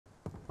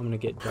I'm gonna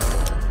get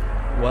jumped.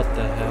 What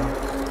the hell?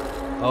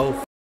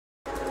 Oh,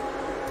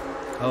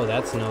 oh,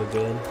 that's no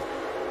good.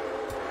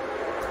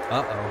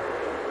 Uh-oh.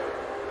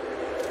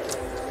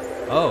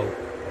 Oh,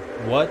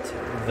 what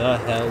the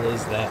hell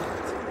is that?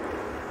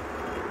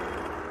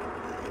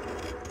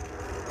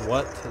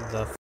 What the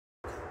f?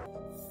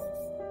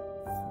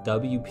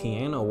 W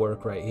piano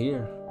work right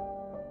here.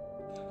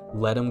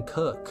 Let him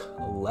cook.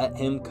 Let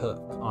him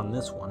cook on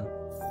this one.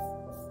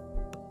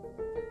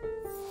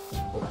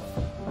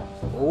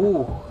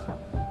 Oh.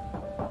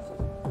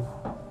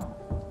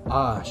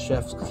 Ah,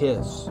 chef's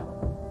kiss.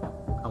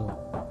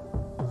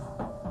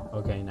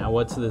 Okay, now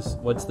what's this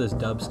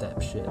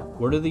dubstep shit?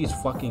 What are these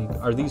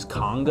are these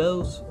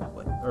congos?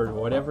 Or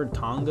whatever,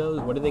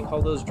 tongos? What do they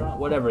call those drums?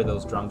 Whatever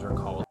those drums are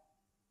called.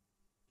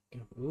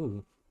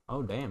 Ooh.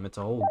 Oh damn, it's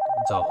a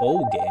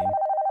whole game.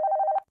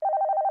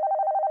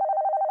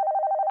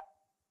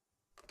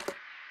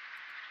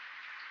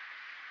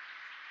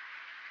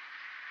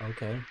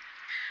 Okay.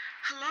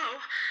 Hello?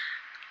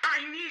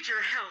 I need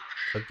your help.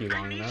 Took you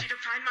long enough. I need you to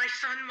find my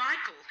son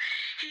Michael.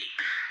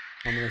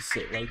 I'm gonna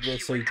sit like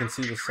this so you can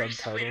see the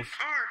subtitles.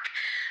 Park.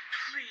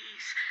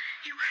 Please,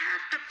 you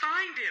have to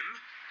find him.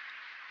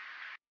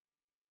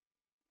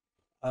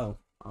 Oh,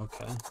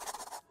 okay.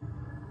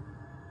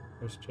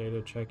 Press J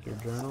to check your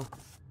journal.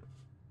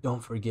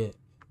 Don't forget,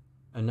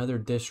 another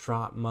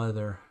distraught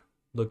mother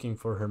looking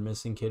for her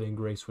missing kid in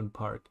Gracewood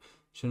Park.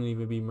 Shouldn't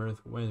even be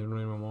Mirth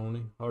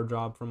morning. Or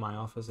drop from my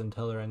office and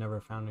tell her I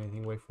never found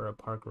anything. Wait for a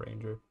park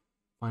ranger.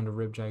 Find a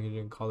rib jacket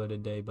and call it a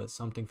day, but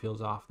something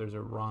feels off. There's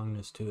a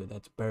wrongness to it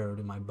that's buried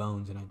in my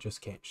bones and I just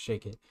can't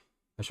shake it.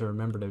 I should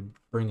remember to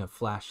bring a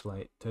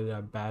flashlight. Did it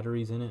have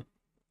batteries in it?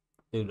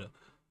 Dude,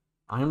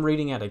 I'm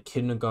reading at a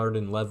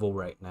kindergarten level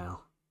right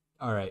now.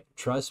 Alright,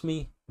 trust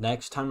me,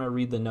 next time I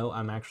read the note,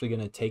 I'm actually going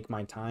to take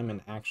my time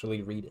and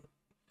actually read it.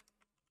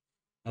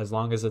 As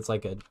long as it's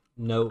like a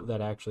note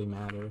that actually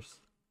matters.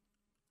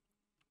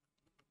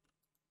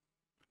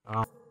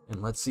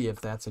 And let's see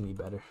if that's any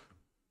better.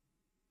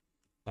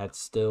 That's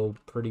still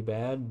pretty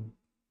bad,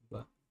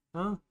 but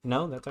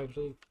no, that's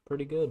actually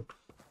pretty good.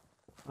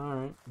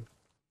 Alright.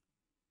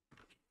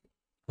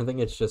 I think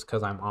it's just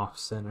because I'm off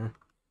center.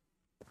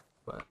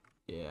 But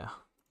yeah.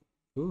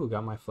 Ooh,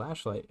 got my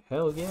flashlight.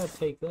 Hell yeah,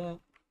 take that.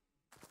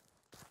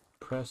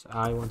 Press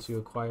I once you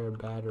acquire a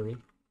battery.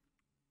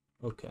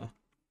 Okay.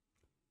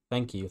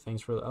 Thank you.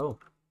 Thanks for the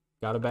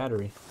got a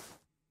battery.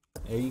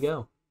 There you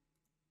go.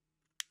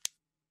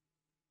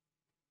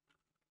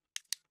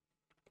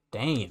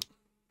 Damn.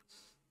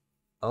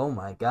 Oh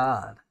my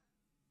god.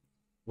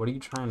 What are you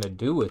trying to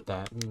do with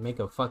that? Make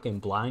a fucking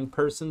blind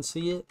person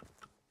see it?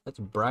 That's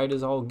bright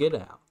as all get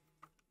out.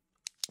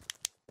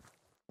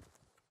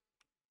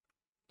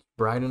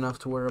 Bright enough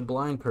to where a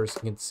blind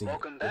person can see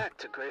Welcome it. back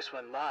to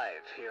Gracewood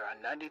Live here on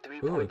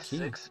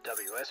 93.6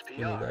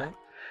 WSPR.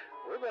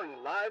 We're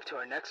going live to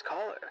our next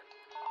caller.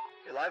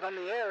 You're live on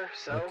the air,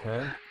 so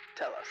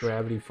tell us.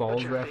 Gravity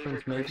Falls your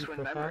reference, maybe, Gracewood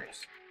perhaps? memory?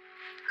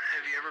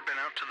 Have you ever been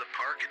out to the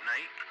park at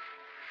night?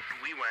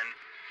 We went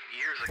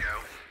years ago.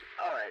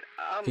 Alright,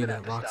 I'm See gonna that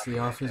have to locks stop the you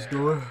right office there.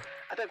 door?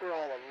 I think we're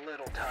all a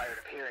little tired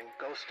of hearing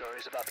ghost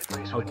stories about the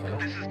Gracewood Okay.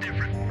 ghost. This is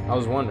different. I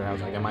was wondering, I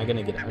was like, am I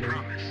gonna get out I of here?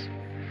 promise.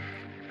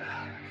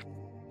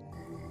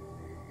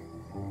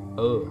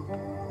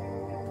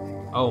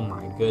 Oh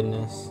my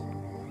goodness.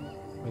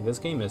 Wait, this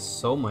game is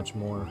so much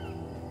more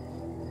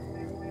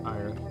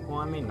higher. Well,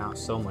 I mean, not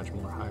so much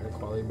more higher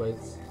quality, but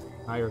it's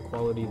higher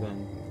quality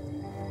than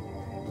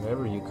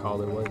whatever you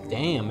call it was.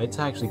 Damn, it's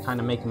actually kind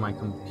of making my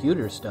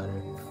computer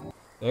stutter.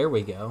 There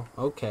we go.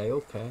 Okay,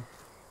 okay.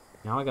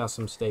 Now I got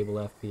some stable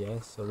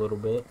FPS, a little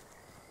bit.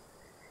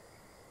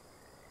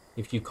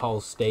 If you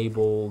call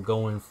stable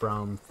going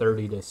from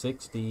 30 to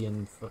 60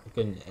 and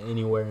fucking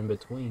anywhere in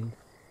between.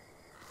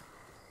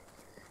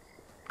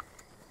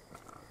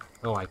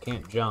 Oh, I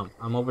can't jump.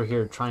 I'm over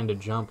here trying to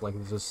jump like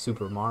this is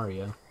Super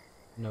Mario.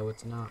 No,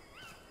 it's not.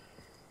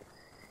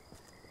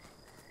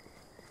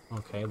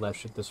 Okay, left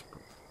shift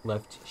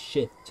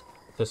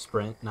to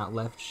sprint, not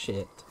left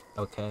shift.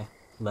 Okay,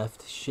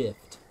 left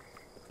shift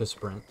to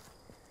sprint.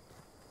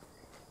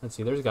 Let's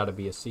see, there's got to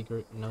be a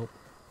secret. Nope,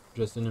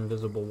 just an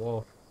invisible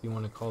wall. If you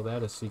want to call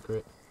that a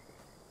secret.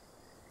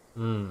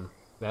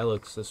 That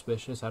looks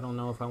suspicious. I don't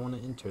know if I want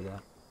to enter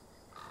that.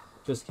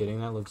 Just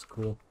kidding, that looks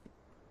cool.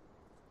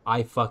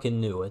 I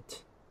fucking knew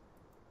it.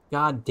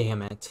 God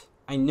damn it.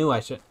 I knew I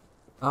should.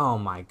 Oh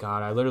my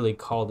god, I literally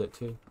called it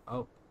too.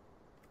 Oh.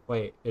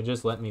 Wait, it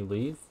just let me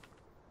leave?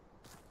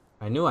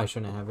 I knew I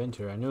shouldn't have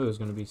entered. I knew it was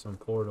going to be some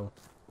portal.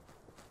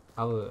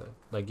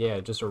 Like,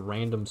 yeah, just a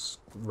random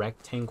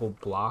rectangle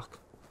block.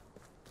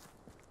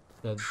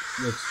 That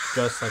looks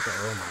just like a.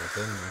 Oh my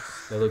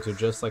goodness. That looks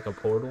just like a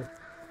portal.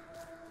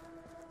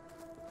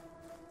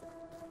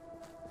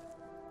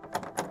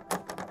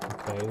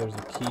 Okay, there's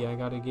a key I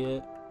gotta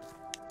get.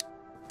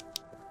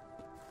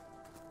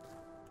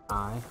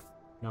 I.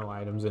 No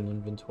items in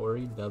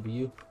inventory.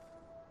 W.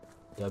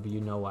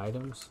 No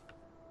items.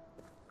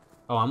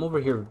 Oh, I'm over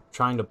here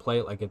trying to play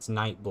it like it's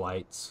Night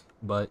Blights,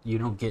 but you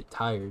don't get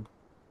tired.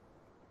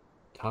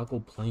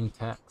 Toggle plain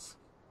text.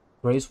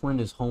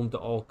 Gracewind is home to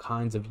all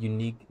kinds of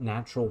unique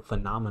natural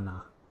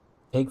phenomena.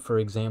 Take, for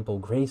example,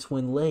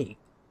 Gracewind Lake.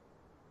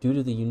 Due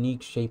to the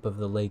unique shape of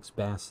the lake's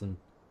basin,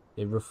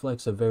 it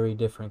reflects a very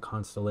different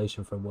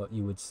constellation from what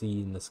you would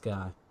see in the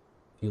sky.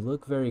 If you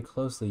look very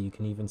closely, you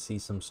can even see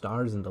some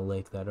stars in the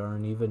lake that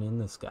aren't even in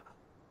the sky.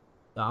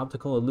 The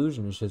optical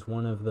illusion is just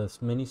one of the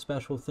many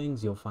special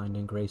things you'll find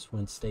in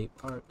Gracewind State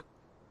Park.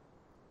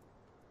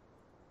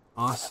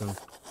 Awesome.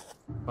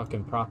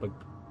 Fucking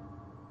propaganda.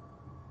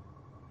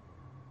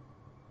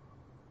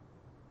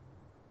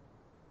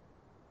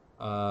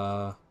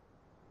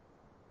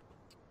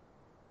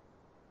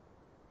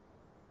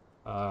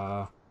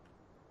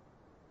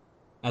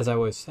 As I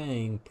was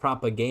saying,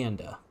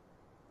 propaganda.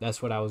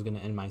 That's what I was going to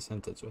end my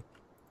sentence with.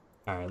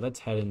 Alright, let's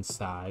head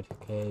inside,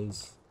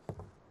 because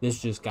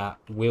this just got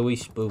really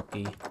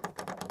spooky.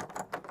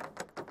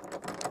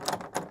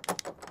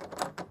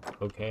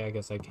 Okay, I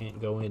guess I can't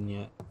go in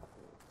yet.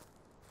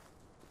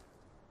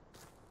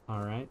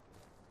 Alright.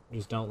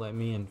 Just don't let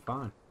me in.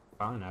 Fine.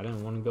 Fine, I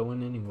didn't want to go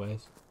in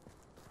anyways.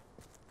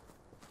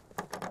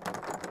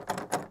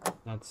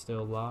 That's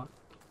still locked.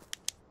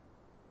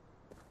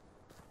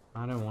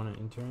 I don't want to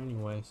enter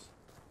anyways.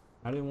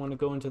 I didn't want to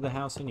go into the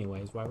house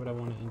anyways. Why would I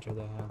want to enter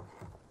the house?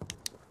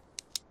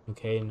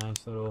 Okay, a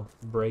nice little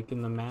break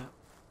in the map.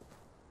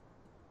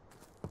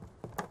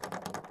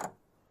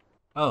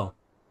 Oh.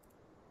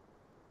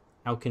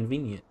 How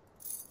convenient.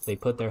 They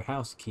put their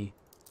house key.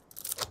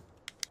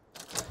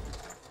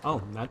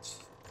 Oh, that's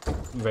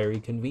very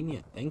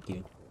convenient. Thank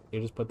you. They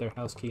just put their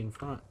house key in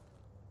front.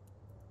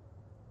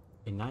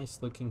 A nice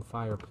looking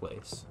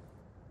fireplace.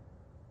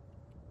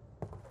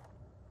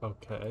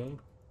 Okay.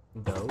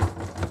 Dope.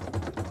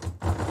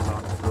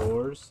 Top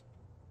drawers.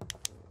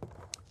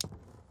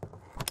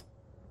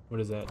 What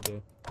does that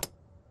do?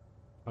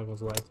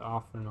 Toggles lights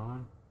off and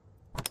on.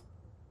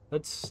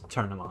 Let's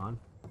turn them on.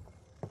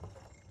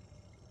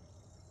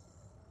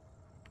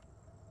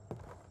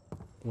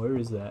 Where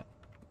is that?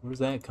 Where's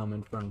that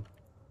coming from?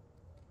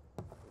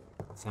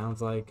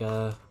 Sounds like,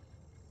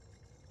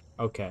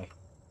 okay.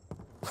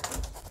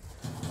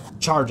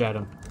 Charge at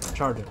him.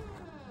 Charge him.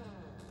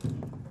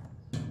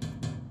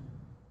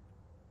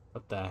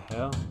 What the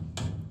hell?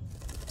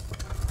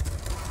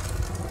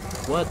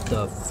 What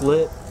the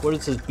flip? What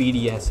is this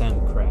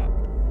BDSM crap?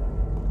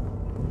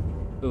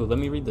 Ooh, let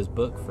me read this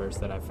book first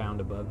that I found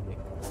above me.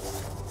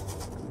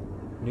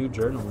 New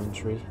journal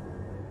entry.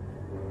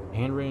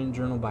 Handwritten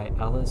journal by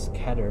Alice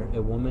Ketter,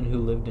 a woman who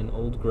lived in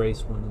Old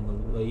Gracewind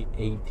in the late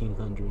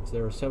 1800s.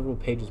 There are several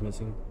pages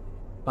missing.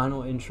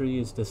 Final entry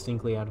is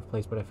distinctly out of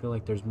place, but I feel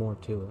like there's more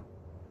to it.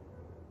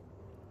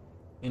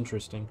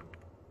 Interesting.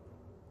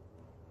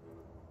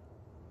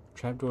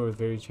 Trapdoor with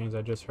various chains.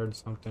 I just heard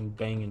something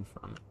banging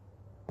from it.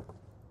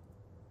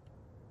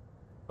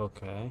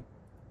 Okay.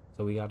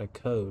 So we got a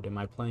code. Am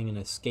I playing an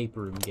escape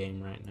room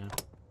game right now?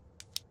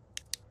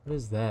 What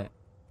is that?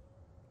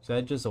 Is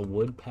that just a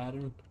wood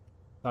pattern?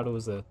 Thought it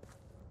was a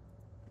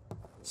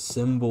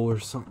symbol or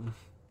something.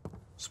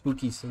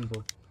 Spooky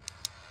symbol.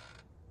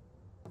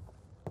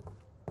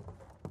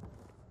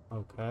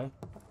 Okay.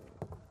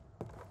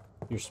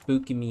 You're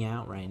spooking me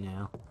out right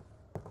now.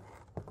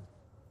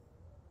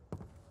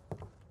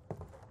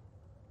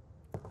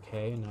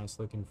 Okay, nice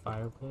looking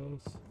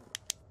fireplace.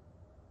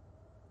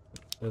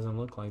 Doesn't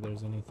look like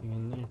there's anything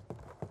in there.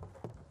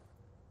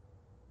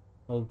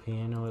 Old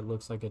piano, it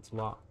looks like it's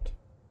locked.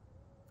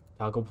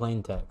 Toggle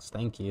plain text,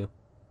 thank you.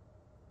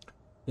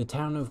 The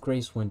town of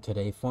Gracewind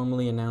today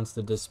formally announced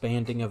the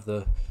disbanding of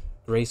the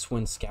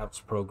Gracewind Scouts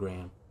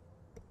program.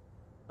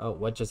 Oh,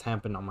 what just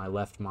happened on my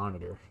left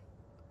monitor?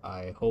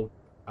 I hope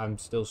I'm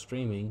still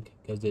streaming,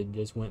 because it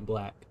just went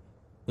black.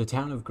 The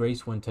town of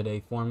Gracewind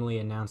today formally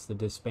announced the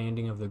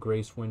disbanding of the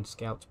Gracewind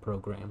Scouts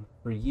program.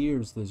 For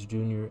years, this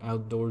junior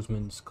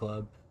outdoorsmen's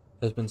club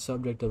has been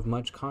subject of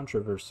much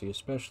controversy,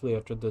 especially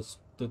after the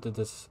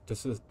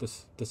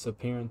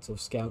disappearance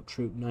of Scout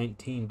Troop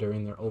 19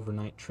 during their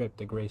overnight trip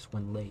to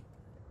Gracewind Lake.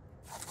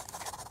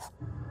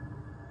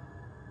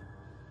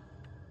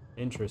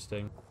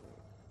 Interesting.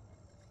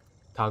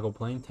 Toggle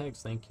plain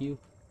text, thank you.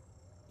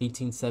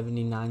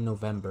 1879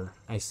 November.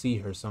 I see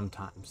her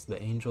sometimes,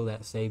 the angel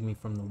that saved me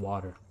from the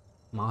water.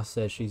 Ma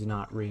says she's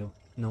not real.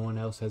 No one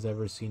else has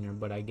ever seen her,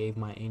 but I gave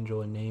my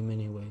angel a name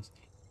anyways.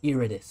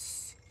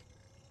 Eurydice.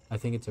 I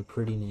think it's a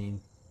pretty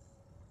name.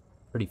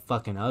 Pretty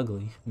fucking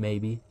ugly,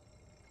 maybe.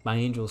 My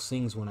angel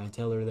sings when I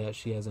tell her that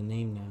she has a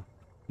name now.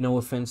 No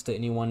offense to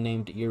anyone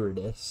named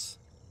Eurydice.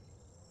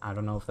 I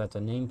don't know if that's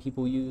a name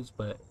people use,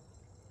 but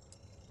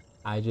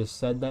I just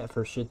said that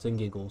for shits and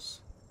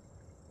giggles.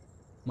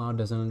 Ma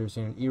doesn't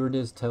understand.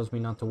 Eurydice tells me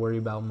not to worry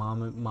about Ma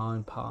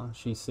and Pa.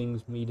 She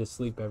sings me to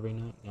sleep every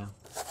night now.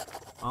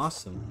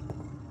 Awesome.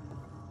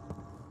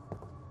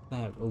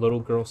 That a little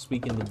girl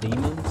speaking to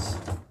demons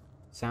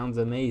sounds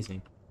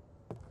amazing.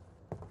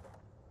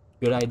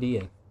 Good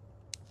idea.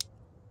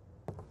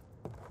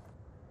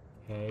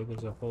 Okay,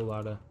 there's a whole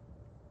lot of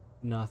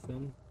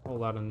nothing. Whole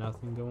lot of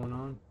nothing going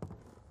on.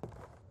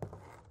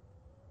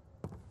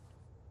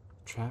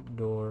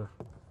 Trapdoor.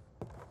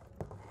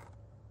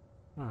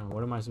 Alright,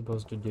 what am I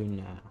supposed to do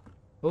now?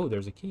 Oh,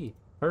 there's a key.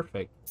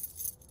 Perfect.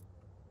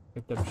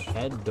 Picked up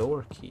shed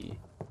door key.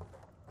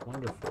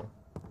 Wonderful.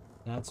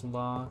 That's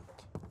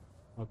locked.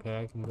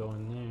 Okay, I can go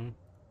in there.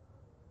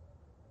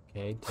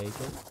 Okay, take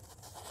it.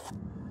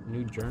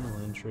 New journal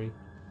entry.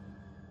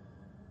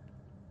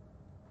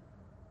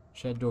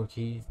 Shed door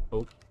key.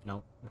 Oh,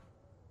 no.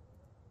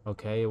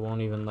 Okay, it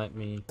won't even let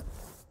me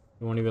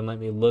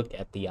look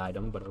at the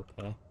item, but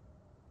okay.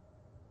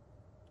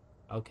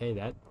 Okay,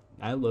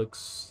 that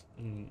looks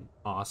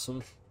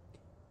awesome.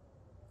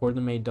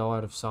 Poorly made doll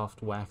out of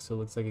soft wax. It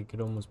looks like it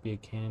could almost be a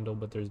candle,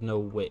 but there's no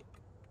wick.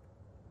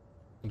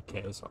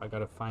 Okay, so I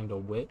gotta find a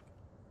wick.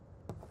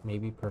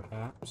 Maybe,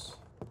 perhaps.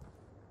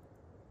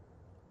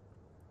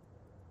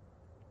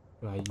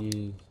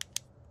 Can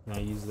I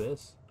use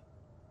this?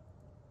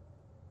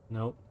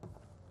 Nope.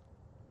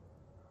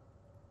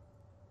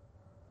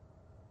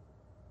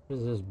 What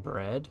is this,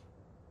 bread?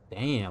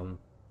 Damn,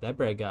 that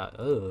bread got,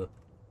 ugh,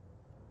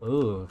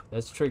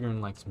 that's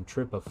triggering like some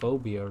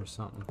trypophobia or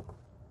something.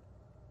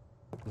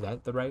 Is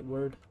that the right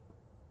word?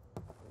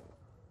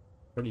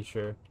 Pretty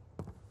sure.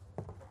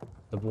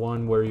 The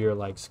one where you're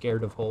like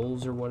scared of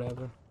holes or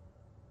whatever.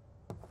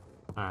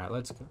 Alright,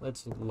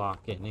 let's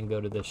lock in and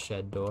go to this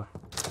shed door.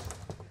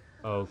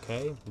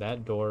 Okay,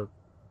 that door,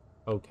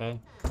 okay.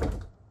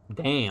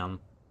 Damn,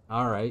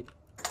 alright.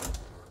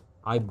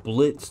 I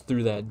blitzed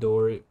through that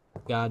door, it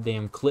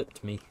goddamn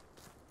clipped me.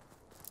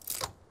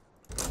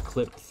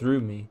 Clipped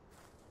through me.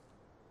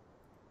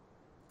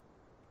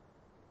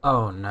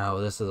 Oh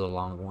no, this is a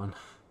long one.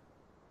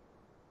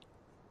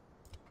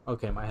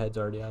 Okay, my head's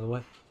already out of the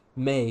way.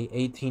 May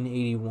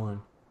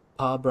 1881.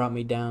 Pa brought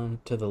me down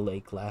to the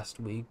lake last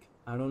week.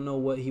 I don't know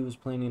what he was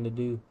planning to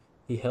do.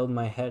 He held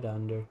my head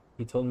under.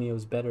 He told me it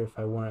was better if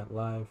I weren't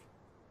live.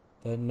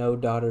 That no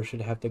daughter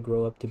should have to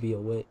grow up to be a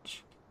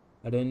witch.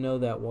 I didn't know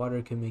that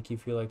water can make you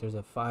feel like there's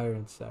a fire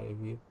inside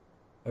of you.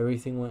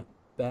 Everything went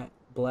back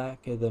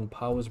black, and then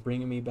Pa was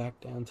bringing me back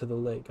down to the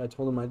lake. I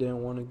told him I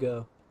didn't want to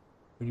go.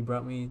 But he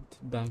brought me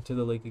back to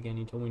the lake again.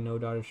 He told me no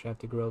daughter should have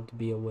to grow up to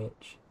be a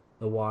witch.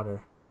 The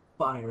water.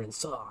 Fire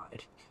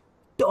inside.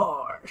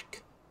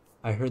 Dark.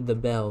 I heard the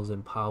bells,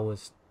 and Pa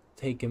was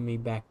taking me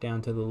back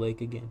down to the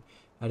lake again.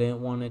 I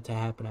didn't want it to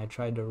happen. I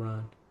tried to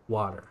run.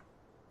 Water.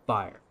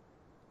 Fire.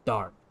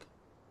 Dark.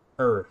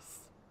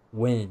 Earth.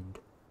 Wind.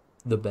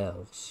 The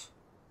bells.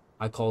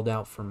 I called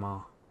out for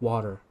Ma.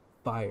 Water.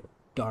 Fire.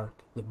 Dark.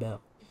 The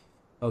bell.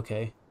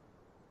 Okay.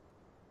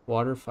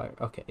 Water, fire.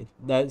 Okay.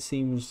 That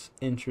seems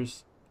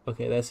interesting.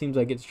 Okay, that seems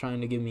like it's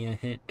trying to give me a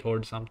hint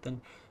towards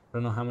something. I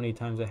don't know how many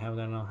times I have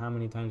that. I don't know how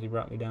many times he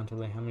brought me down to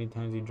the lake. How many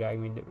times he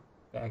dragged me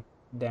back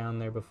down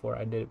there before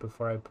I did it,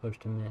 before I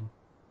pushed him in.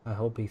 I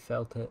hope he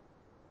felt it.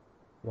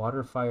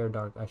 Water, fire,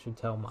 dark. I should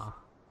tell Ma.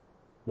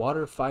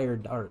 Water, fire,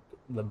 dark.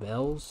 The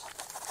bells?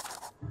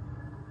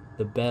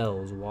 The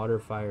bells. Water,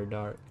 fire,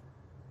 dark.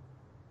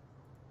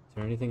 Is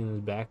there anything in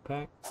his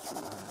backpack?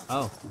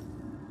 Oh.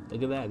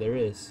 Look at that. There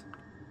is.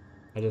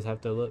 I just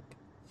have to look.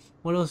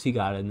 What else you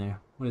got in there?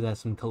 What is that?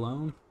 Some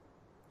cologne?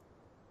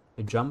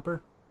 A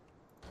jumper?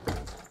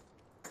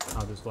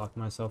 I'll just lock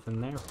myself in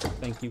there.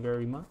 Thank you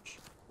very much.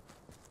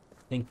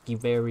 Thank you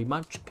very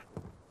much.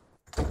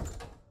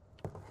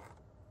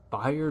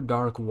 Fire,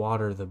 dark,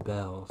 water, the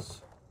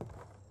bells.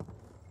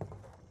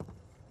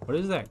 What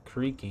is that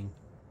creaking?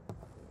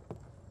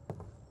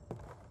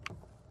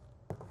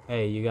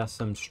 Hey, you got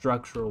some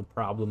structural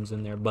problems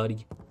in there,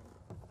 buddy.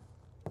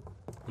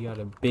 You got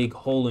a big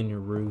hole in your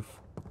roof.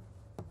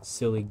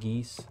 Silly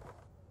geese.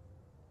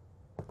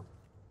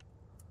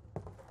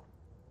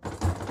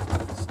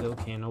 Still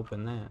can't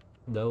open that.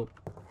 Dope.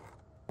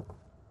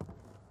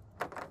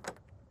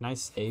 Can I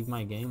save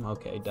my game?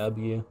 Okay,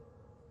 W.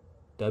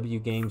 W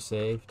game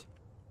saved.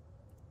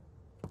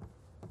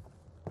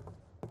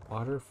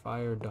 Water,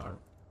 fire, dark.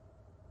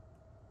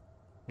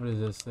 What does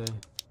this say?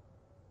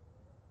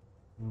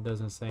 It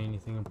doesn't say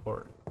anything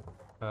important.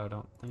 I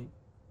don't think.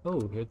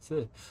 Oh, it's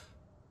it.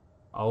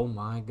 Oh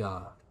my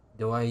god.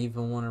 Do I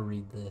even want to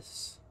read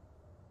this?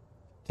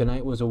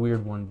 Tonight was a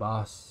weird one,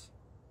 boss.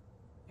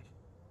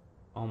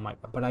 Oh my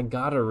god. But I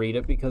gotta read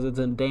it because it's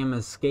a damn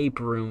escape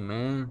room,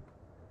 man.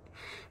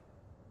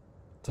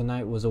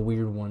 Tonight was a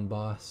weird one,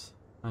 boss.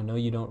 I know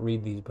you don't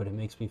read these, but it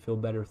makes me feel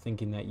better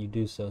thinking that you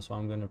do so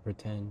I'm gonna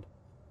pretend.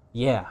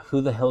 Yeah, who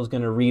the hell's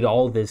gonna read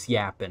all this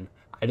yapping?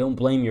 I don't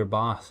blame your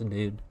boss,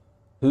 dude.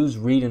 Who's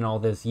reading all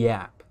this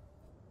yap?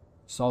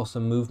 Saw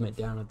some movement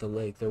down at the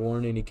lake. There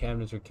weren't any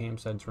cabins or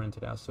campsites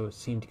rented out, so it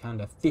seemed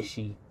kind of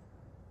fishy.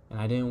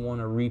 And I didn't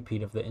want a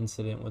repeat of the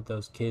incident with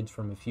those kids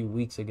from a few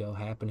weeks ago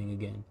happening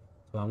again.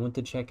 So I went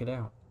to check it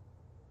out.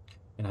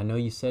 And I know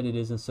you said it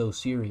isn't so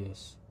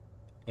serious.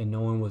 And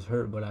no one was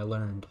hurt, but I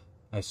learned.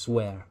 I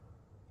swear.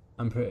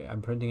 I'm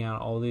printing out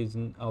all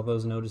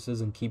those notices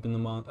and keeping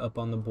them up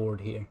on the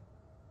board here.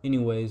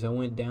 Anyways, I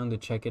went down to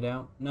check it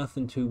out.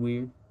 Nothing too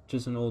weird.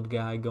 Just an old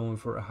guy going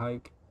for a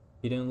hike.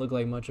 He didn't look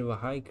like much of a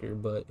hiker,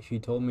 but he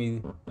told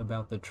me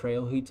about the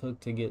trail he took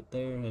to get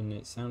there, and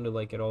it sounded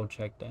like it all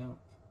checked out.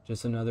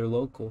 Just another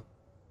local.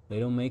 They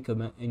don't make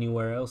them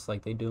anywhere else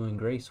like they do in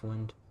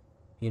Gracewind.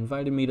 He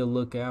invited me to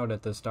look out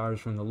at the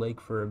stars from the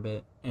lake for a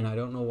bit, and I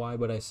don't know why,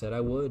 but I said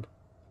I would.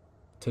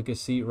 Took a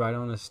seat right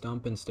on a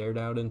stump and stared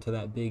out into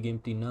that big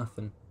empty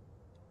nothing.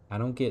 I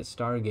don't get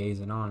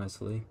stargazing,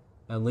 honestly.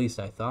 At least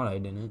I thought I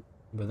didn't.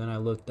 But then I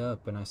looked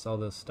up and I saw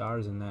the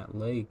stars in that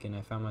lake, and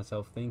I found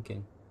myself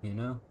thinking, you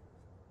know,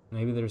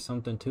 maybe there's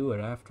something to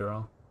it after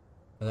all.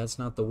 But that's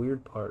not the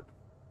weird part.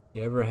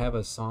 You ever have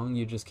a song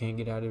you just can't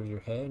get out of your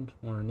head,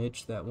 or an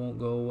itch that won't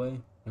go away,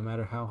 no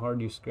matter how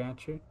hard you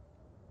scratch it?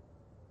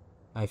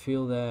 I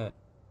feel that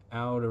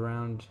out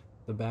around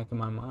the back of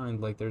my mind,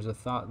 like there's a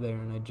thought there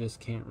and I just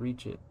can't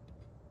reach it.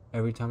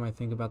 Every time I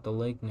think about the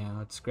lake now,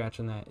 it's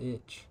scratching that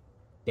itch.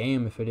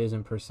 Damn if it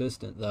isn't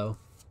persistent, though.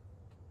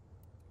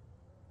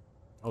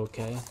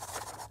 Okay,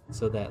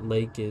 so that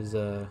lake has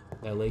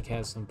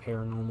some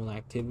paranormal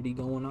activity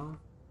going on.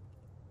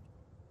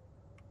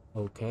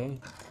 Okay,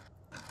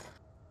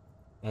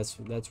 that's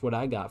what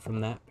I got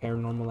from that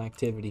paranormal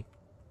activity.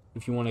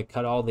 If you want to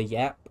cut all the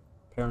yap,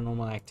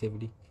 paranormal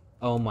activity.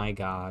 Oh my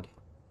god.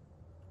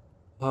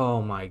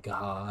 Oh my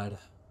god.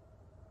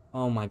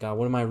 Oh my god,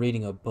 what am I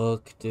reading? A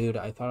book? Dude,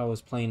 I thought I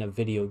was playing a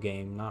video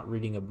game, not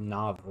reading a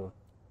novel.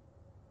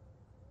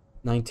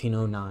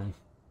 1909.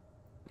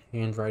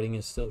 Handwriting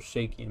is still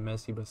shaky and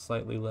messy, but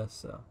slightly less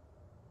so.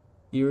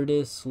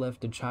 Eurydice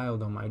left a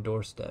child on my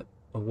doorstep.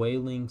 A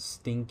wailing,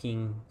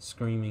 stinking,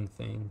 screaming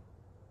thing.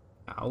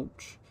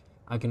 Ouch.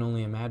 I can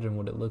only imagine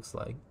what it looks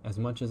like. As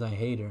much as I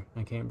hate her,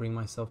 I can't bring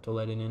myself to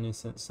let an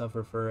innocent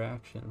suffer for her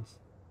actions.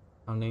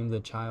 I'll name the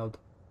child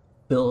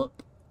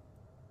Philip.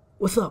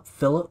 What's up,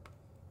 Philip?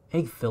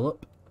 Hey,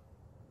 Philip.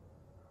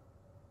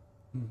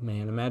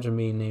 Man, imagine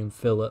being named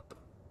Philip.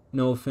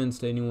 No offense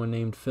to anyone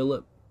named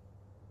Philip.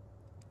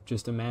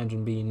 Just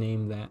imagine being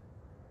named that.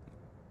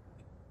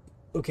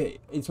 Okay,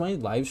 is my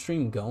live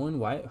stream going?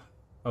 Why?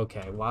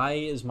 Okay, why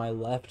is my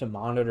left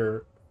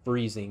monitor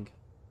freezing?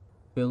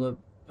 Philip,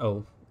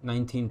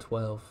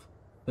 1912.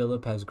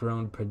 Philip has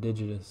grown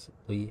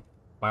prodigiously.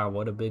 Wow,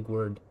 what a big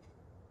word.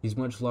 He's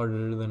much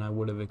larger than I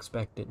would have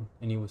expected,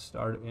 and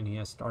he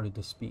has started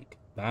to speak,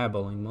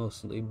 babbling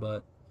mostly,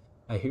 but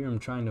I hear him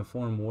trying to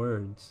form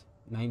words.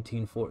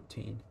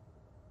 1914.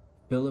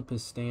 Philip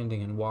is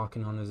standing and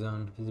walking on his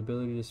own. His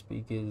ability to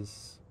speak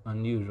is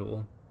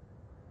unusual.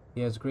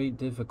 He has great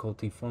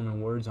difficulty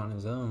forming words on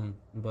his own,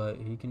 but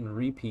he can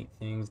repeat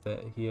things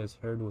that he has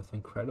heard with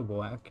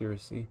incredible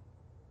accuracy.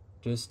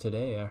 Just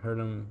today, I heard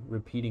him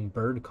repeating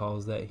bird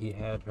calls that he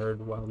had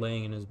heard while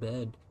laying in his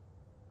bed.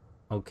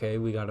 Okay,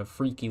 we got a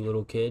freaky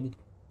little kid.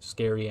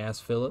 Scary ass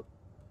Philip.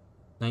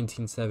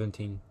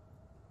 1917.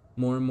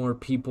 More and more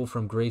people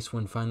from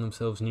Gracewind find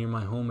themselves near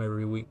my home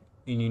every week.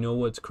 And you know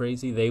what's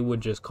crazy? They would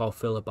just call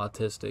Philip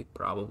autistic,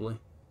 probably.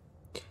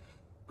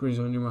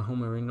 Gracewind near my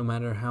home every no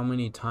matter how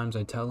many times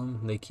I tell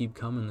them, they keep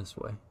coming this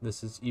way.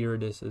 This is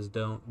Eurydice's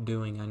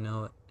doing, I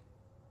know it.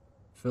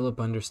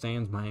 Philip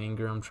understands my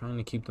anger. I'm trying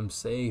to keep them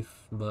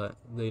safe, but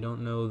they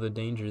don't know the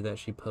danger that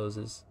she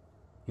poses.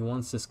 He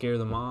wants to scare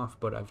them off,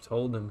 but I've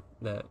told him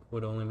that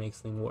would only make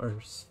things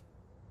worse.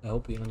 I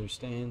hope he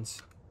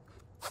understands.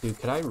 Dude,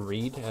 could I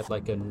read at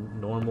like a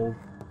normal...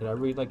 Could I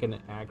read like an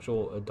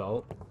actual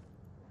adult?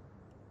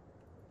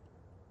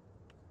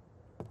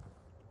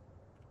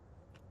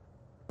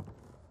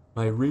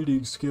 My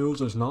reading skills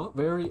is not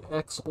very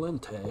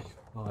excellent.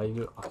 I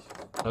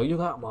tell you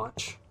that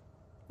much.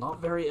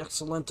 Not very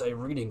excellent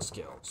reading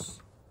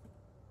skills.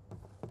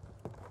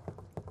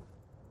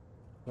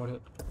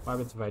 What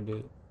happens if I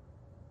do...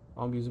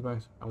 All music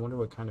box. I wonder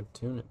what kind of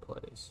tune it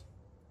plays.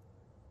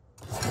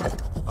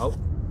 Oh.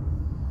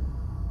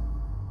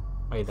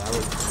 Wait, that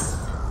was...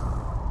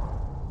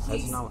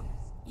 Please, that's not...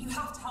 You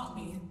have to help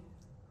me.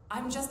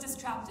 I'm just as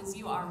trapped as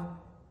you are.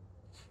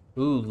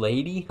 Ooh,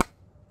 lady?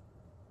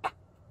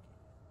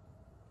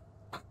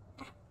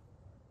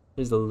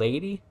 There's a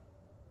lady?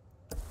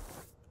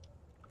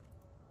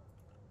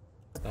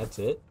 That's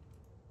it?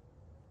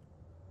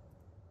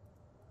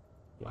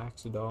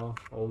 Wax doll,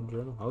 old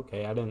journal.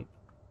 Okay, I didn't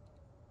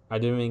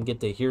even get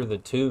to hear the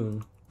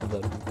tune.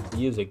 The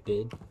music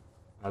did.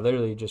 I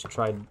literally just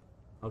tried...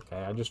 Okay,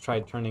 I just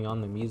tried turning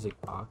on the music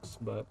box,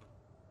 but...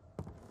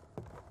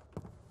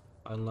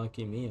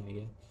 Unlucky me, I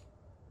guess.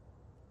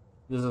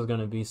 This is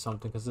gonna be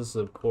something, because this is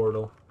a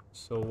portal.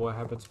 So what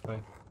happens if I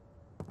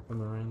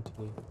come around to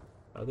the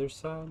other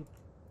side?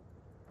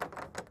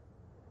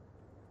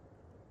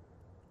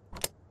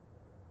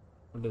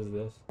 What is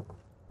this?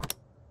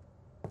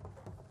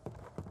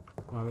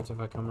 What happens if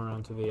I come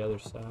around to the other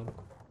side?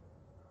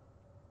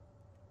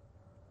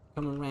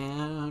 Come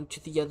around to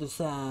the other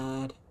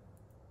side.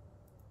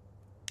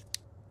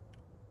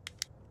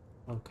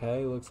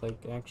 Okay, looks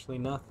like actually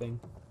nothing.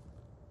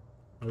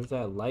 Where's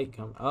that light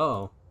come?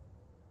 Oh.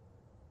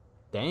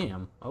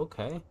 Damn,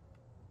 okay.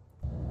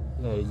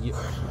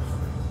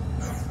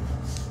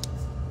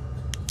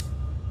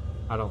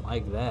 I don't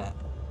like that.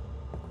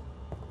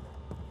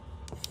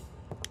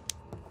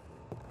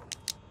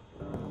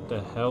 What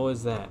the hell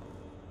is that?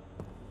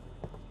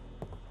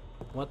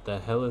 What the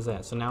hell is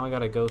that? So now I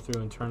gotta go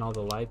through and turn all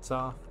the lights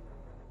off?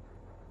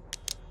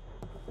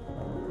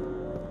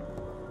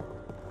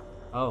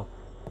 Oh,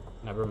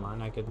 never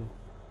mind. I can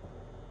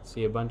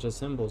see a bunch of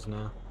symbols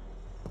now.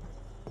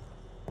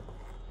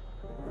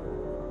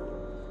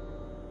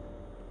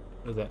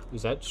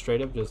 Is that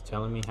straight up just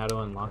telling me how to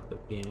unlock the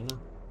piano?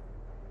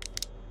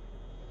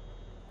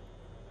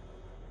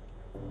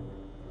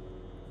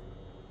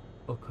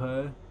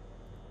 Okay.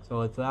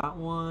 So it's that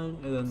one,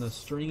 and then the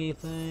stringy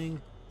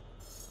thing.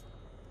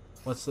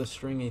 What's the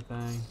stringy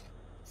thing?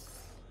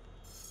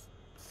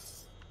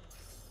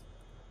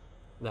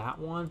 That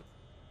one?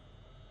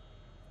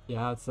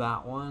 Yeah, it's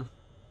that one.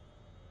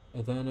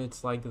 And then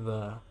it's like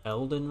the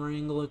Elden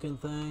Ring looking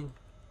thing.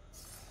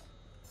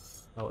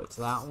 Oh, it's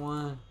that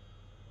one.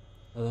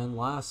 And then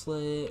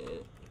lastly,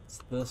 it's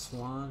this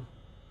one.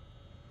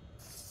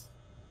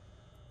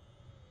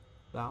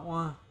 That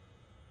one.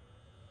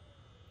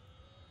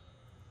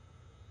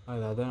 Oh,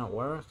 that didn't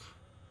work?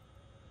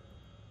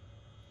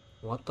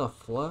 What the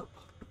flip?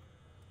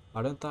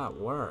 Why didn't that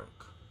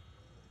work?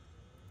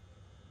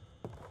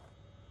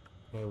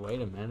 Okay,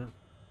 wait a minute.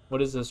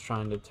 What is this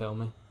trying to tell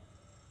me?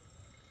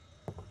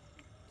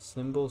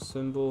 Symbol,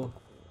 symbol.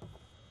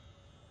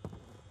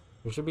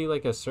 There should be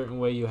like a certain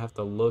way you have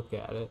to look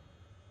at it.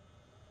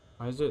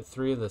 Why is it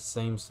 3 of the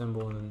same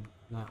symbol in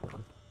that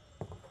one?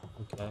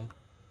 Okay.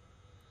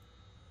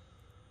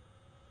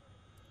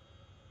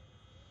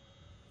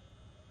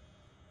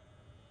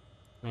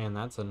 Man,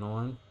 that's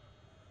annoying.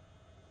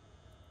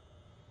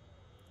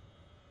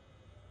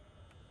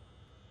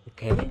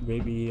 Okay,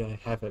 maybe I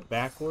have it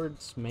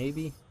backwards,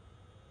 maybe.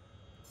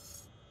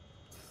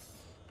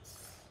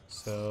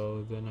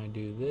 So then I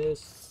do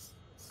this.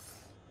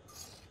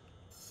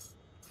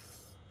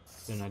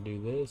 Then I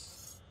do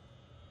this.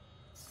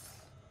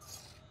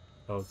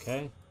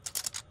 Okay.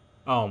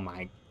 Oh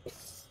my.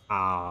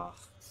 Ah.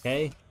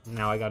 Okay.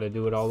 Now I gotta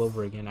do it all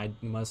over again. I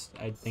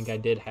think I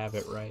did have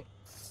it right.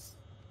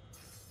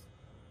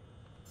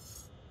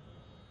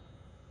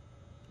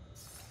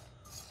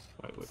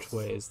 Wait, which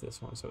way is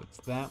this one? So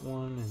it's that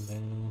one, and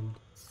then...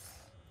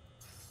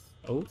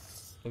 Oh,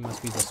 it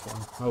must be this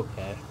one.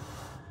 Okay.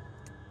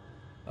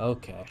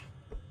 Okay.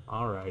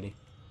 Alrighty.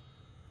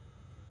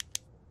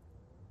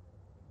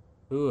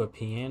 Ooh, a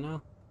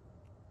piano?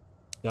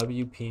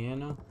 W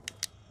piano?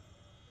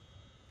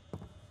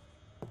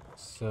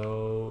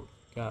 So,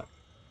 got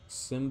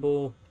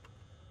symbol,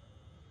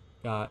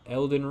 got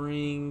Elden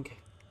Ring,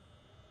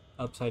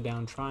 upside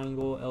down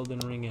triangle, Elden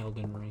Ring,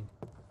 Elden Ring.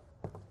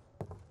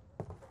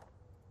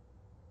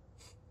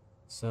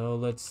 So,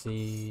 let's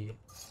see.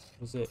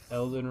 Is it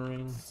Elden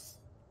Ring?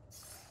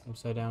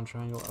 Upside down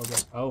triangle, Elden...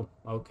 Oh,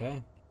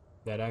 okay.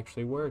 That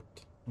actually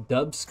worked.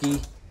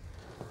 Dubski.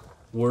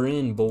 We're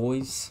in,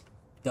 boys.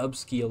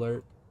 Dubski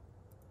alert.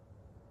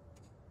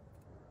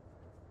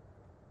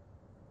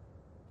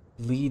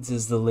 Leeds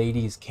is the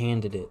lady's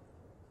candidate.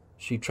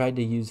 She tried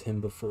to use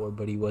him before,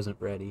 but he wasn't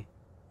ready.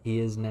 He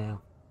is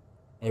now.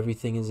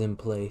 Everything is in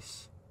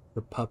place. Her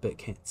puppet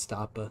can't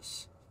stop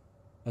us.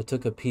 I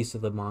took a piece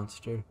of the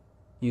monster.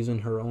 Using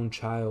her own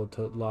child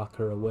to lock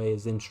her away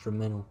is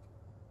instrumental.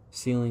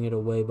 Sealing it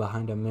away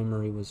behind a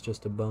memory was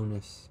just a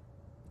bonus.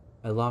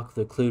 I locked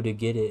the clue to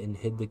get it and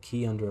hid the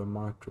key under a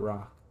marked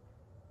rock.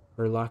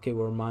 Her locket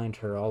will remind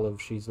her all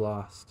of she's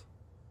lost.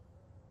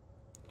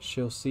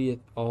 She'll see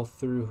it all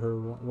through her...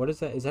 What is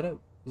that? Is that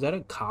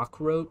a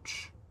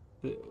cockroach?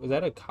 Was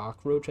that a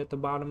cockroach at the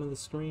bottom of the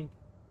screen?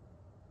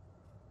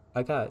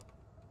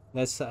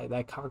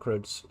 That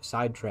cockroach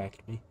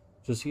sidetracked me.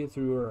 She'll see it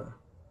through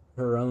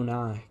her own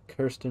eye,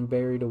 cursed and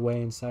buried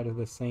away inside of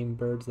the same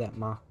birds that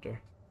mocked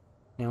her.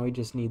 Now we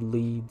just need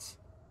leads,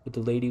 but the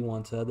lady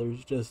wants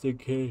others just in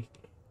case.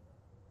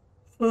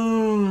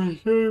 Oh, it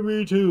shouldn't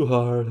be too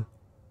hard.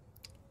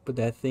 But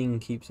that thing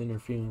keeps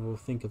interfering. We'll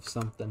think of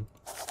something.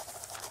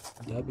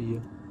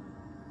 W.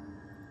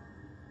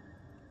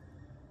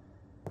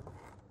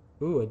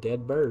 Ooh, a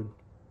dead bird.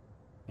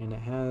 And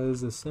it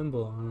has a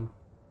symbol on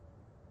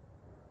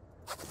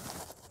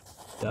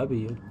it.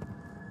 W.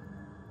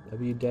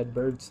 W dead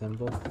bird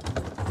symbol.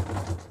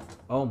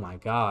 Oh my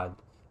god.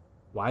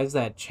 Why is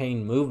that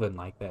chain moving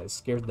like that? It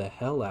scared the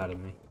hell out of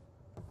me.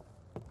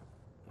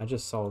 I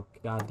just saw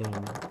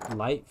goddamn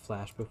light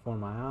flash before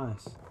my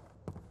eyes.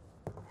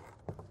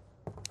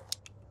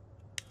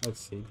 Let's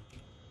see.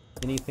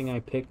 Anything I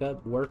pick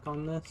up work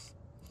on this?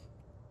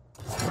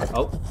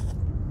 Oh.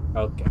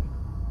 Okay.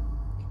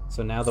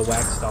 So now the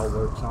wax doll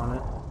works on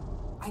it?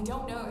 I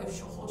don't know if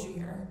she'll hold you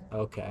here.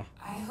 Okay.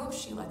 I hope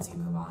she lets you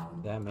move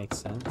on. That makes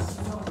sense.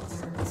 You don't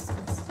deserve this.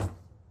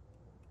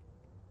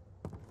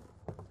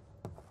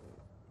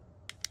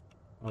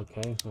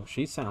 Okay. Well,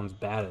 she sounds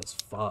bad as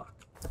fuck.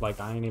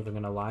 Like, I ain't even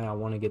gonna lie. I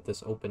want to get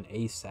this open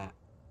ASAP.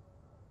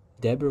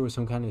 Deborah with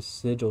some kind of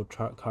sigil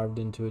carved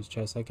into its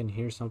chest. I can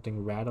hear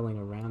something rattling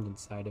around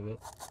inside of it.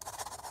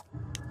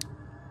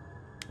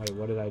 Wait,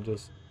 what did I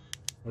just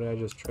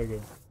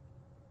trigger?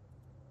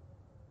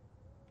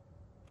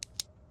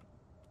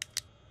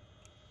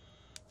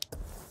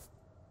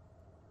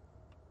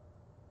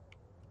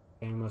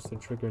 I must have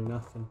triggered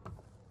nothing.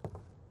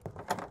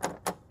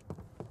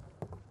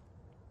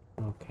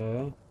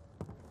 Okay.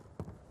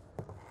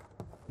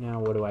 Now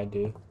what do I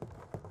do?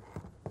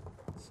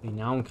 See,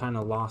 now I'm kind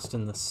of lost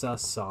in the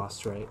sus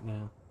sauce right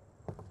now.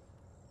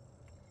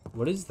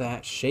 What is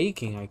that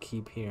shaking I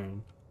keep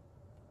hearing?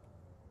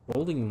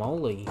 Holy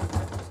moly.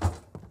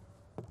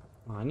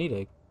 Oh, I need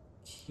a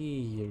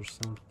key or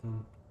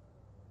something.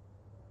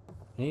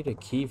 I need a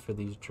key for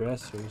these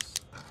dressers.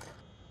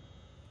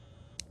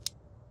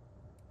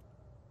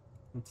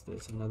 What's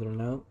this? Another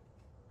note?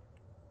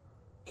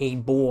 Hey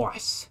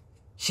boss,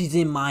 she's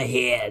in my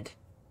head.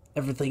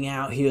 Everything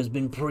out here has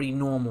been pretty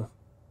normal.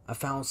 I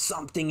found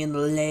something in the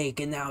lake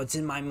and now it's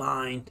in my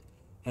mind.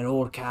 An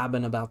old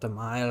cabin about a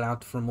mile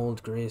out from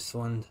Old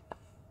Graceland.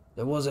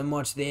 There wasn't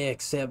much there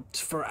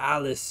except for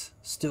Alice,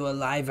 still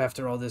alive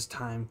after all this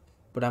time.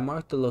 But I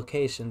marked the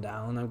location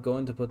down. I'm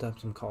going to put up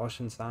some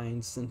caution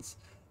signs since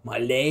my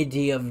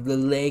lady of the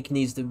lake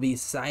needs to be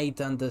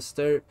sight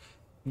undisturbed.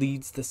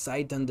 Leads the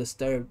sight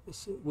undisturbed.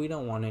 We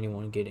don't want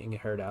anyone getting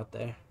hurt out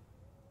there.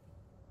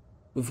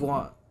 We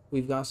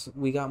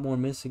got more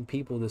missing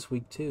people this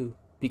week too.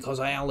 Because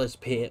Alice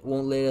Pit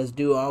won't let us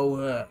do our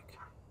work.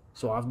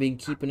 So I've been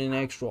keeping an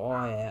extra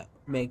eye out.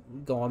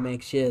 Gotta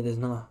make sure there's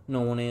no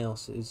one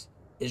else is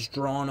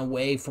drawn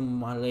away from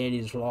my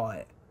lady's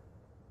light.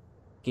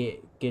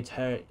 Gets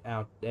hurt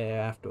out there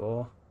after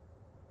all.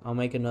 I'll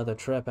make another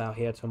trip out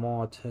here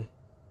tomorrow to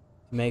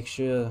make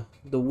sure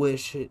the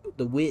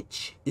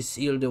witch is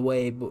sealed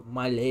away, but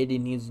my lady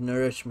needs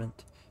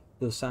nourishment.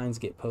 Those signs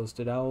get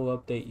posted. I'll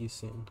update you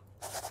soon.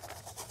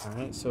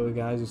 Alright, so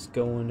guys, it's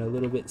going a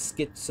little bit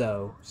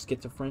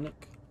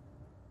schizophrenic.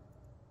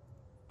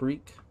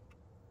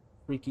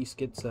 Freaky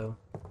schizo.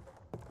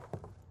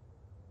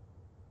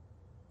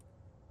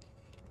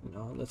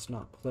 No, let's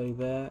not play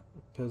that,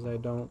 because I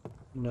don't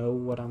know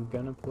what I'm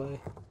gonna play.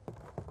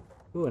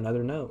 Ooh,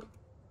 another note.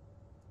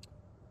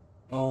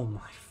 Oh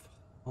my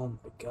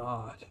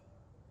god.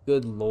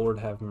 Good Lord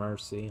have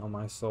mercy on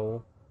my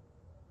soul.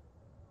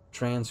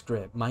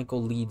 Transcript.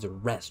 Michael leads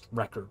arrest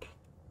record.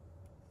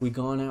 We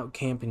gone out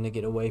camping to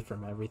get away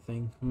from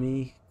everything.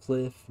 Me,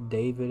 Cliff,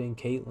 David, and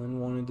Caitlin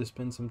wanted to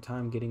spend some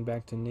time getting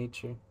back to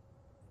nature.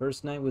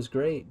 First night was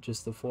great,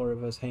 just the four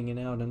of us hanging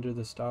out under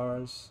the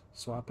stars,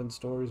 swapping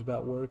stories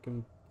about work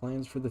and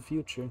plans for the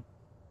future.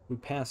 We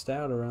passed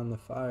out around the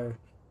fire.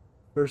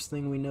 First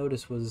thing we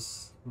noticed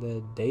was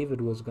that David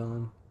was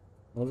gone.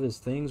 All of his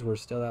things were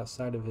still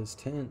outside of his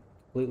tent,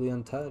 completely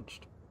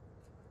untouched.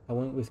 I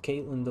went with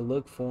Caitlin to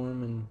look for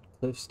him, and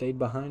Cliff stayed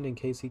behind in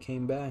case he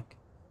came back.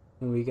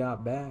 When we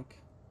got back,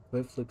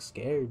 Cliff looked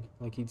scared,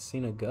 like he'd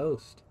seen a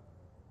ghost.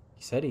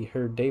 He said he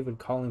heard David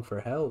calling for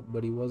help,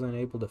 but he wasn't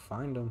able to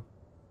find him.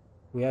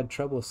 We had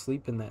trouble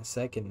sleeping that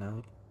second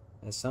night.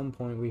 At some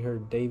point, we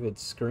heard David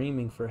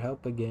screaming for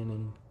help again,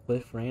 and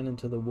Cliff ran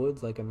into the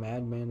woods like a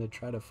madman to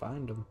try to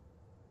find him.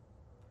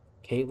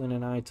 Caitlin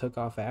and I took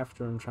off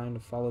after him, trying to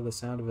follow the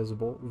sound of his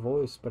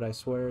voice, but I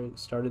swear it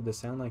started to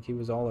sound like he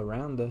was all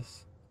around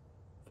us.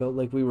 Felt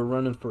like we were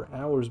running for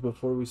hours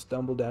before we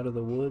stumbled out of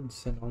the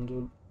woods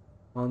and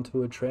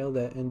onto a trail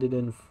that ended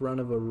in front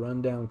of a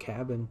rundown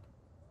cabin.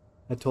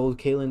 I told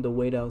Caitlin to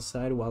wait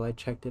outside while I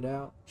checked it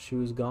out. She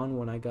was gone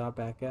when I got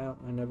back out.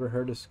 I never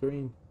heard a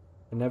scream.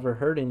 I never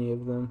heard any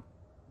of them.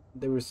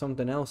 There was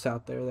something else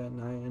out there that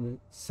night, and it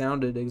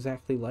sounded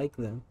exactly like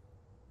them.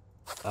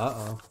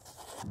 Uh-oh.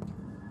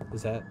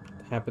 Does that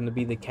happen to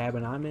be the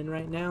cabin I'm in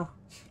right now?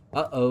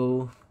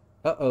 Uh-oh.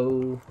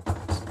 Uh-oh.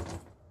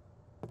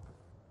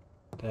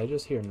 Did I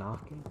just hear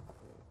knocking?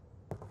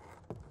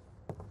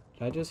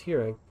 Did I just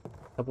hear a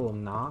couple of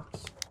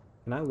knocks?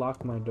 Can I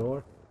lock my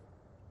door?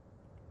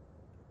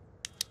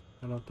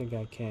 I don't think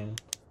I can.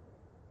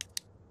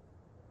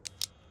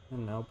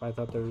 Nope, I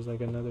thought there was like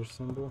another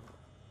symbol.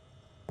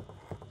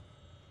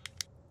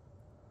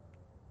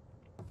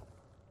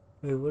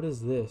 Wait, what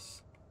is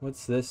this?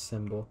 What's this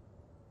symbol?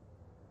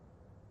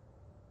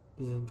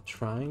 Is it a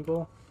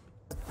triangle?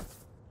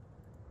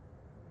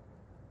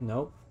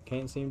 Nope,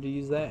 can't seem to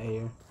use that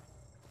here.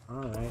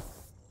 Alright.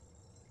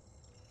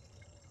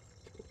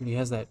 He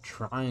has that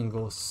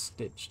triangle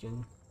stitched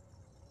in.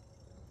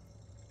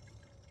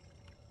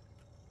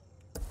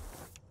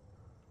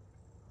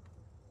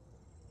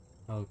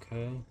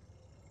 Okay.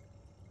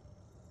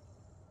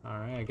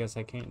 Alright, I guess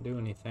I can't do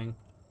anything.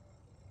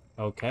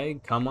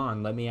 Okay, come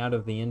on, let me out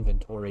of the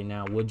inventory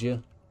now, would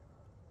you?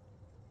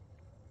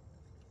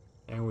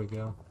 There we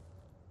go.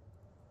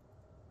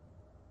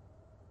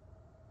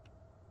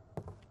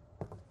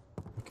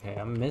 Okay,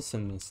 I'm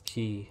missing this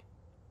key.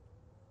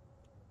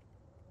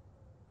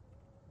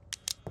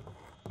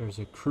 There's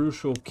a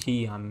crucial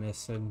key I'm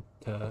missing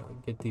to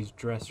get these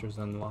dressers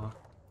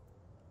unlocked.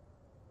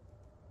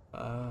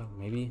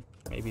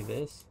 Maybe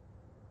this?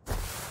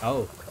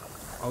 Oh,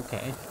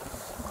 okay.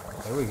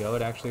 There we go,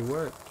 it actually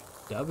worked.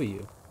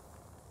 W.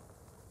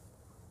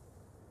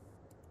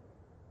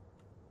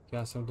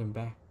 Got something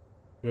back.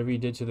 Whatever you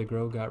did to the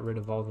grow got rid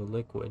of all the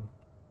liquid.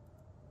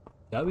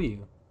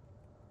 W.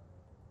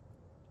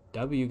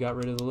 W got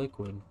rid of the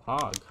liquid.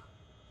 Pog.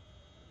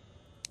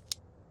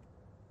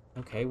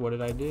 Okay, what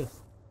did I do?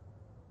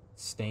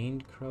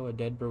 Stained crow, a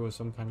dead bird with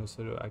some kind of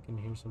pseudo. I can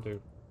hear something.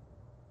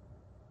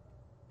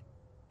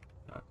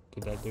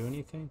 Did that do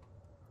anything?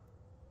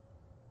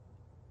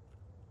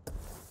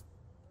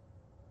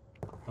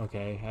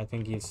 Okay, I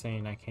think he's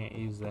saying I can't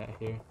use that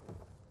here.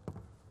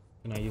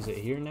 Can I use it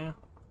here now?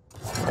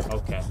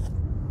 Okay.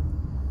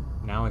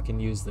 Now I can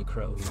use the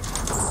crow here.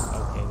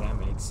 Okay, that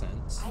makes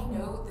sense. I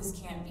know this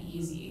can't be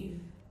easy.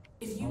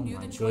 If you Oh knew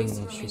my the choice you goodness,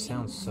 were she making,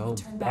 sounds you so would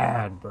turn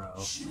bad, back.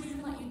 bro. She wouldn't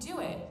even let you do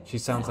it. She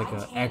sounds But like I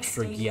an can't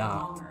extra stay here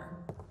gyat. longer.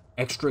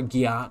 Extra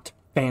gyat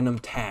phantom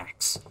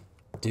tax.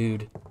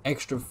 Dude,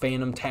 extra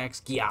phantom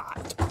tax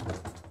gyat.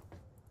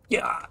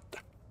 Gyat.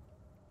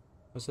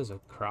 What's this, a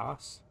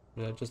cross?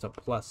 Or is that just a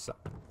plus sign?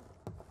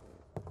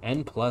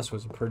 N Plus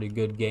was a pretty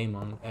good game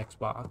on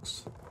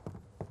Xbox.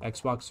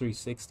 Xbox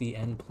 360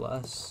 N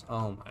Plus.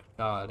 Oh my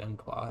god,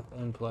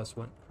 N Plus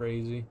went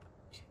crazy.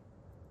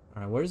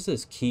 Alright, where's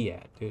this key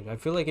at, dude? I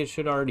feel like it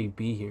should already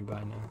be here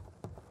by now.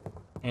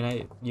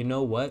 And you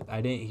know what?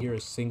 I didn't hear a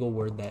single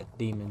word that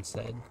demon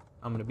said.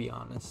 I'm gonna be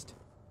honest.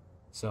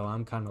 So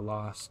I'm kind of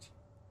lost.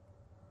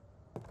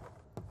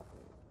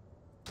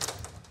 It's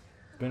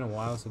been a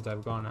while since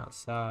I've gone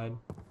outside.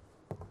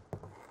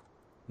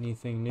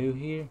 Anything new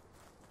here?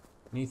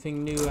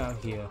 Anything new out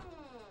here?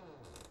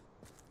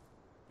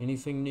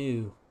 Anything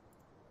new?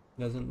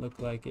 Doesn't look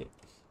like it.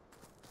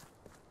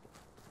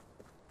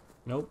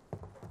 Nope.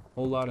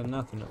 Whole lot of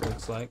nothing, it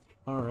looks like.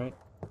 Alright.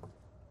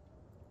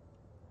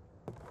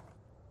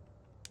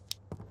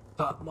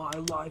 Cut my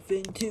life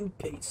into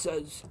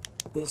pieces.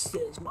 This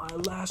is my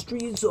last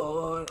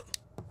resort.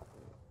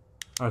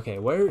 Okay,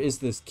 where is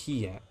this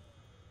key at?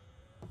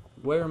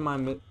 Where am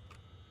I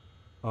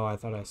Oh, I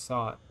thought I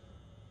saw it.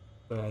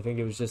 But I think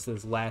it was just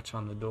this latch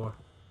on the door.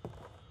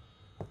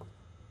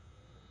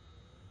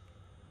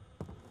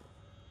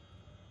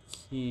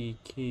 Key.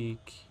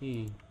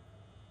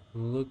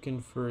 I'm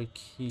looking for a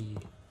key.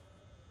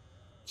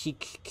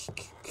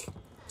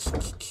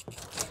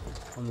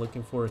 I'm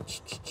looking for a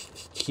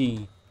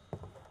key.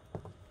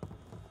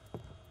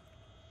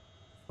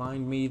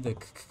 Find me the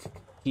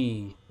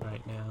key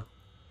right now.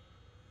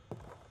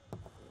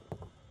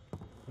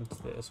 What's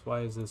this?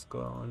 Why is this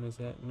glowing? Is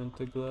that meant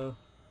to glow?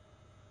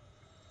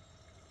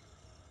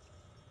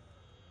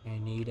 I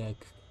need a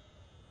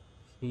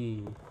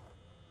key.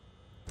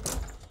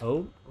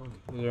 Oh,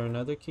 is there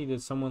another key?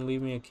 Did someone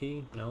leave me a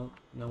key? No,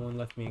 no one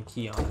left me a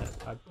key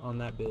on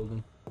that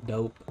building.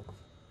 Dope.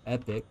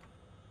 Epic.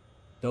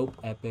 Dope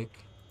epic.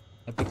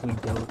 Epically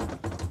dope.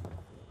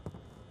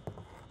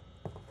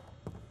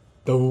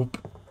 Dope.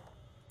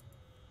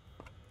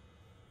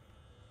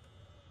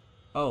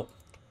 Oh.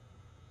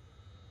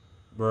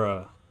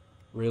 Bruh.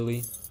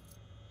 Really?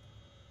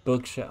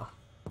 Bookshelf.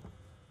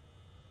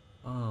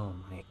 Oh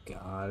my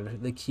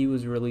god. The key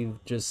was really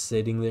just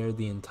sitting there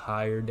the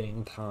entire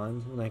dang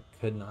time and I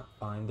could not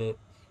find it.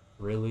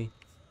 Really?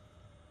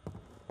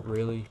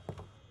 Really?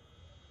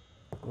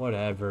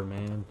 Whatever,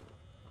 man.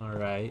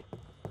 Alright.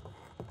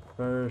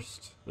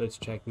 First, let's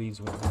check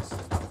these ones.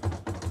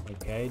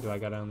 Okay, do I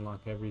gotta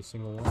unlock every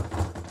single one?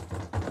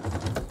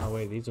 Oh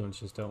wait, these ones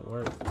just don't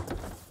work.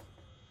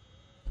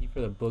 Key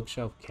for the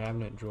bookshelf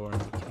cabinet drawer in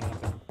the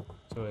cabin.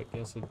 So I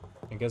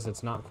guess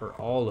it's not for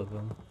all of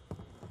them.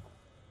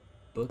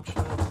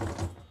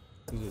 Bookshelf?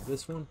 Is it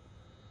this one?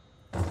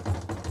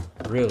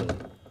 Really?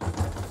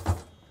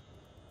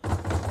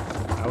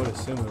 I would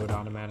assume it would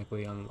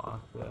automatically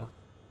unlock though.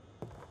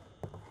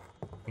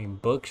 I mean,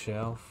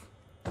 bookshelf.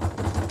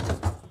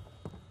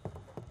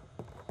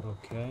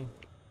 Okay.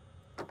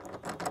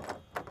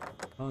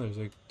 Oh, there's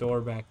a door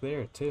back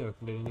there too.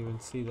 Didn't even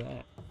see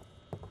that.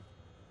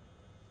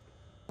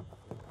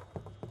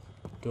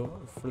 Door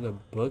for the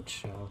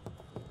bookshelf.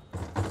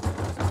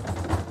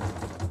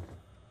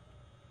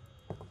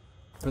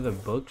 For the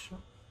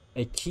bookshelf?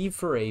 A key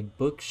for a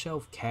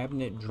bookshelf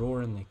cabinet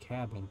drawer in the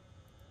cabin.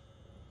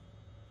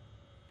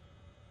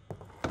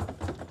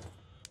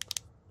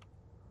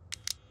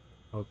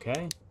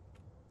 Okay.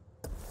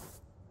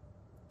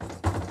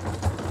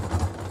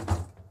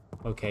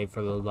 Okay,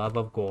 for the love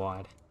of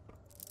God.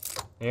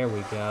 There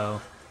we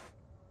go.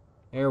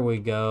 There we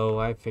go.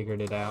 I figured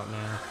it out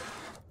now.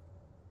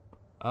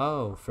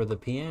 Oh, for the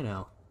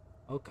piano.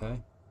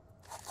 Okay.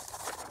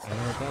 I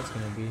know what that's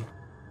gonna be.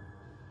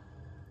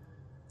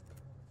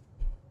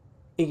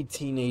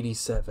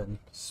 1887,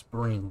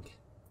 spring.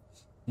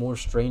 More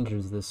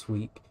strangers this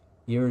week.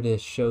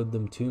 Eurydice showed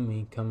them to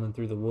me, coming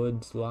through the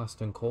woods,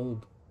 lost and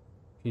cold.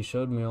 She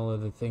showed me all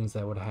of the things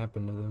that would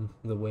happen to them,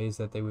 the ways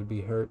that they would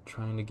be hurt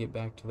trying to get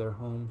back to their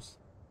homes.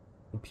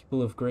 The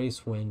people of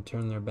Gracewind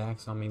turned their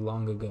backs on me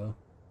long ago,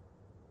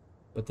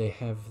 but they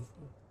have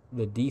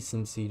the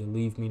decency to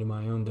leave me to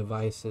my own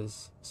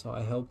devices, so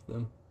I helped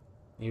them.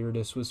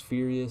 Eurydice was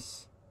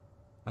furious.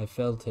 I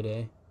fell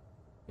today.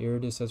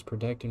 Eurydice has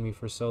protected me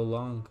for so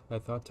long. I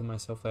thought to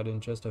myself that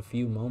in just a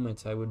few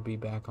moments I would be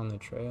back on the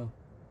trail,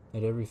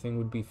 that everything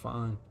would be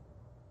fine.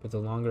 But the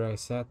longer I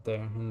sat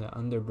there in the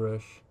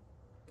underbrush,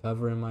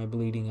 covering my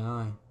bleeding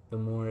eye, the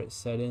more it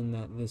set in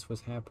that this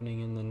was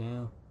happening in the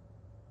now.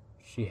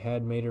 She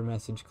had made her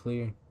message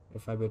clear.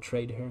 If I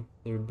betrayed her,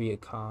 there would be a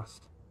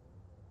cost.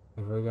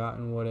 I've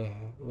forgotten what it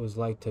was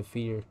like to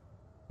fear,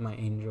 my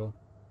angel,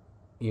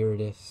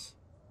 Eurydice.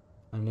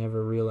 I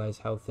never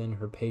realized how thin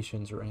her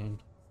patience ran.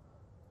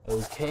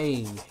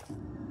 Okay,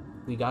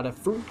 we got a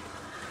freak.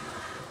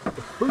 A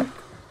freak.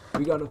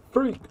 We got a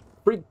freak.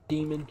 Freak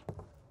demon.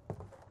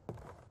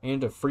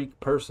 And a freak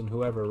person,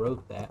 whoever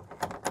wrote that.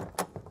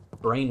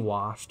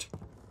 Brainwashed.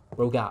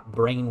 Bro got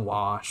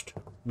brainwashed.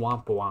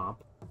 Womp womp.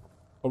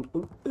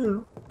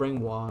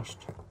 Brainwashed.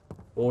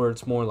 Or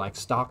it's more like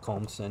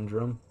Stockholm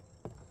Syndrome,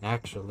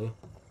 actually.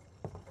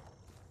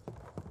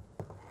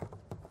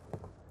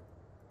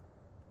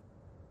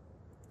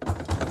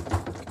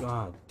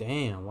 God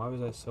damn, why was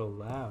that so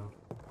loud?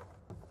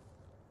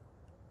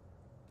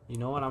 You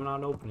know what? I'm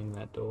not opening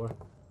that door.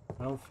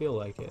 I don't feel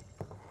like it.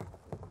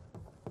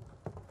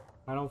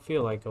 I don't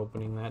feel like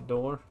opening that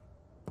door.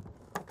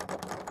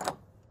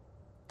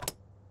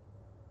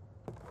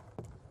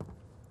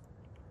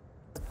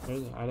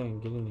 I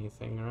didn't get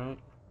anything, right?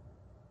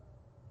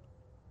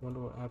 Wonder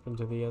what happened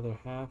to the other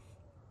half.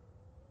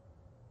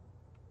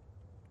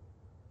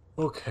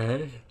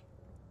 Okay.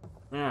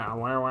 Yeah,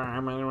 where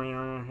am I the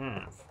other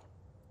half?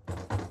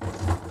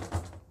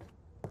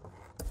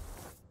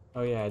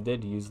 Oh yeah, I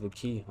did use the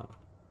key, huh?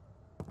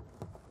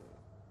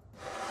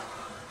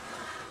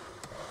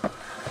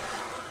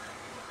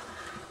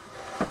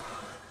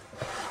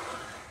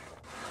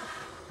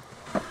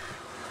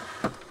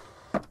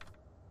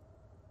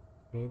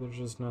 Maybe there's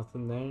just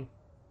nothing there.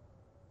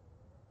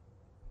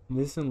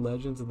 Listen,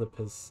 Legends of the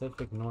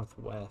Pacific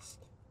Northwest.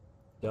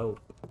 Dope.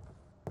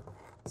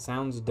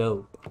 Sounds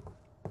dope.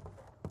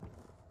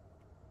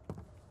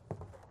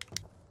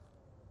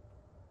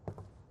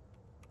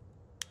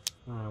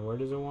 Alright, where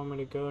does it want me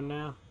to go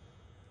now?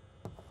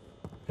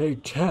 Hey,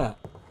 chat.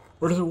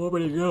 Where does it want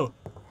me to go?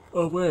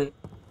 Oh, wait.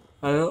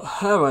 I don't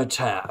have a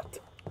chat.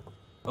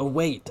 Oh,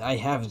 wait. I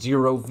have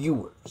 0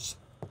 viewers.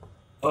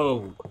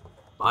 Oh,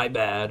 my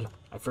bad.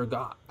 I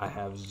forgot. I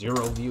have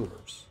 0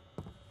 viewers.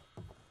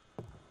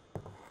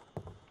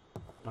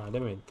 I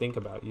didn't even think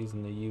about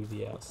using the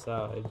UV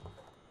outside.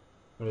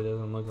 But it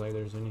doesn't look like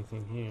there's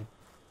anything here.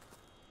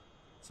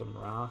 Some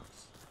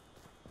rocks.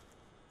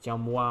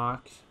 Some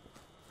rocks.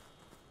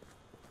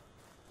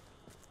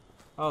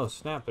 Oh,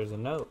 snap. There's a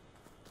note.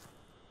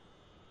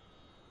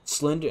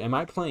 Slender. Am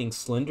I playing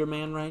Slender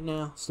Man right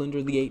now?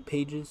 Slender the 8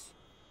 Pages?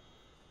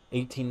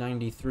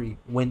 1893.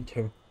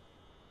 Winter.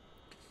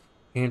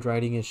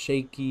 Handwriting is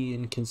shaky,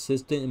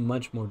 inconsistent, and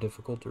much more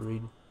difficult to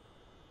read.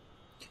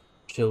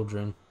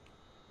 Children.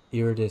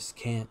 Eurydice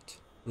can't.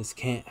 This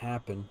can't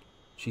happen.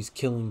 She's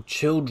killing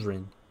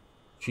children.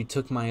 She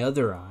took my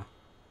other eye.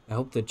 I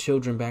hope the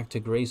children back to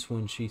Grace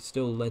when she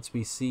still lets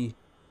me see.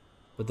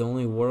 But the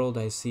only world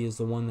I see is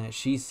the one that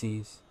she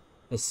sees.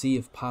 A sea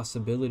of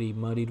possibility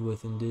muddied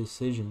with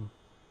indecision.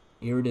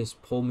 Eurydice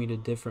pulled me to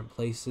different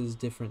places,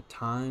 different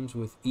times,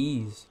 with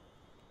ease.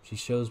 She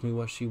shows me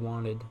what she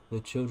wanted. The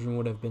children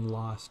would have been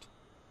lost,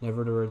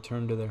 never to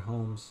return to their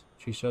homes.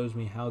 She shows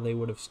me how they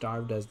would have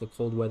starved as the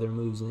cold weather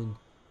moves in.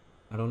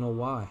 I don't know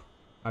why.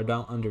 I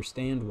don't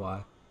understand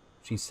why.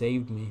 She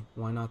saved me.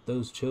 Why not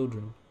those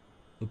children?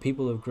 The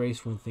people of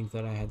Gracewind think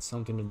that I had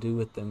something to do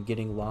with them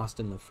getting lost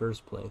in the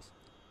first place.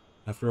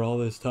 After all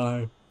this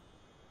time.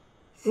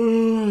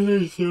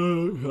 They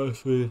still don't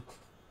trust me.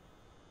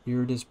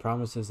 Eurydice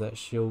promises that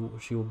she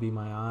will be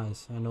my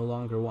eyes. I no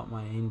longer want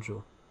my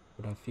angel,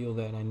 but I feel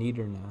that I need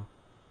her now.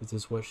 Is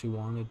this what she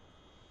wanted?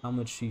 How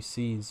much she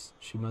sees,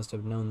 she must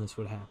have known this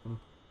would happen.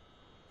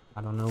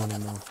 I don't know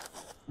anymore.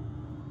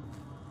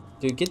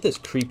 Dude, get this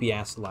creepy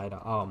ass light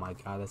off. Oh my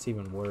god, that's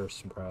even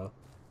worse, bro.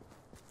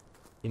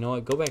 You know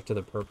what? Go back to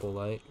the purple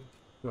light.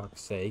 For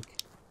fuck's sake.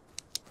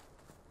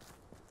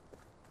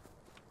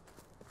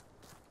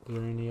 Is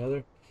there any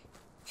other?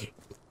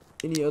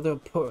 Any other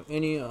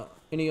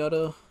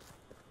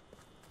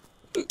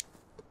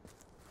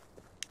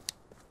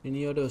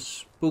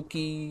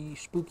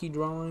spooky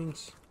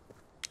drawings?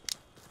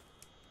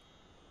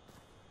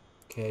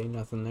 Okay,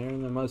 nothing there.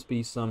 There must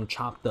be some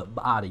chopped up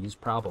bodies,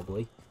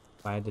 probably.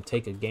 If I had to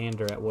take a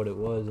gander at what it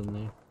was in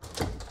there.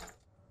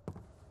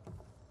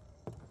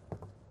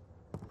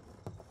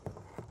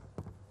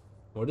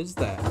 What is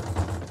that?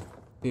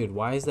 Dude,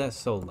 why is that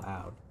so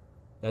loud?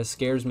 That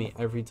scares me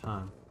every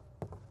time.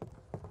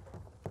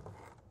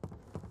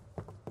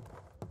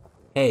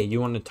 Hey, you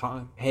want to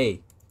talk?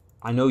 Hey,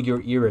 I know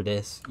you're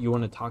Eurydice. You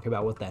want to talk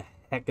about what the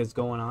heck is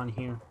going on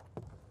here?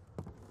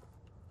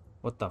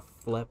 What the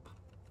flip?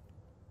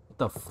 What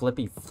the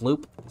flippy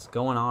floop is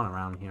going on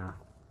around here?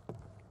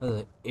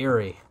 This is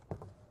eerie.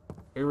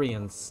 Eerie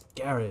and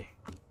scary.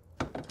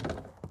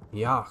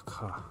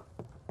 Yuck.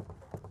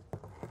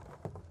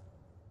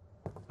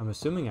 I'm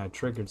assuming I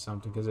triggered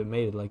something because it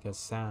made like a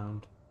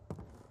sound.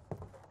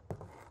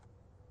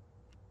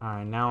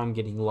 Alright, now I'm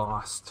getting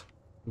lost.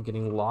 I'm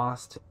getting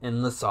lost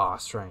in the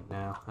sauce right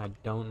now. I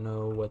don't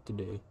know what to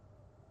do.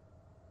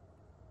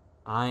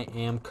 I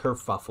am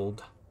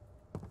kerfuffled.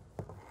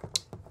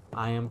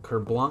 I am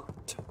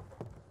kerblunked.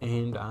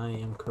 And I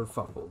am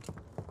kerfuffled.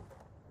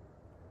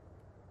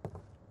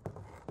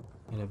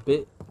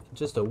 And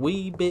just a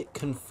wee bit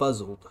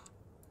confuzzled.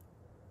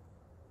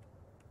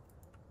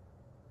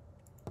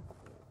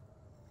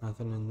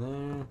 Nothing in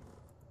there.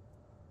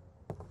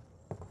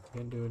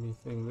 Can't do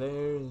anything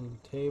there.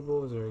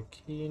 Table. Is there a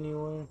key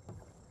anywhere?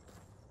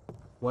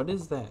 What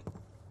is that?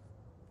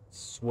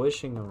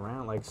 Swishing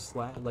around like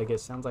like it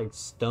sounds like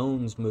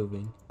stones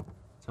moving.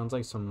 Sounds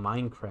like some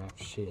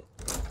Minecraft shit.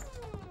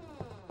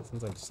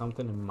 Sounds like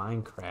something in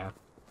Minecraft.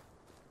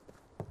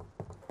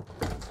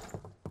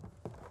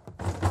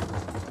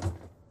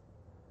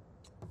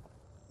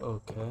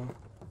 Okay.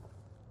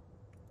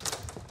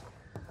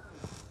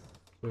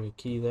 Is there a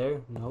key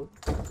there? Nope.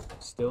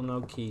 Still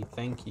no key.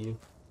 Thank you.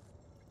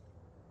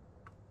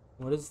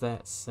 What is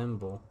that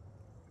symbol?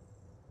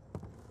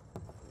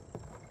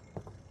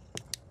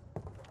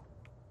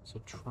 It's a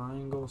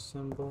triangle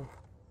symbol.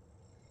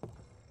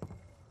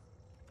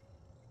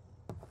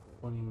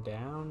 Pointing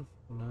down?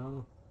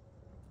 No.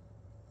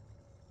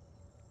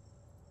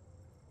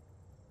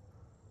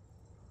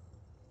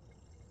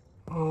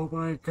 Oh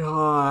my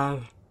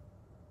god.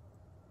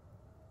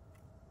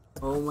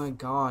 Oh my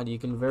god, you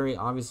can very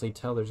obviously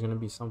tell there's gonna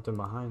be something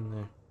behind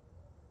there.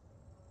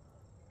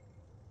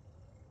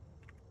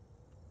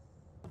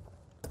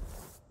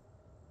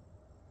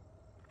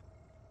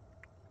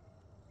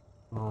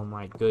 Oh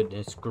my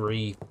goodness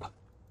grief.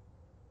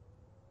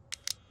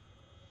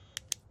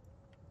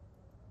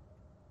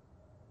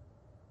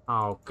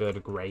 Oh,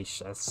 good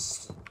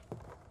gracious.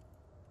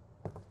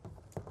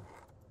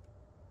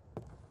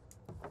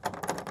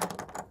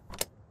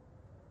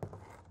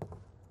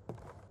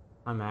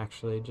 I'm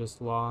actually just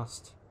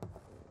lost.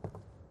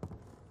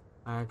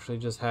 I actually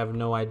just have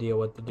no idea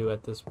what to do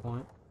at this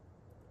point.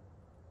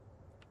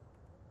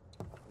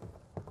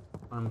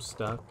 I'm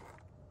stuck.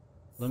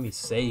 Let me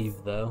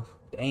save, though.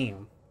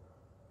 Damn.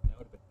 That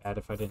would have been bad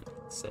if I didn't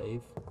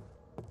save.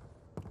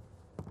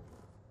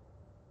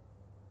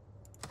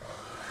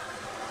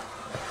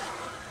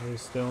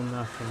 There's still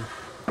nothing.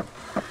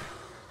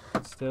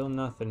 Still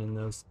nothing in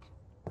those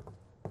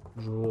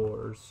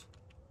drawers.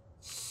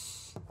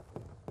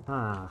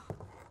 Huh.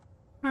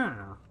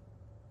 Huh.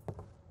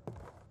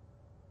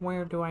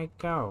 Where do I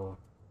go?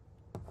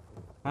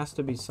 Has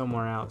to be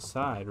somewhere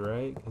outside,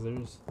 right? Because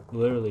there's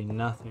literally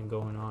nothing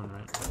going on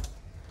right now.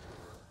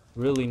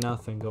 Really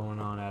nothing going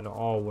on at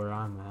all where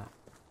I'm at.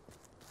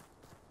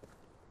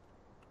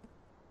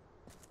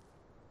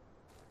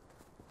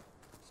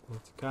 So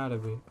it's gotta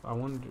be. I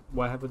wonder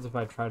what happens if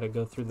I try to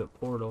go through the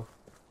portal.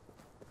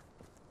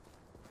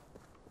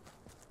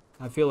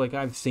 I feel like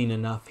I've seen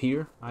enough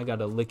here. I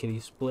gotta lickety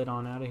split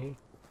on out of here.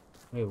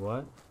 Wait,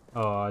 what?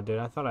 Oh, dude,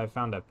 I thought I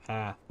found a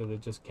path because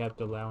it just kept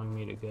allowing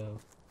me to go.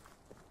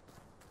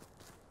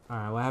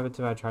 Alright, what happens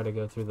if I try to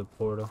go through the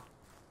portal?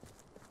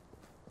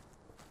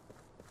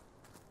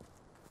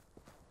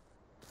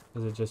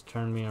 Does it just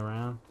turn me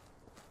around?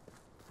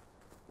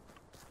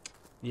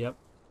 Yep.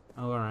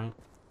 Oh, alright.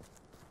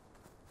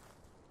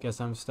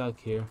 Guess I'm stuck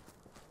here.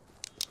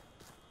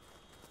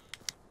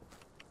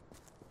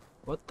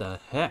 What the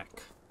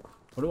heck?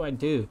 What do I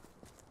do?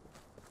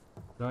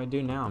 What do I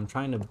do now? I'm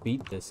trying to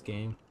beat this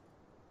game.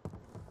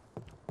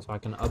 So I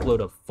can upload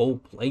a full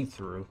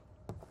playthrough.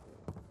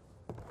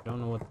 Don't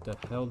know what the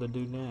hell to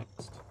do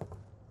next.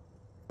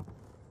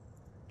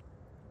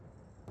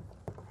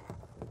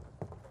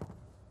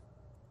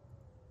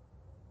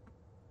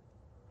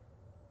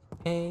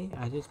 Hey,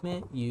 I just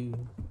met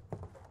you.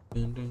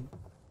 Dun, dun.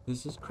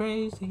 This is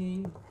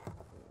crazy.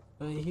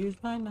 But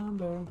here's my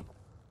number.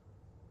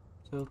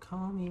 So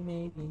call me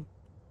maybe.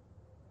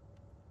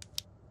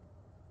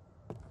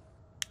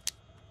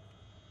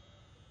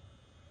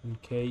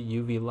 Okay,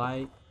 UV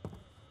light.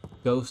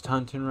 Ghost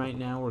hunting right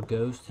now. We're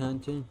ghost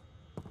hunting.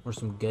 We're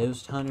some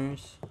ghost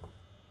hunters.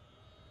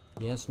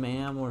 Yes,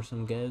 ma'am. We're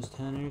some ghost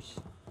hunters.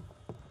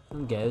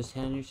 Some ghost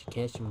hunters to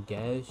catch some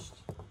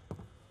ghosts.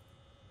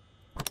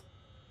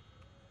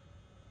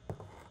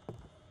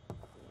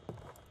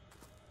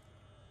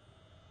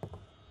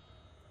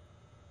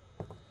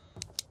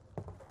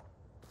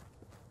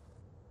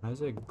 Why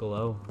does it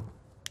glow?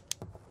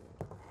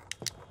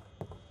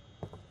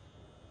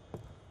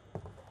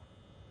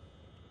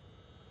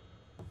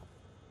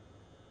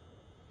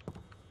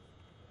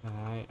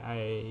 I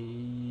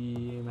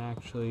am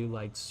actually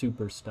like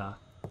super stuck.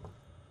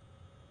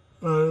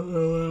 I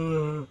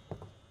don't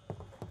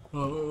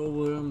know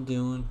what I'm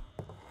doing.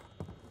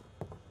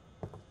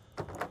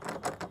 I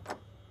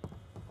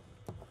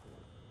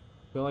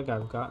feel like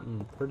I've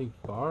gotten pretty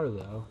far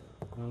though.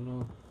 I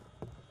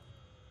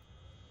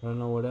don't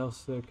know what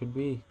else there could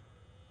be.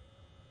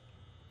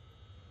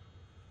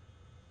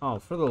 Oh,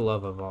 for the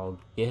love of all,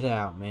 get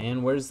out,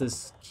 man. Where's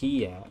this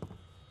key at?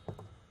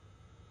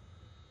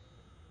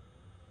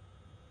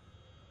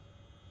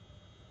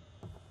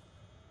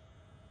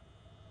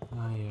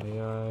 Ay, ay,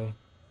 ay.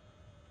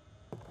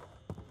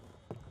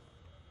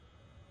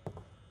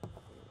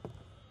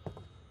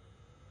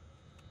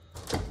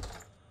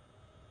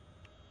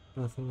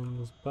 Nothing in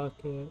this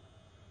bucket.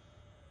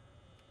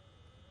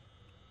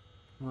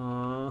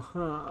 I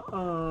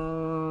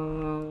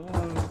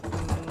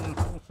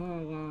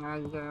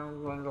can't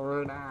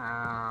figure it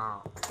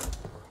out.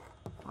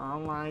 Oh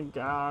my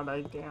god,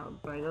 I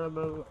can't figure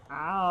this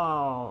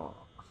out.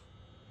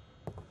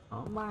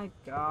 Oh my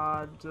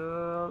god.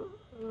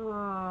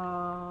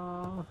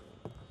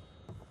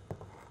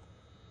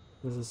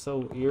 This is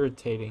so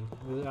irritating.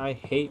 I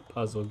hate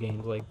puzzle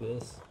games like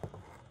this.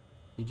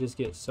 You just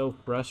get so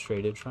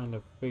frustrated trying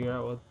to figure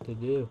out what to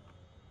do.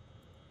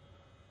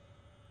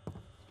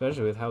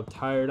 Especially with how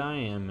tired I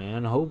am,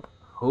 man. Oh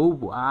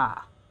boy.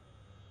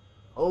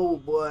 Oh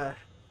boy.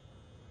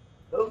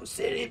 Oh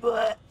city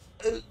boy.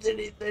 Oh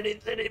city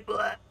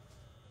boy.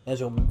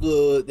 That's some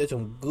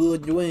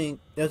good drink.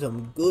 That's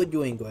some good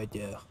drink right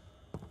there.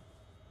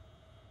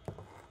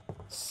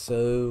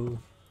 So,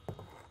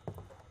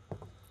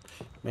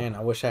 man, I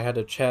wish I had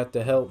a chat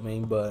to help me,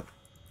 but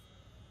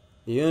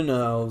you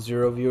know,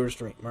 zero viewer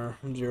streamer.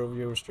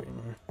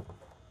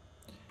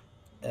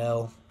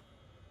 L.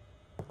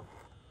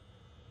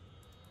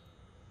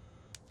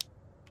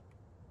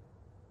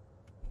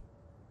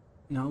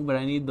 No, but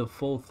I need the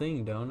full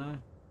thing, don't I?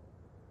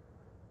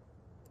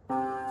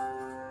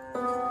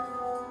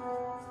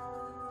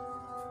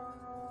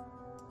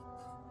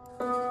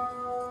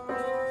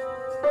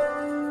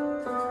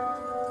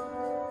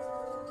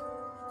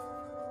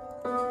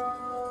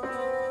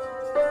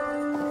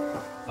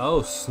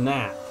 Oh,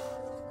 snap.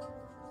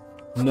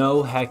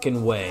 No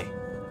heckin' way.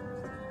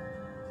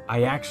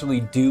 I actually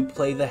do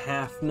play the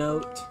half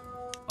note?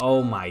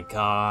 Oh my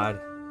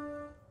god.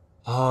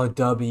 Oh,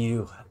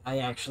 W. I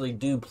actually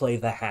do play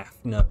the half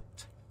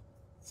note.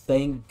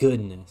 Thank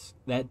goodness.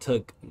 That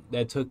took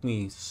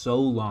me so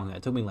long.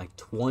 That took me like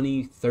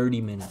 20,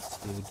 30 minutes,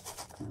 dude.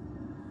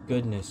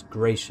 Goodness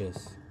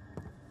gracious.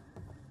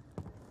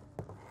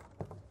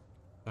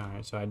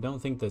 Alright, so I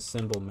don't think the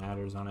symbol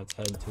matters on its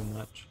head too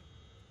much.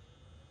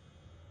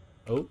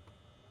 Oh.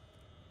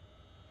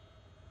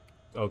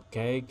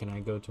 Okay, can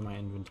I go to my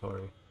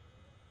inventory?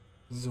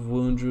 This is a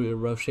wound drew a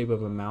rough shape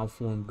of a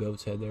malformed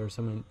goat's head. There are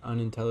some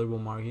unintelligible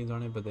markings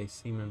on it, but they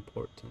seem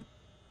important.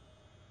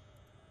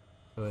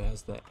 So it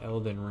has the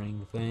Elden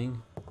Ring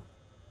thing.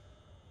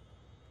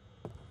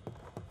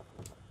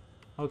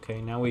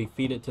 Okay, now we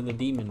feed it to the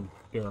demon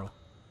girl.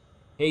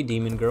 Hey,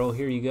 demon girl,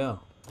 here you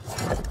go.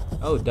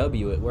 Oh,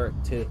 W, it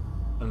worked too.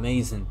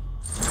 Amazing.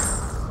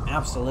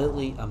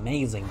 Absolutely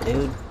amazing,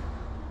 dude.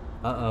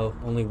 Uh-oh,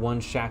 only one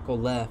shackle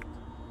left.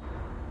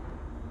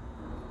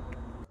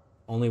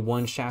 Only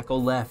one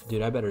shackle left,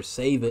 dude. I better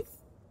save it.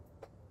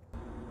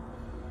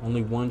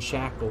 Only one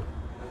shackle.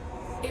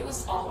 It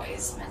was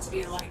always meant to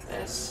be like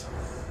this.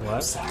 What?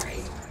 I'm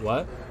sorry.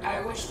 What?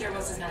 I wish there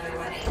was another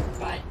way,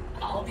 but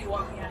I'll be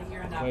walking out of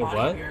here in that Wait, body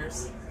what? of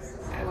yours.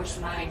 I wish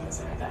mine was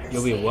in a better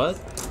You'll be state. what?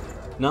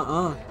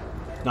 Nuh-uh.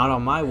 Not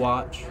on my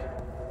watch.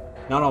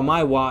 Not on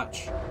my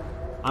watch.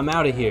 I'm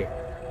out of here.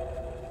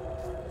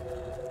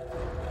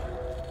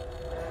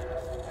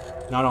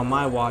 Not on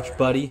my watch,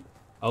 buddy.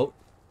 Oh.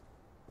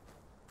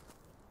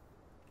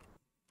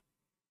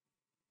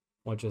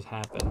 What just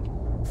happened?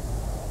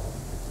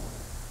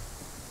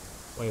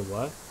 Wait,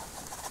 what?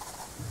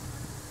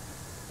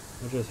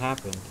 What just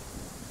happened?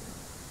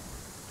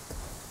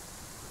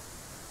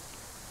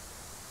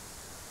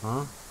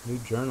 Huh? New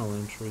journal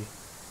entry.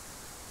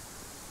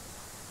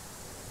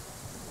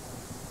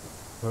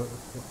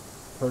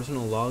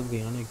 Personal log,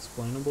 the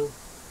unexplainable?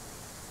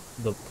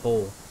 The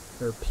pole.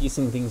 They're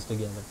piecing things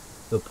together.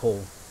 The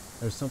pole.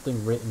 There's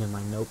something written in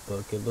my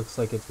notebook. It looks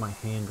like it's my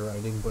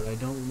handwriting, but I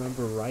don't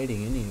remember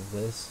writing any of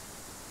this.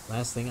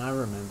 Last thing I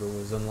remember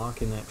was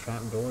unlocking that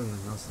trap door in the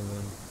house, and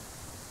then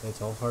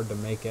it's all hard to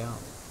make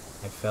out.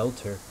 I felt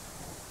her.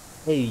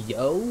 Hey,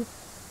 yo!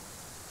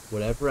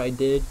 Whatever I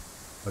did,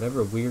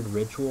 whatever weird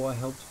ritual I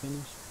helped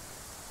finish,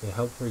 it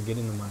helped her get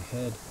into my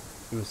head.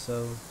 She was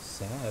so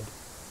sad,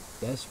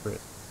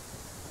 desperate.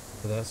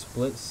 For that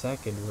split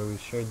second where we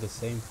shared the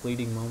same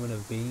fleeting moment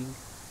of being,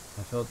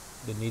 I felt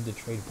the need to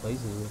trade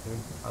places with her.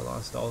 I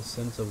lost all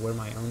sense of where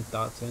my own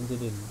thoughts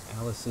ended and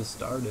Alice's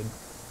started.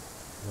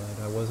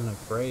 But I wasn't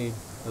afraid.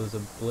 It was a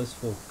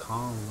blissful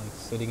calm, like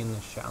sitting in the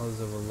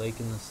shallows of a lake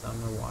in the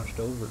summer washed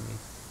over me.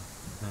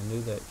 And I knew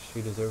that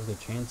she deserved a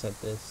chance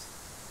at this,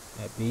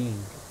 at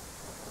being.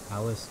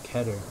 Alice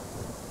Ketter.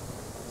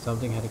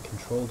 Something had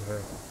controlled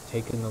her,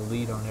 taken the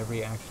lead on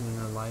every action in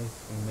her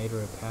life, and made her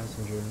a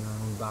passenger in her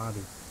own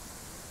body.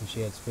 And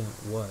she had spent,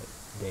 what,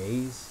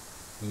 days?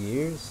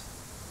 Years?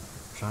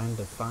 Trying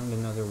to find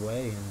another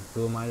way, and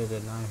who am I to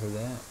deny her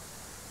that?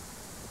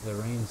 The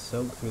rain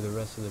soaked through the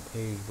rest of the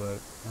page, but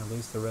at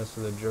least the rest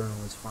of the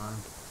journal is fine.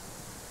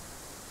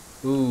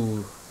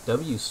 Ooh,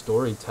 W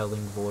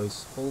storytelling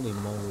voice. Holy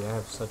moly, I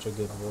have such a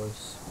good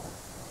voice.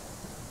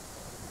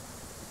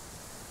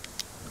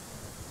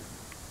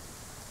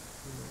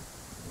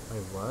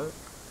 Wait, what?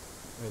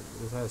 Wait,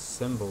 this has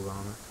symbols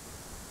on it.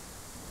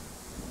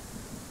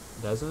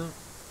 Doesn't it?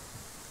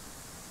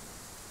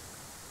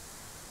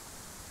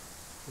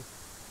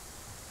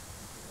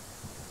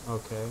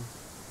 Okay.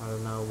 I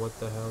don't know what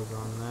the hell's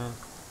on that.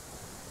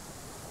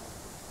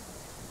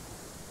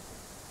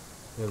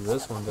 Yeah,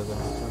 this one doesn't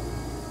have something.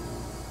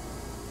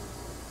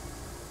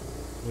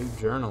 New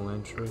journal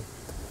entry.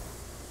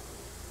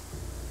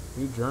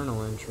 New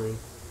journal entry.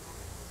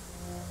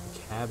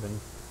 Cabin.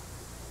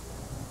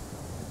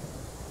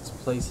 It's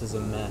place is a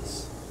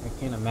mess. I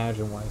can't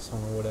imagine why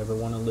someone would ever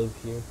want to live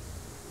here,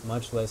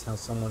 much less how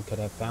someone could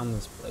have found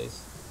this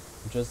place.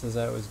 Just as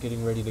I was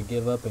getting ready to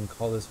give up and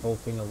call this whole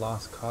thing a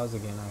lost cause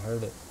again, I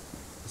heard it.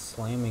 A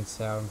slamming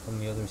sound from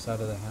the other side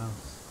of the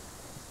house.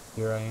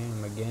 Here I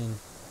am again.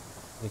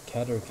 The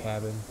Ketter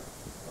cabin.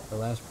 The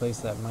last place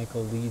that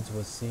Michael Leeds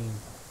was seen.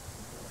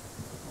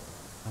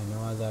 I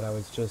know that I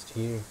was just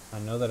here. I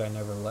know that I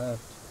never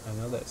left. I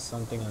know that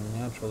something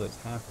unnatural is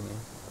happening.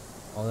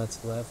 All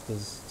that's left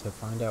is to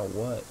find out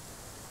what.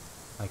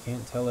 I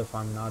can't tell if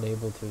I'm not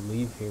able to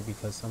leave here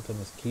because something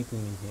is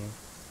keeping me here.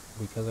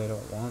 Because I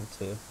don't want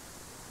to.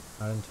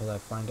 Not until I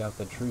find out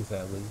the truth,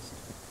 at least.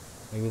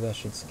 Maybe that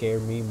should scare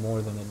me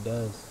more than it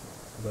does.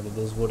 But it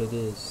is what it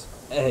is.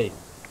 Hey!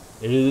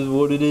 It is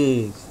what it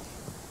is.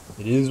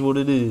 It is what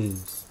it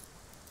is.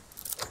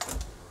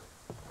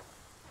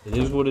 It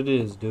is what it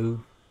is,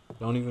 dude.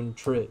 Don't even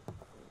trip.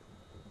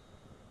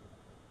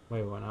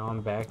 Wait, well, now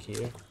I'm back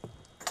here.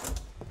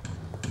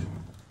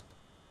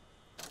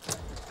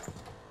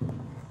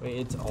 Wait,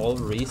 it's all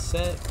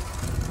reset?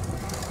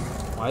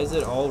 Why is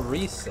it all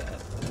reset?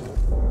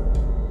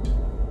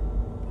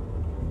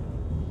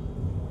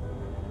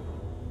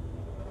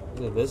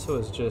 This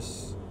was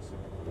just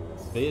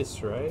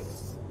this, right?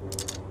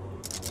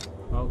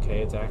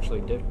 Okay, it's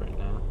actually different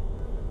now.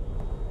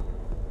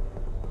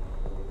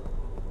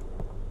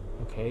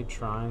 Okay,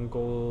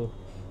 triangle,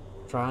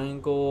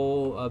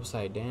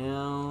 upside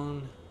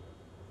down.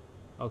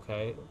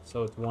 Okay,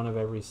 so it's one of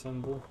every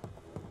symbol.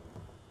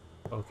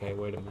 Okay,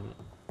 wait a minute.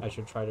 I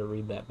should try to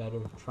read that better.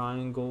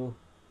 Triangle,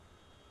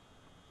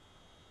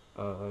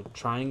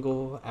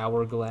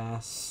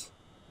 hourglass,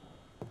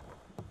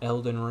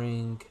 Elden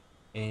Ring,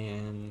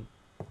 and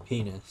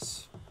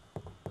penis.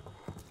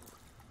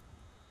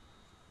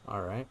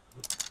 Alright.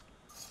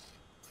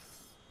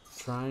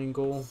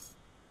 Triangle,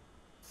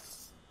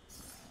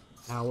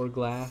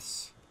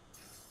 hourglass,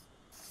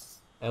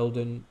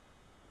 Elden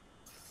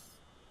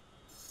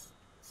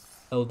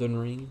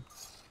Ring,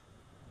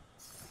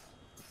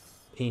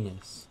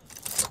 penis.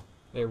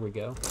 There we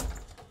go.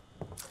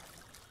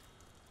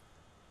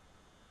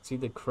 See,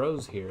 the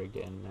crow's here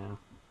again now.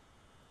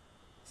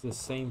 It's the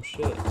same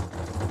shit.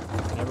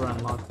 I never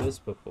unlocked this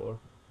before.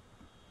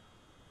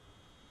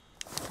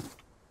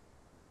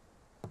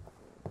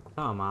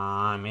 Come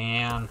on,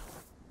 man.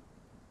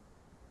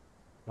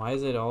 Why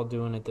is it all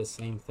doing it the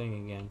same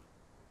thing again?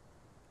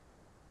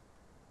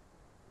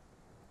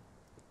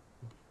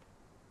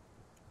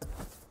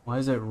 Why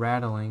is it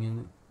rattling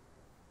and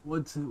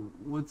what's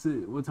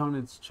on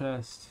its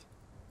chest?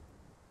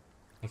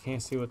 I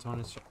can't see what's on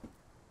its chest.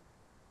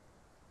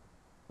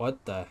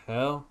 What the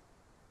hell?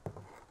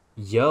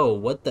 Yo,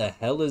 what the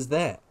hell is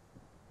that?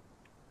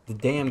 The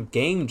damn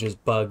game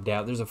just bugged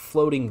out. There's a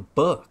floating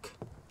book.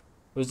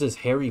 Was this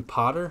Harry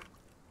Potter?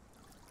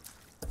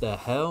 The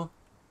hell?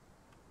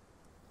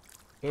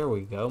 There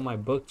we go. My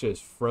book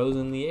just froze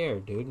in the air,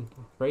 dude.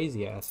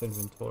 Crazy ass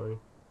inventory.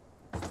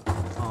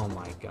 Oh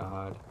my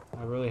god.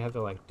 I really have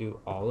to like do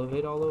all of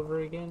it all over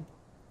again?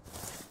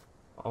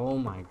 Oh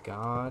my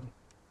god.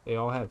 They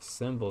all have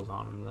symbols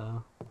on them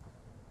though.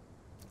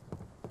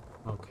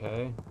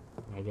 Okay.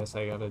 I guess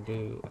I gotta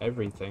do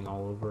everything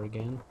all over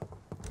again.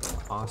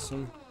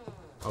 Awesome.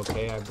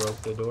 Okay, I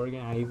broke the door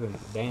again.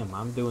 Damn,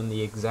 I'm doing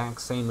the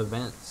exact same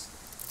events.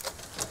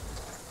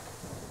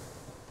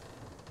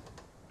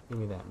 Give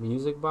me that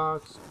music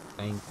box.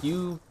 Thank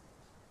you.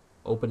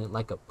 Open it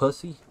like a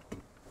pussy.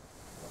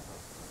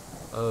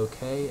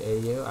 Okay,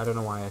 ayo. I don't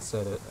know why I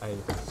said it.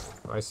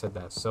 I said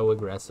that so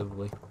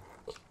aggressively.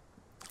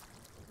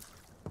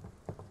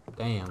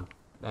 Damn,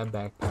 that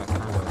backpack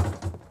kind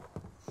of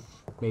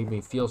made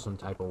me feel some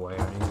type of way.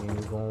 I ain't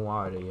even gonna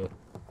lie to you.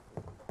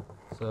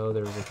 So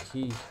there's a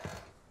key.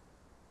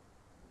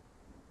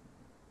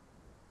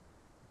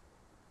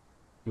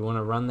 You want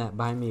to run that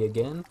by me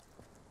again?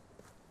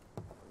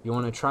 You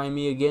want to try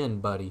me again,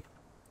 buddy?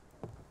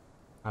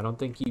 I don't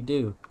think you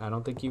do. I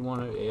don't think you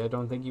want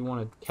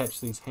to catch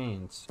these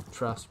hands.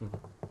 Trust me.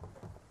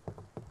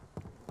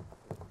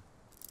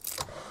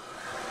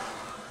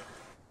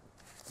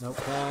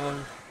 Notepad.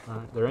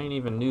 Alright, there ain't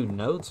even new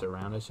notes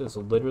around. It's just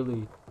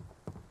literally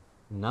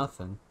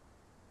nothing.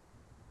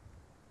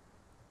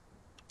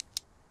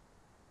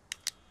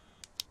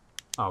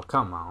 Oh,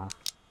 come on.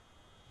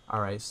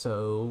 Alright,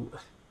 so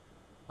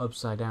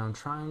upside down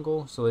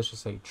triangle. So let's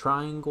just say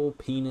triangle,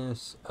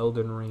 penis,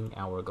 Elden Ring,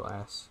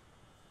 hourglass.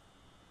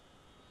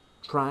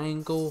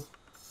 Triangle,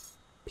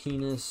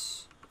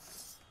 penis,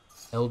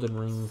 Elden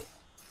Ring,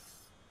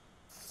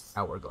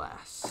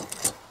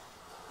 hourglass.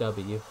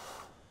 W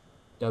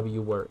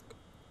work.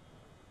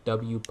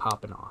 W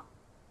popping off.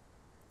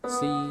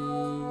 C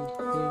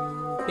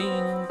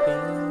bing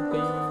bing bing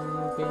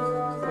bing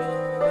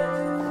bing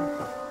bing.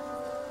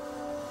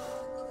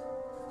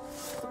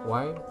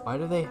 Why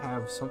do they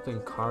have something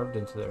carved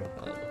into their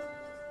head?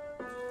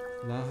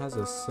 And that has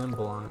a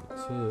symbol on it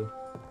too.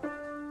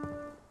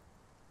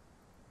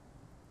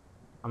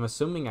 I'm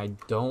assuming I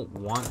don't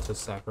want to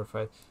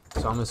sacrifice.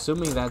 So I'm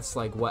assuming that's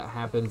like what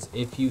happens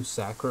if you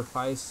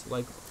sacrifice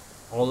like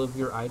all of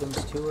your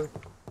items to her.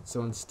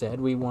 So instead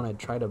we want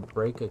to try to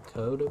break a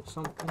code of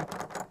something.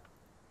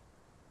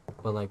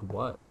 But like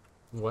what?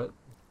 What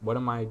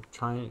am I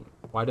trying?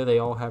 Why do they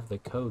all have the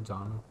codes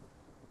on them?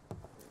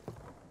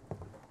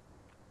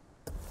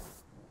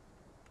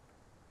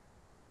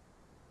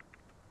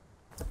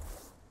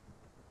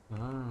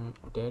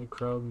 Alright, Dead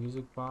Crow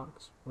music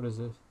box. What is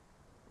this?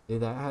 See,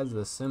 that has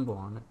the symbol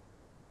on it.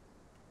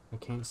 I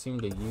can't seem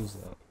to use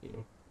that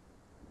here.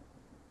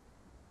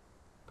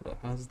 But it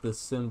has the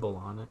symbol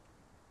on it.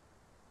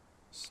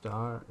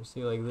 Star.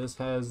 See, like this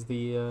has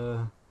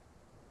the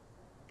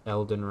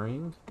Elden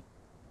Ring.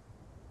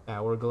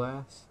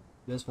 Hourglass.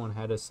 This one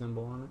had a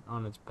symbol on it,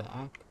 on its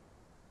back.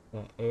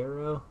 That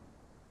arrow.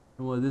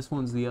 Well, this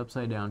one's the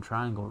upside down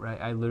triangle, right?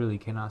 I literally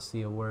cannot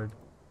see a word.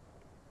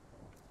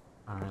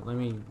 Alright, let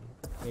me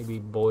maybe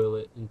boil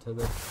it into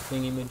the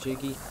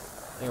thingy-majiggy.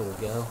 There we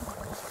go.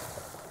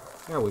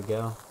 There we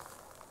go.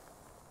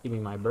 Give me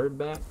my bird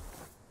back.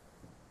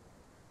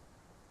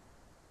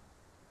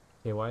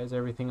 Okay, why is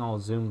everything all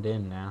zoomed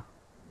in now?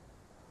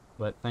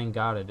 But thank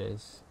God it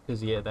is.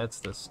 Because, yeah, that's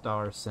the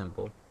star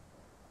symbol.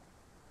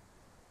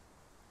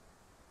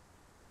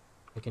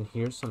 I can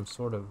hear some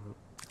sort of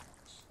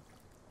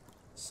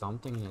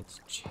something in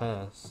its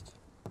chest.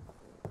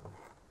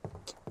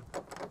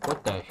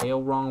 What the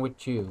hell wrong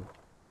with you?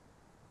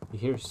 You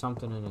hear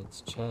something in its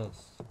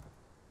chest.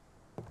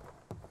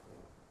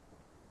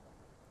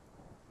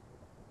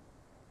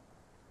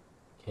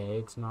 Okay,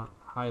 it's not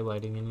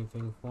highlighting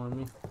anything for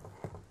me.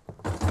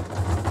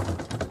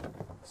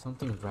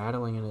 Something's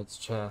rattling in its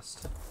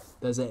chest.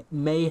 Does it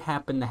may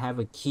happen to have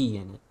a key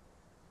in it?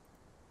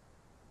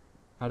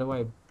 How do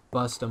I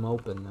bust them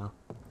open though?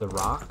 The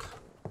rock?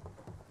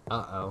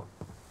 Uh-oh.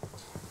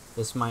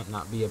 This might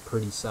not be a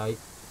pretty sight.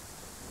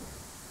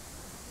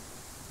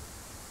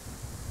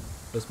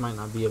 This might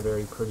not be a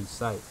very pretty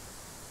sight.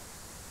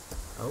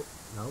 Oh,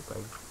 nope,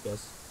 I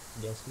guess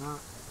not.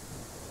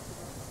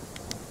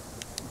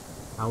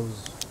 I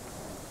was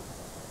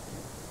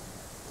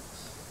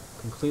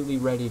completely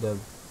ready to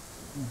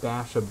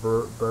bash a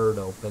bird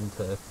open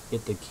to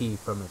get the key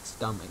from its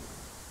stomach.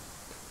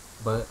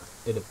 But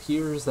it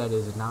appears that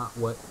is not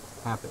what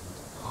happened.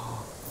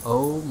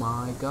 Oh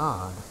my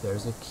God,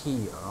 there's a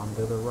key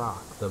under the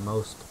rock. The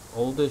most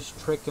oldest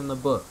trick in the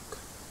book.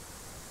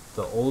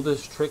 The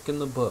oldest trick in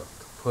the book.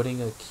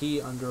 Putting a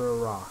key under a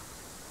rock.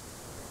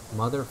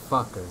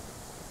 Motherfucker.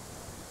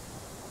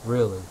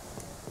 Really?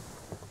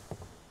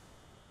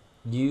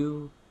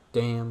 You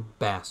damn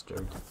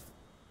bastard.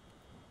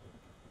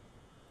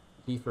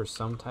 Key for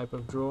some type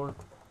of drawer.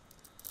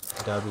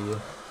 W.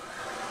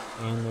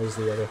 And there's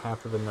the other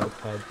half of the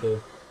notepad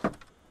too.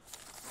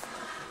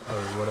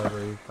 Or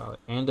whatever you call it.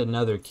 And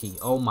another key.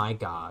 Oh my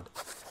God.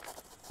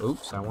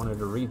 Oops, I wanted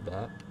to read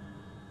that.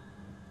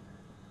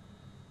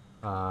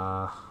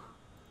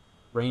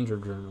 Ranger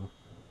Journal.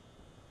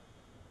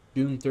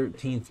 June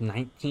 13th,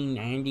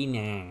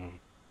 1999.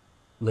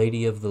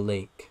 Lady of the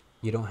Lake.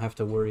 You don't have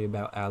to worry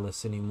about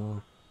Alice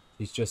anymore.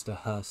 She's just a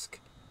husk.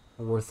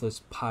 A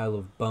worthless pile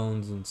of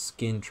bones and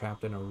skin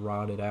trapped in a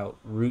rotted out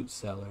root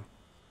cellar.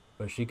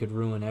 But she could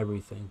ruin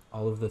everything.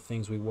 All of the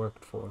things we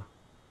worked for.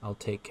 I'll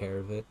take care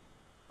of it.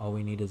 All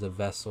we need is a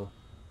vessel.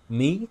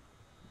 Me?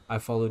 I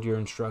followed your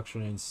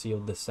instruction and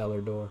sealed the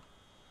cellar door.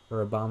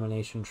 Her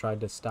abomination tried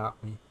to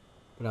stop me,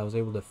 but I was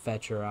able to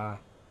fetch her eye.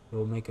 It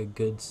will make a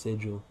good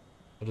sigil.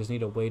 I just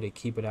need a way to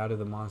keep it out of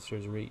the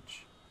monster's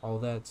reach. All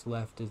that's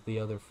left is the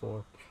other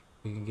four.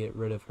 We can get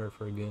rid of her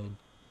for good.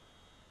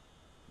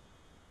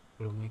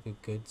 It'll make a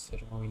good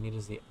sigil. All we need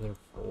is the other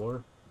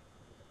four?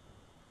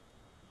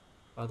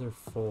 Other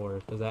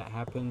four. Does that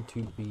happen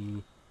to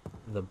be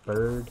the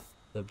bird,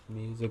 the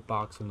music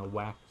box, and the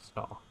wax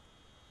doll?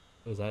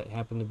 Does that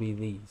happen to be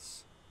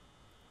these?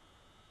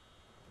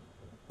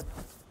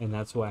 And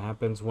that's what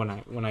happens when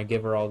I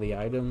give her all the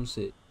items.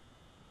 The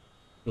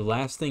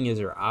last thing is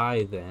her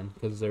eye then,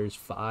 because there's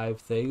 5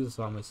 things,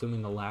 so I'm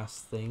assuming the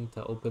last thing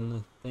to open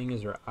the thing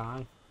is her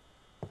eye.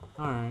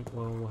 Alright,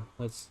 well,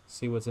 let's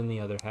see what's in the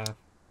other half.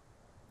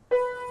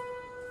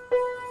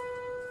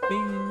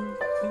 Bing,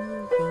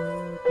 bing,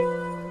 bing,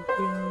 bing,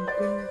 bing, bing,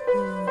 bing,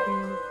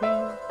 bing,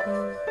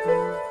 bing,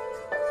 bing.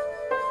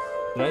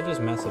 Did I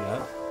just mess it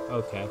up?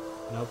 Okay.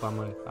 Nope, I'm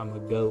a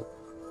goat.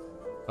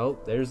 Oh,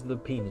 there's the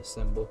penis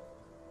symbol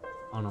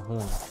on a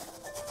horn.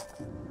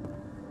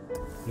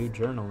 New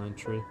journal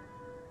entry.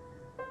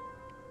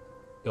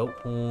 Goat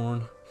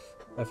horn.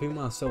 I feel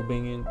myself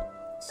being in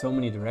so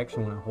many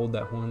directions when I hold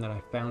that horn that I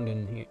found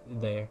in here,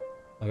 there.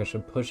 Like I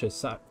should push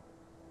aside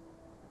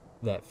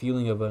that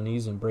feeling of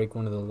unease and break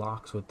one of the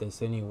locks with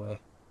this anyway.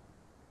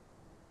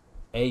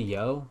 Hey,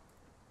 yo.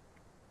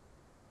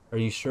 Are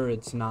you sure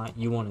it's not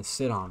you want to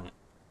sit on it?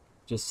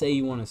 Just say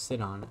you want to sit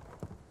on it.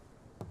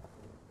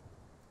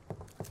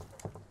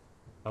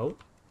 Oh.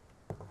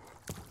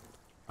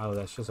 Oh,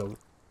 that's just a...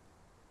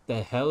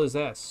 The hell is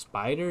that?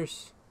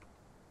 Spiders?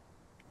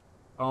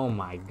 Oh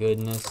my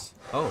goodness.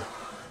 Oh.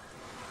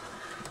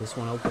 This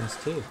one opens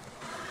too.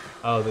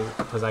 Oh,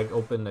 because I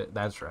opened it.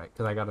 That's right.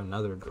 Because I got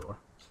another drawer.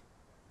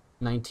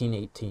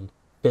 1918.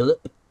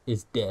 Philip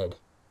is dead.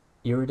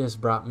 Eurydice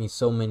brought me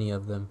so many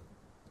of them.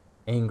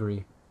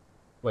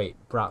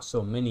 Brought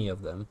so many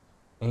of them.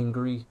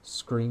 Angry,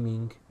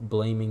 screaming,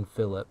 blaming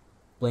Philip.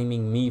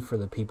 Blaming me for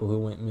the people who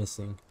went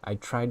missing. I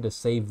tried to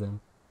save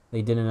them.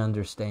 They didn't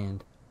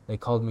understand. They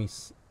called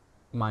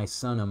my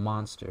son a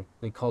monster.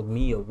 They called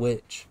me a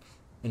witch.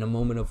 In a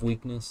moment of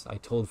weakness, I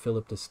told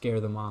Philip to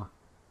scare them off.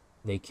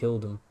 They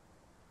killed him.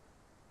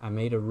 I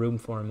made a room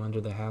for him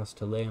under the house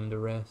to lay him to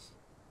rest.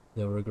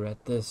 They'll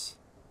regret this.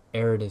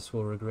 Eurydice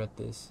will regret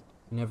this.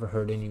 He never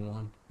hurt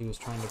anyone. He was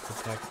trying to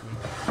protect me.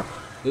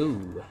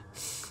 Ooh.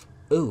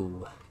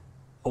 Ooh.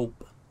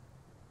 Hope.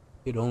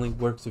 It only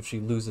works if she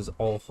loses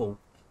all hope.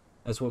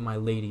 That's what my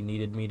lady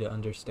needed me to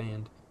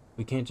understand.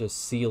 We can't just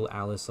seal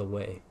Alice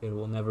away. It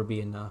will never be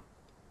enough.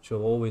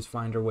 She'll always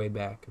find her way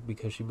back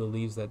because she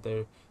believes that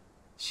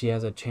she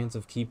has a chance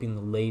of keeping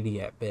the lady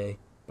at bay.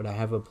 But I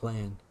have a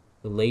plan.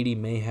 The lady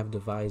may have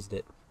devised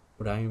it,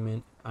 but I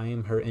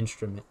am her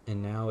instrument,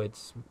 and now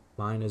it's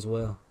mine as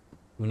well.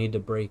 We need to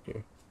break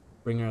her.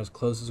 Bring her as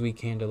close as we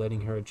can to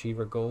letting her achieve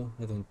her goal,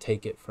 and then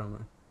take it from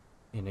her.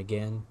 And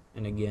again,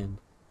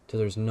 till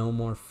there's no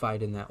more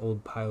fight in that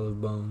old pile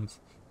of bones.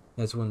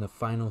 That's when the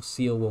final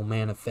seal will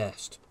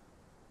manifest.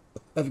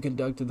 I've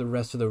conducted the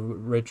rest of the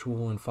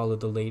ritual and followed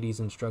the lady's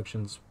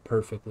instructions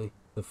perfectly.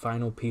 The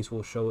final piece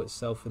will show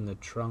itself in the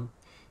trunk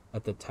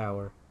at the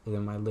tower, and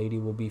then my lady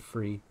will be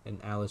free, and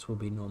Alice will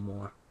be no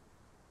more.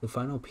 The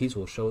final piece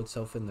will show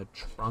itself in the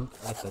trunk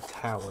at the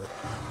tower.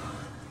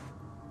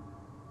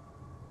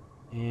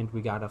 And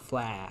we got a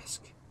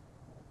flask.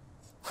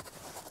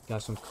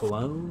 Got some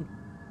cologne.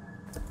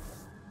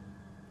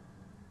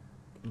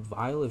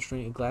 Vial of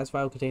a glass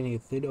vial containing a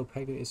thin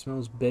opaque. It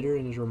smells bitter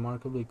and is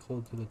remarkably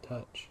cold to the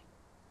touch.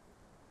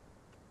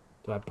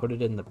 Do I put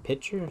it in the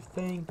pitcher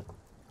thing?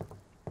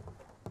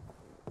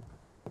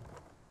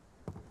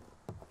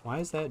 Why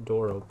is that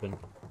door open?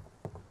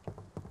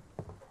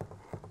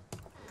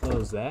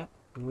 Close that.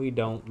 We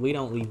don't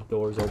leave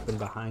doors open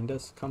behind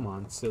us. Come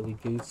on, silly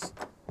goose.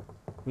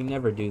 We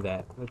never do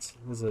that.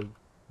 That's a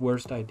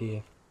worst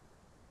idea.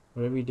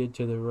 Whatever you did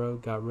to the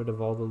road got rid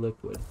of all the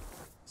liquid.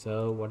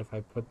 So what if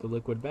I put the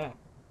liquid back?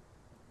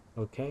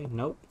 Okay,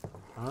 nope.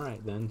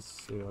 Alright then,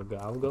 so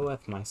I'll go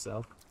F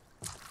myself.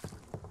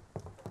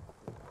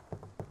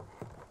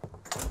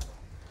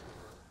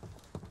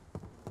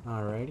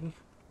 Alrighty.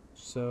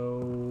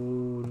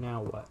 So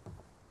now what?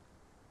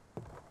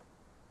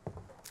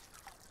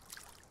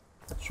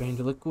 Strange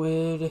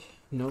liquid.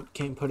 Nope,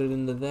 can't put it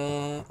into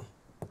that.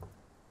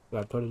 Do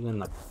I put it in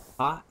the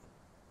pot?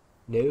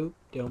 Nope,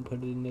 don't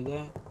put it into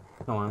that.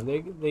 Come on,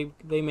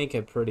 they make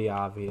it pretty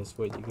obvious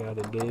what you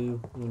gotta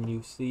do when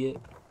you see it.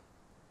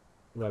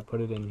 Do I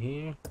put it in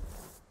here?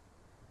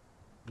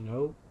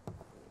 Nope.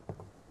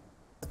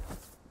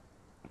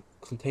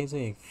 Contains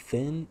a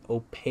thin,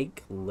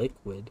 opaque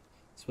liquid.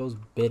 It smells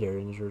bitter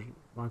and is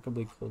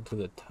remarkably cold to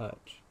the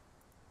touch.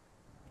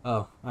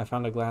 Oh, I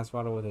found a glass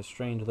bottle with a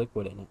strange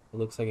liquid in it. It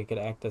looks like it could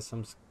act as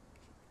some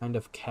kind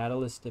of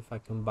catalyst if I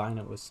combine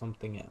it with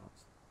something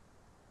else.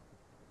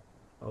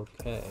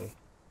 Okay.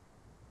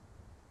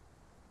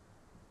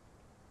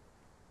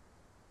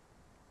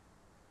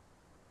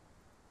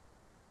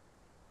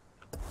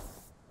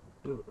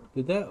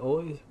 Did that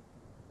always...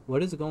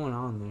 What is going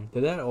on there?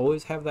 Did that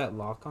always have that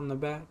lock on the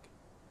back?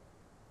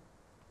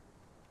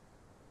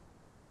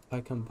 If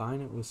I combine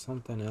it with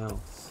something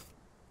else.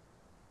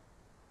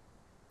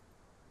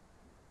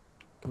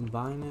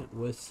 Combine it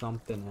with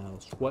something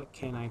else. What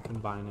can I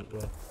combine it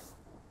with?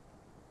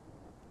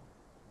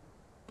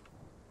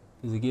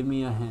 Does it give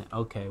me a hint?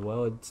 Okay,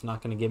 well, it's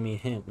not going to give me a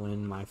hint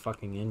when my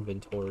fucking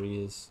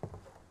inventory is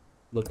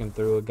looking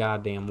through a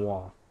goddamn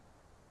wall.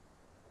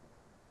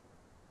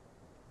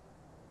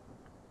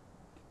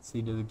 Let's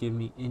see, does it give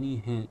me any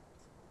hint?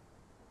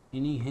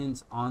 Any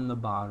hints on the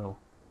bottle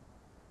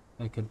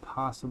that could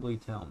possibly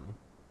tell me?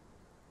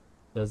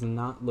 Does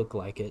not look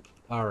like it.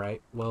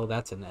 Alright, well,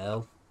 that's an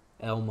L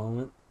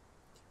moment.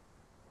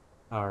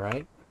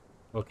 Alright.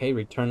 Okay,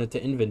 return it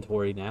to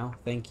inventory now.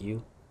 Thank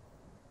you.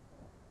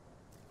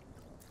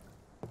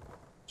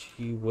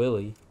 Gee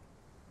Willy.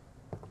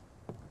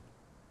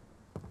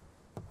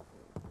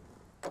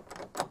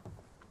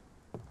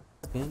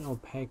 Thin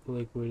opaque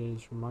liquid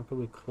is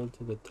remarkably cold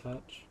to the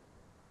touch.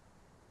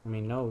 I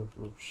mean, no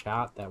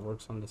shot that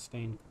works on the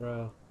stained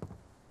crow.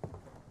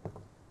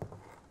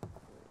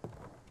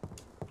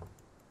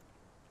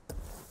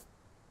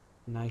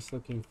 Nice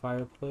looking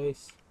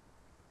fireplace.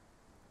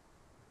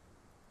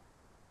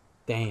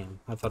 Damn,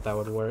 I thought that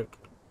would work.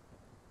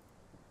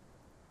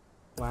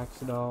 Wax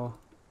doll,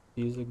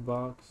 music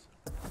box,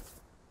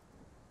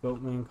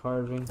 boatman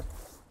carving,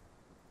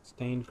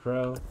 stained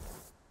crow,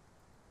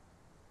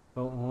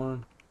 boat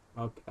horn.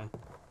 Okay.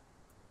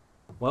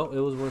 Well, it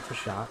was worth a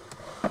shot.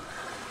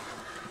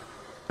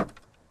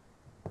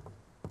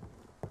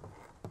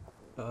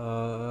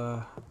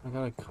 I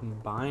gotta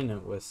combine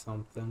it with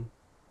something.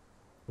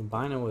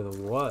 Combine it with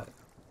what?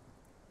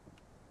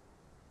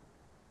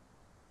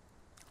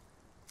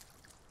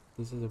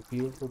 This is a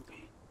beautiful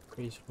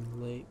graceful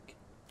lake.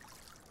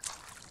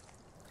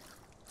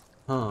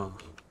 Huh.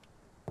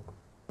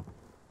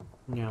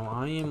 Now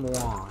I am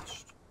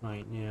lost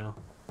right now.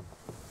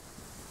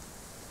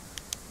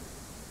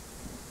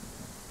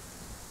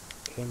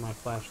 Okay, my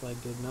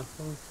flashlight did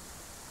nothing.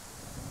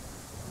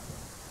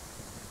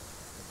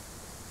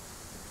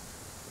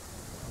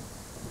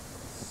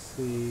 Let's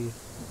see.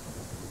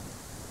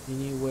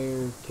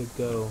 Anywhere to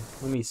go.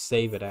 Let me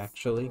save it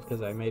actually,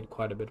 because I made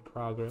quite a bit of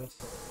progress.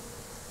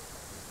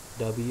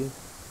 W.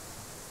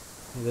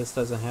 And this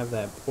doesn't have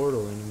that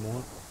portal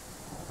anymore.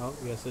 Oh,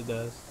 yes it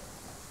does.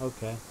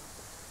 Okay.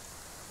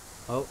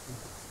 Oh.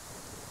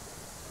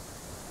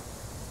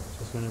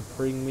 Just gonna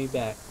bring me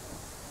back.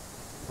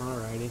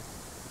 Alrighty.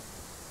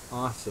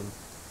 Awesome.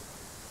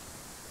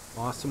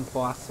 Awesome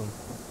possum.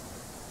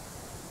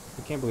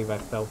 I can't believe I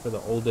fell for the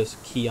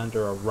oldest key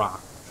under a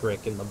rock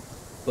trick in the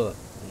book,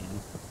 man.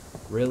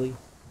 Really?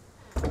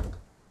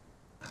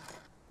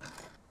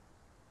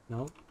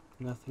 Nope.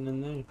 Nothing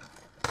in there.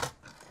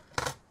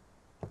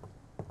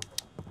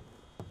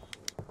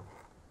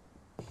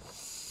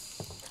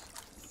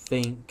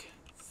 Think.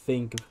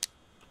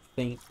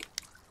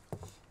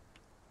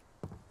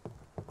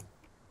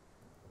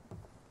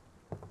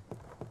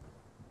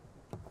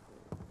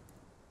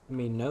 I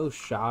mean, no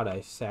shot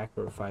I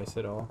sacrifice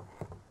it all.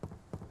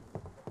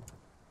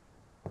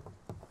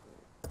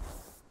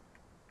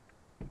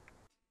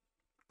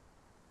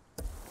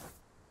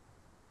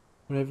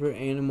 Whatever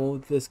animal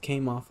this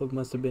came off of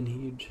must have been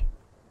huge.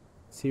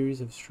 Series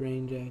of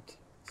strange acts.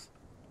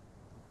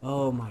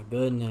 Oh my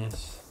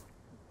goodness.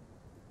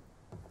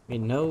 I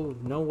mean,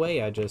 no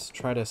way I just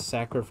try to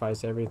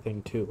sacrifice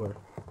everything to her.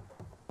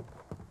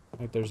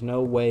 Like, there's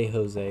no way,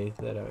 Jose,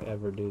 that I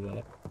ever do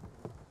that.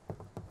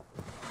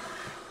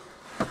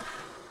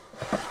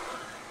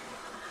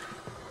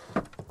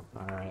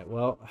 Alright,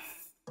 well,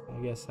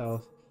 I guess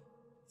I'll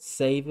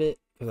save it,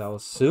 because I'll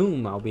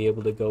assume I'll be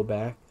able to go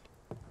back.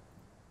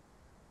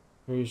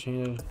 New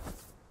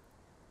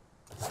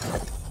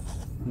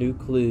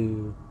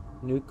clue.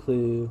 New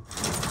clue.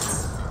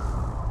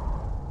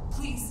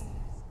 Please,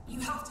 you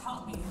have to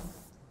help me.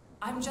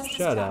 I'm just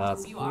Shut as trapped up.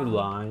 as you You are.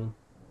 lying.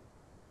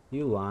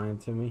 You lying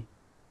to me.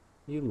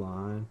 You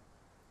lying.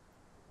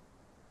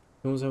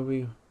 When was that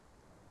we...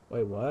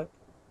 Wait, what?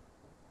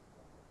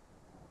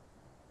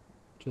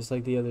 Just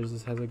like the others,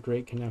 this has a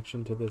great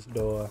connection to this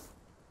door.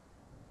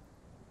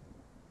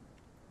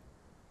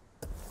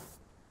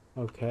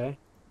 Okay.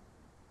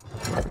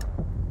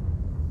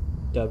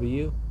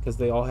 W, because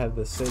they all have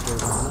the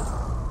sigils on it.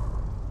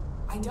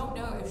 I don't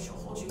know if she'll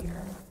hold you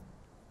here.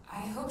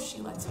 I hope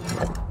she lets you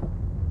go.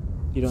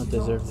 You don't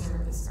deserve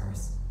this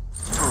first.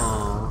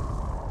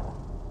 Aww.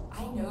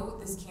 I know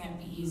this can't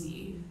be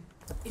easy.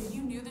 If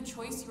you knew the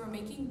choice you were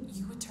making,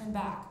 you would turn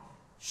back.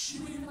 She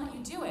would even let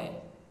you do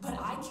it. But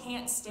I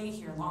can't stay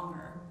here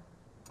longer.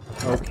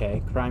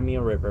 Okay, cry me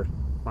a river.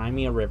 Cry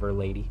me a river,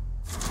 lady.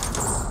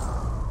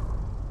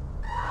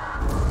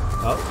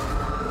 Oh.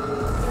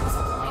 There was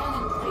a plan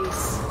in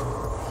place.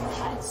 If you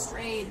hadn't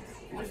strayed,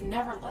 it would have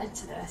never led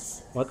to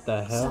this. What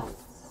the hell? So,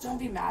 don't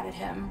be mad at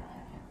him.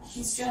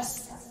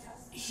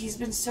 He's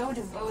been so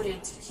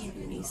devoted to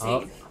keeping me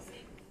safe.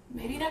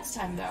 Maybe next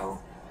time, though,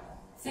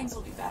 things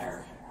will be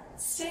better.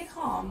 Stay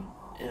calm.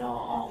 It'll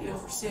all be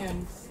over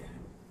soon.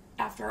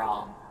 After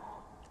all,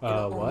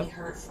 it'll what? only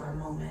hurt for a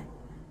moment.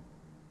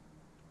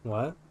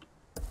 What?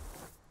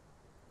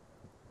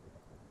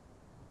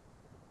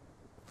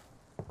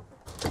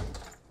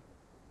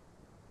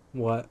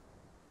 What?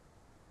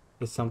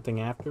 Is something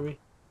after me?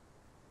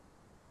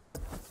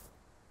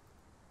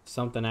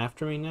 Something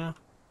after me now?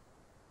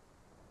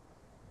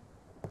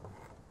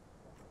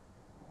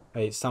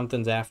 Wait,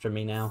 something's after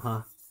me now,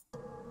 huh?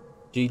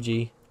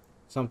 GG.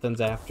 Something's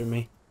after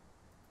me.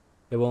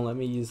 It won't let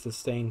me use the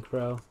stained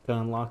crow to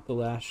unlock the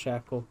last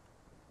shackle.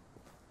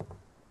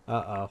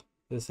 Uh-oh.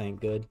 This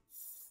ain't good.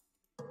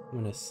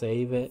 I'm gonna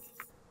save it.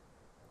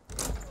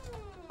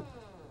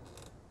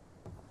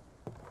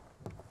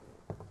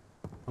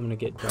 I'm gonna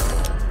get done.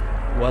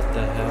 What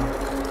the hell?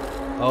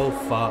 Oh,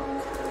 fuck.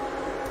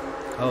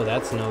 Oh,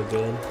 that's no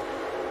good.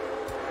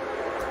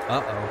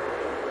 Uh-oh.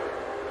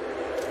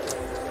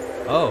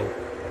 Oh.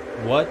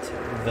 What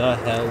the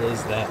hell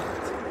is that?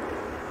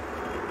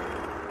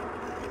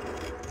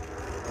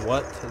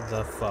 What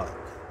the fuck?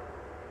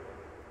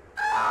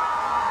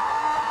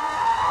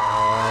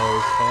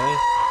 Okay.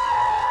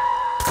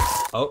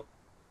 Oh.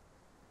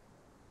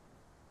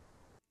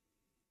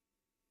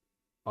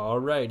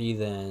 Alrighty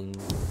then.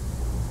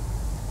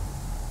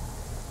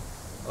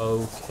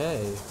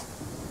 Okay.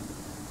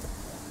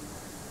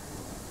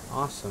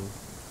 Awesome.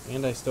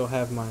 And I still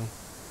have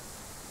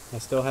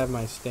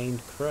my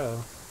stained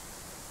crow.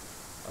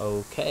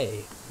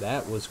 Okay,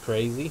 that was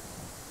crazy.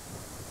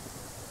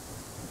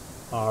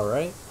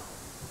 Alright.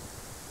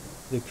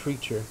 The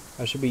creature.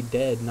 I should be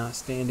dead, not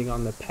standing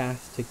on the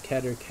path to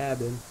Keter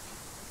cabin.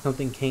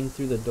 Something came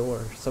through the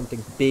door.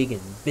 Something big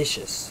and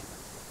vicious.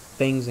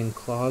 Fangs and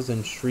claws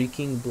and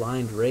shrieking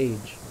blind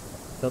rage.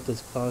 Felt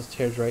its claws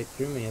tears right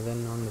through me, and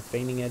then on the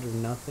fainting edge of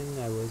nothing,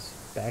 I was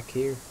back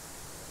here.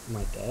 Am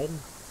I dead?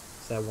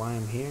 Is that why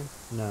I'm here?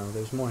 No,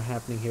 there's more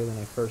happening here than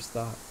I first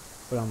thought.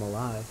 But I'm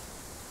alive.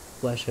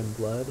 Flesh and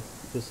blood,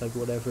 just like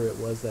whatever it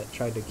was that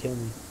tried to kill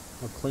me.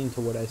 I'll cling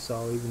to what I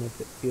saw, even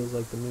if it feels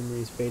like the memory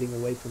is fading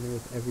away from me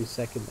with every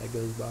second that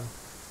goes by.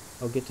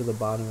 I'll get to the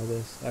bottom of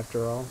this.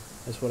 After all,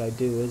 that's what I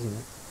do, isn't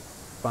it?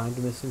 Find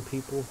missing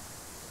people.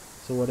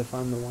 So what if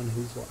I'm the one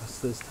who's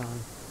lost this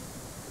time?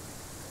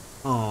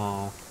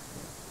 Aww.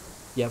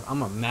 Yep,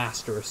 I'm a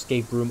master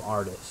escape room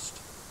artist.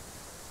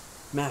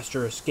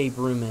 Master escape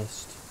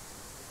roomist.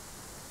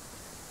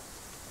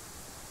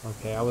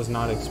 Okay, I was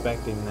not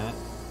expecting that.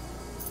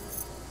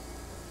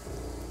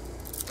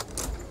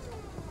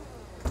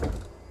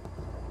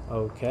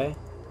 Okay.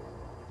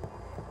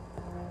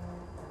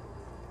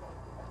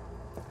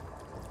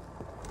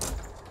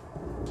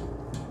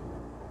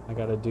 I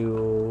gotta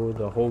do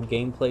the whole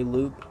gameplay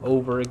loop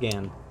over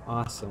again.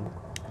 Awesome.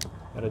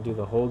 Gotta do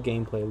the whole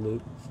gameplay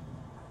loop.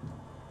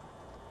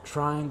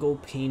 Triangle,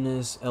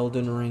 penis,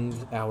 Elden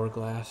Ring,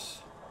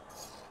 hourglass.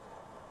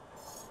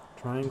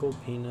 Triangle,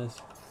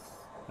 penis,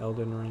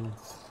 Elden Ring,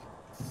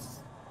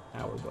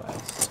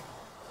 hourglass.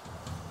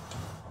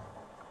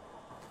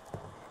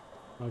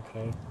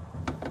 Okay.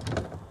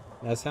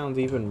 That sounds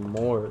even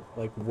more,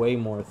 like way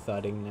more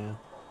thudding now.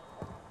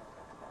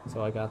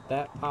 So I got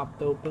that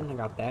popped open. I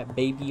got that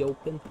baby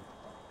open.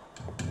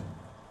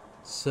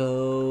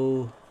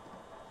 So...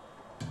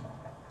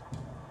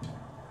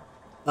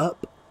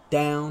 up,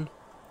 down,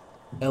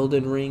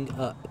 Elden Ring,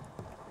 up.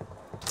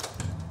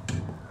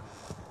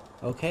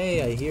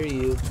 Okay, I hear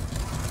you.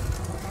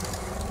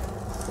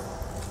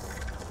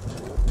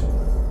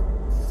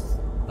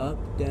 Up,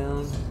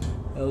 down,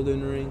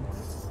 Elden Ring,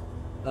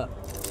 up.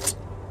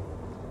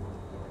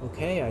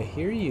 Okay, I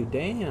hear you,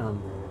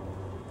 damn.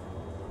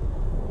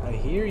 I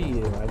hear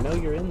you, I know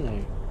you're in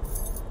there.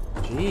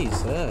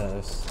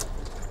 Jesus.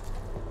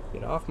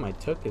 Get off my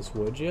tuchus,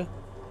 would you?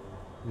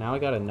 Now I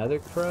got another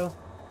crow?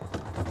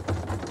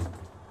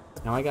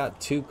 Now I got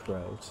 2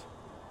 crows.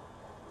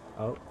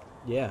 Oh,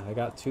 yeah, I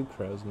got 2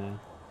 crows now.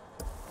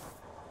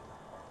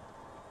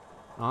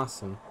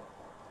 Awesome.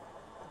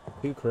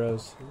 2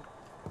 crows.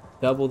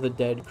 Double the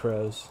dead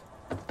crows.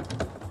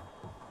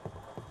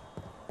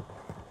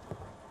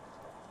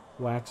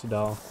 Wax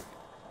doll.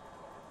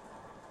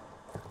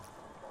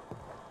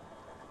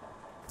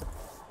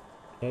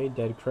 Okay,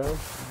 dead crow.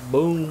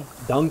 Boom!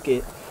 Dunk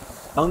it!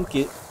 Dunk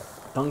it!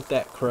 Dunk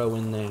that crow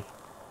in there.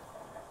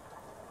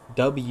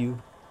 W.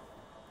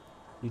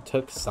 You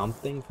took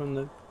something from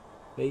the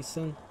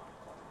basin?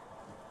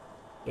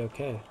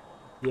 Okay.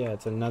 Yeah,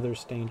 it's another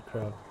stained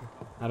crow.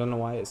 I don't know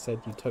why it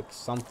said you took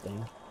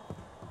something.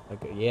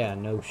 Like, yeah,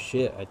 no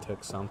shit, I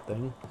took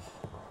something.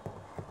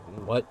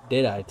 What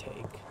did I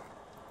take?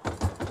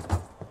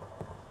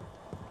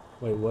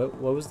 Wait, what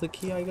was the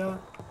key I got?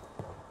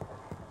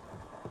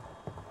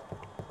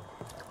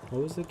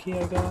 What was the key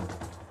I got?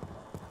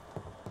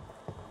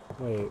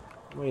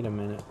 Wait a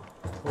minute.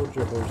 Hold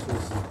your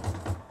horses.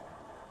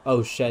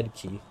 Oh, shed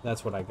key.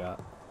 That's what I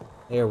got.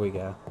 There we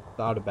go.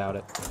 Thought about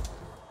it.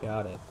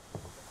 Got it.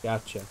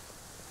 Gotcha.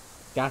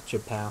 Gotcha,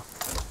 pal.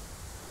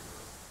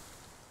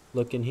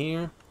 Look in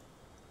here.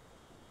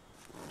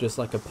 Just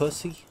like a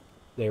pussy.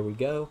 There we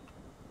go.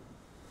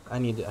 I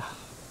need to...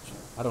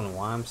 I don't know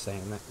why I'm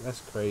saying that. That's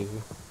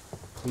crazy.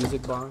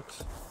 Music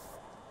box.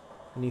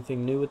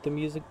 Anything new with the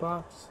music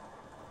box?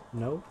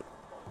 Nope.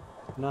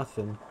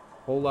 Nothing.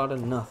 Whole lot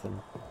of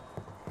nothing.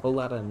 Whole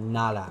lot of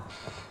nada.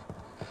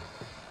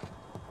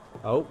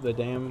 Oh, the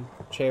damn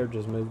chair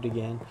just moved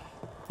again.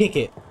 Kick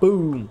it.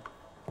 Boom.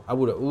 I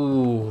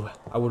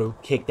would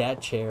have kicked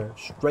that chair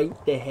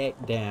straight the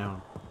heck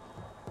down.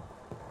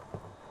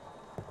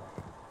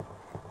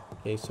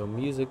 Okay, so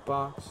music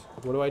box.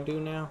 What do I do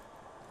now?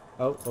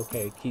 Oh,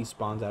 okay, key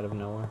spawns out of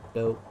nowhere.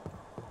 Dope.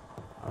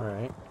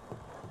 Alright.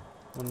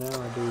 Well,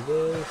 now I do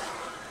this.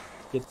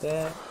 Get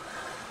that.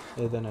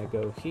 And then I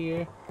go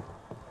here.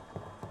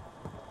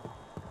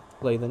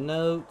 Play the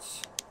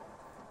notes.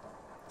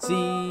 C,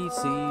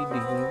 C, bing,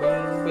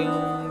 bing,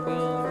 bing,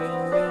 bing,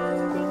 bing,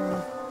 bing,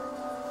 bing.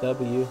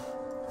 W.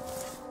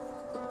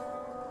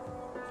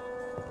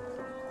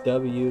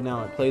 W.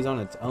 Now it plays on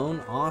its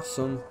own.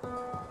 Awesome.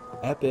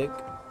 Epic.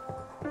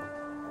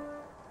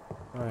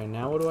 Alright,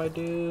 now what do I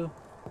do?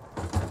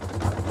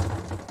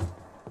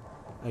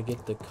 I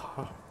get the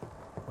car.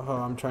 Oh,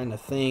 I'm trying to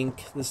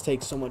think. This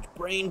takes so much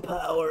brain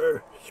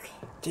power.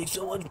 It takes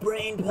so much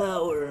brain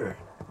power.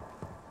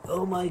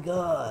 Oh my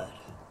god.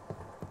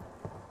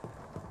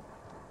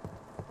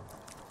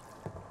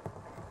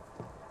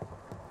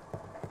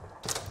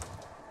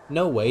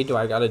 No way do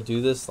I gotta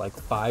do this like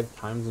 5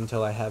 times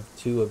until I have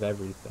 2 of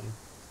everything.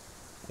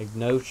 Like,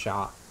 no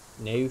shot.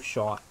 No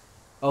shot.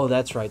 Oh,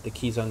 that's right. The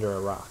key's under a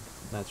rock.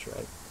 That's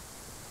right.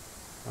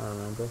 I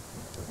remember.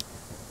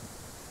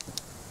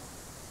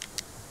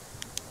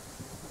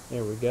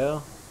 There we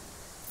go.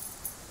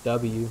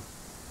 W.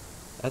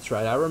 That's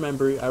right. I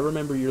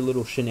remember your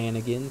little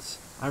shenanigans.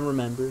 I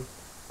remember.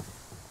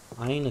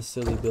 I ain't a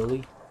silly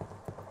Billy.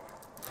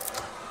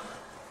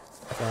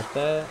 Got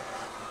that.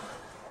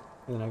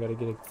 And then I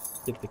gotta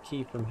get the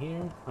key from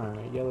here.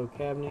 Alright, yellow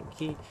cabinet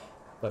key.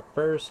 But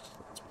first,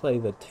 let's play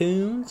the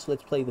tunes.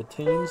 Let's play the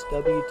tunes.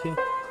 W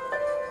tunes.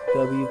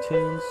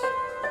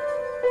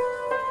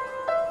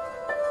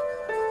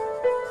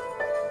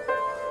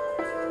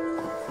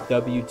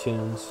 W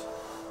tunes.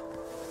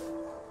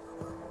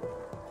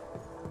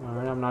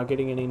 Alright, I'm not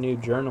getting any new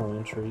journal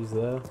entries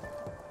though.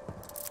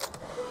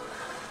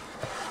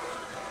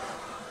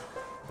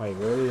 Wait,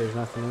 really? There's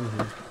nothing in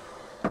here.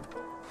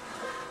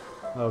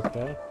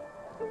 Okay.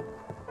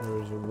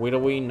 There's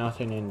literally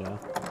nothing in there.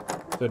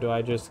 So do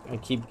I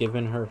keep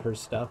giving her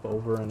stuff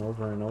over and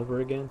over and over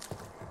again?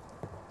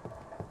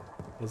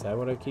 Is that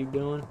what I keep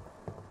doing?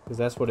 Because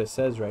that's what it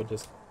says, right?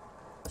 Just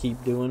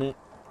keep doing it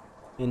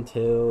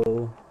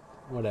until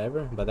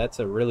whatever. But that's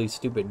a really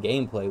stupid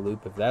gameplay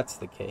loop if that's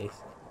the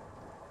case.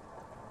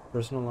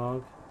 Personal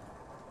log?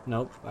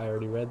 Nope, I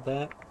already read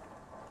that.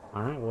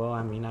 Alright, well,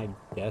 I mean, I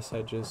guess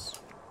I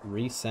just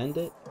resend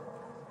it.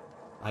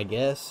 I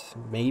guess,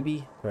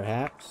 maybe,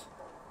 perhaps.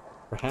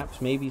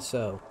 Perhaps, maybe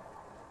so.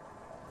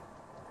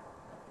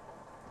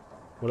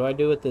 What do I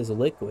do with this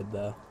liquid,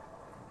 though?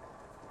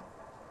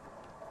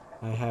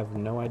 I have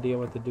no idea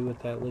what to do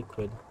with that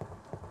liquid.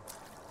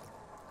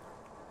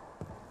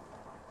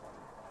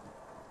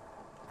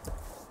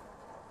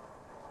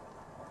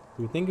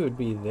 You would think it would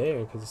be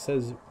there, because it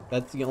says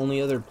that's the only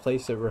other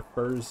place it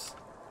refers.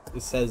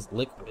 It says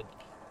liquid.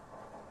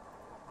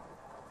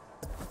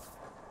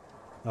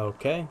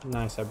 Okay,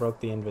 nice. I broke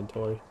the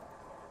inventory.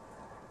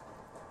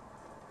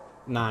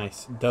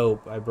 Nice,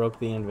 dope. I broke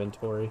the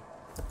inventory.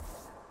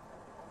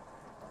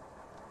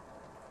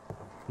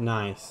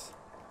 Nice.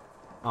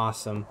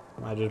 Awesome.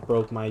 I just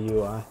broke my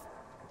UI.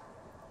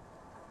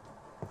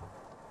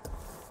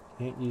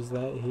 Can't use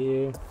that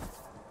here.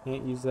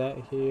 Can't use that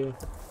here.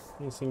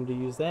 Can't seem to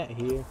use that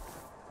here.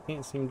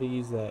 Can't seem to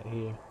use that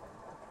here.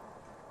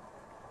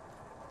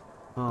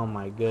 Oh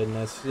my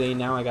goodness. See,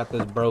 now I got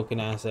this broken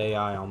ass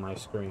AI on my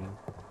screen.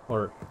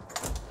 Or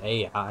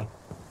AI.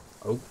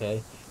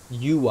 Okay.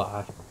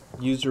 UI.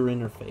 User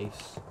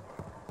interface.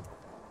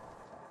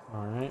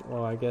 Alright,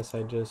 well I guess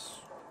I just...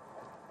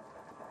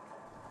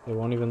 They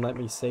won't even let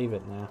me save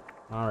it now.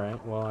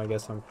 Alright, well I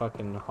guess I'm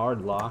fucking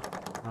hard locked.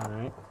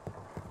 Alright.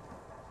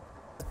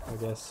 I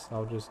guess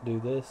I'll just do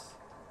this.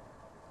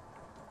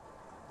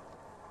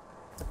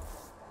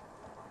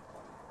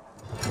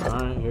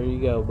 Alright, here you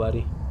go,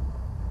 buddy.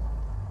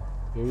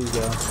 Here you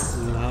go.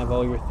 You can have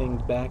all your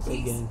things back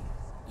again.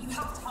 You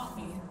have to help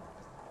me.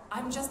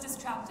 I'm just as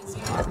trapped as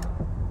you are.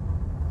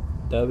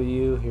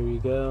 W, here you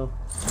go.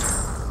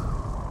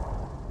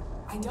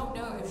 I don't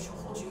know if she'll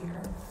hold you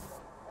here.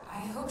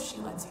 I hope she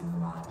lets you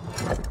move on.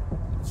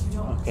 You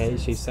don't. Okay,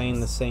 she's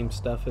saying the same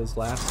stuff as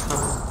last time.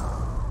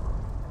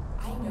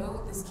 I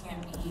know this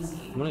can't be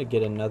easy. I'm gonna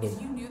get another. If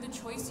you knew the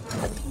choice you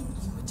were making,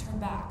 you would turn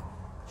back.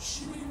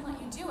 She wouldn't even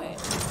let you do it.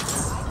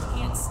 I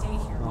can't stay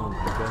here Oh longer.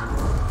 my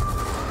goodness.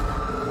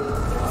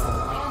 There was a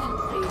plan in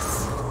place.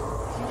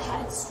 If you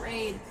hadn't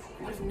strayed,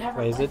 you would have never.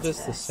 Wait, is led it to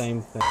just the this.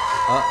 same thing?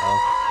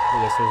 Uh-oh. I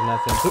guess there's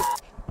nothing.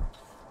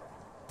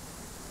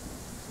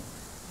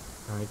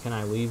 Alright, can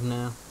I leave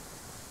now?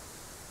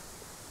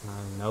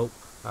 Nope.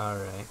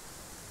 Alright.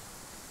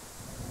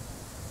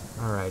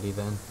 Alrighty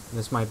then.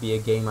 This might be a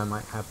game I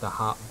might have to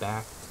hop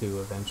back to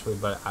eventually,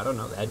 but I don't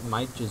know. That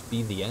might just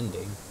be the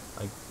ending.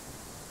 Like,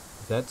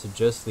 if that's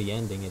just the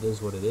ending, it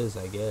is what it is,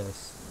 I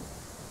guess.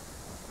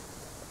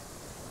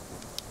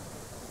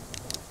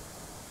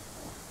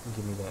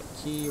 Give me that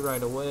key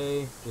right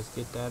away. Just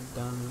get that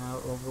done and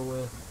out over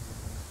with.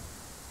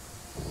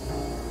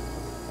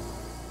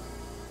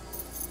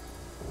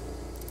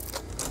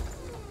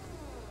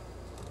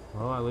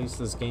 Well, at least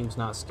this game's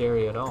not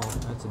scary at all.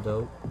 That's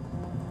dope.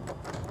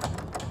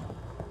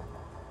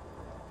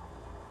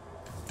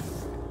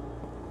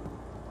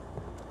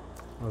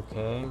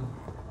 Okay.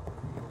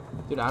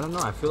 Dude, I don't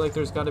know. I feel like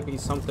there's got to be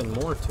something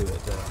more to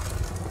it, though.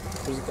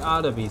 There's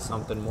got to be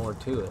something more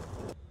to it.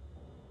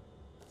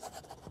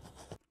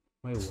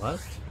 Wait, what?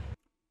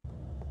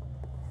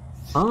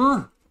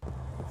 Huh?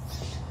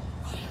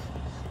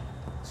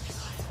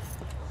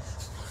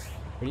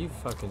 Are you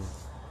fucking...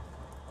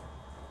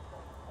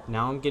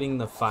 Now I'm getting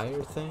the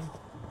fire thing?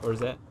 Or is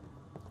that...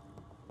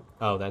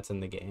 Oh, that's in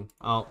the game.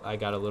 Oh, I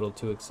got a little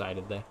too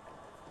excited there.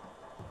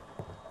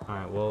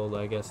 Alright, well,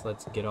 I guess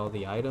let's get all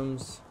the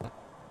items.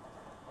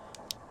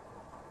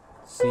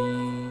 See...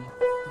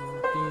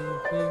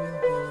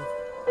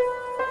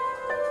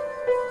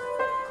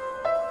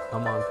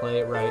 Come on, play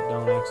it right.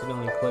 Don't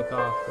accidentally click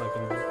off like a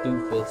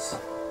doofus.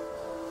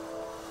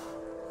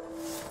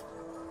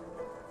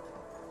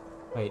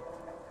 Wait.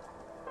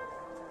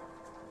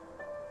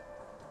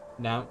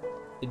 Now,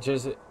 it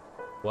just...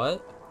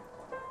 What?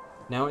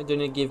 Now it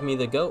didn't give me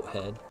the goat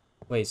head.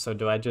 Wait, so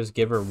do I just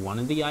give her one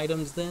of the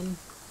items then?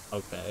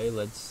 Okay,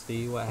 let's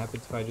see what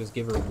happens if I just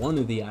give her one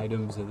of the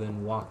items and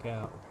then walk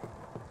out.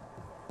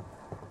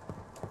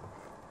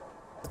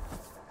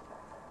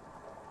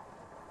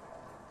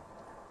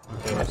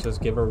 Okay, let's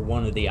just give her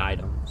one of the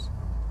items.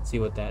 See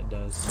what that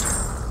does.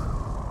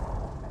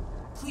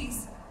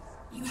 Please,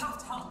 You have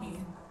to help me.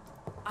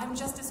 I'm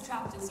just as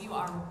trapped as you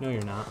are. No,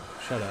 you're not.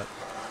 Shut up.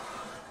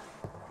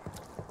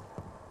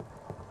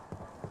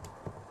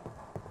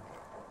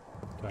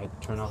 Do I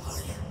turn off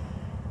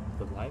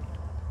the light?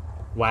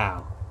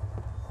 Wow.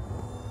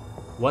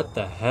 What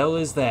the hell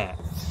is that?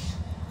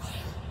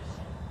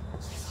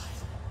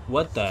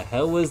 What the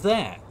hell was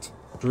that?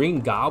 Green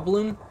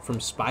Goblin from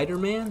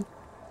Spider-Man?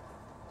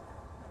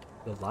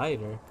 The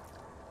lighter?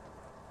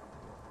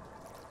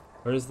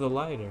 Where's the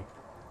lighter?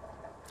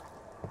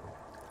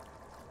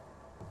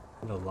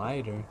 The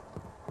lighter?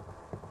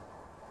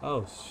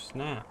 Oh,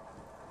 snap.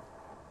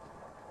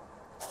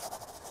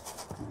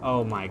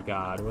 Oh my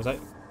god, was I...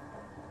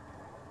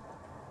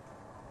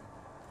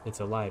 It's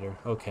a lighter.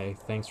 Okay,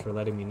 thanks for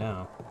letting me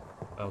know.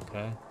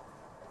 Okay.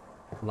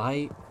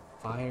 Light,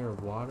 fire,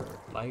 water.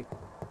 Light,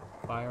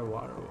 fire,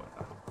 water.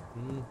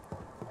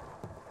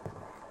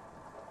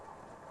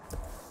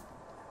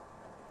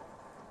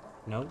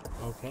 Nope.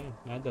 Okay,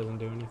 that doesn't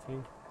do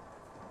anything.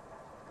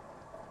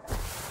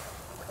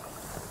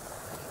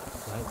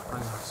 Light,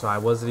 fire. So I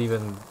wasn't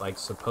even, like,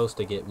 supposed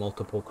to get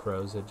multiple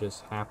crows. It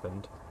just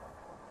happened.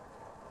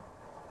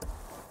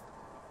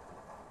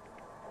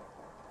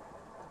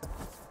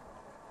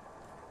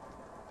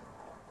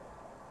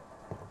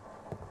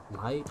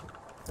 Light?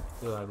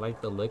 Do I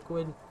like the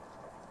liquid?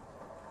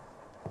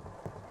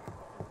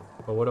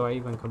 But what do I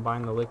even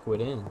combine the liquid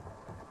in?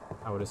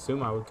 I would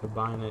assume I would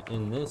combine it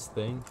in this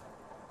thing.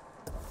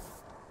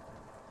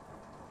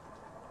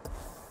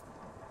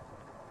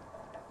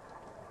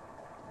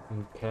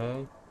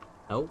 Okay.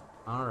 Nope.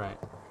 Alright.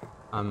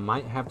 I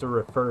might have to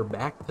refer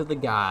back to the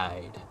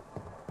guide.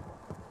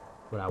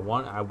 But I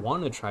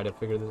want to try to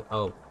figure this...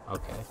 Oh,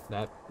 okay.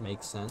 That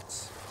makes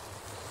sense.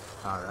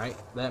 Alright,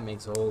 that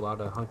makes a whole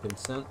lot of hunkin'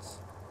 sense.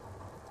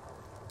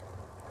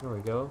 There we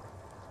go.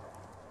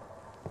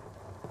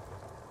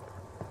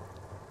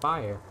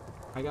 Fire.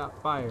 I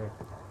got fire.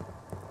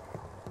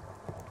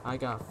 I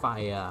got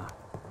fire.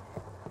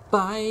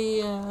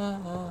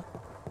 Fire!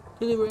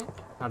 To the right.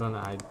 I don't know.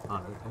 I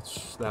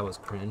don't, that was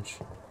cringe.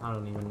 I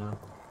don't even know.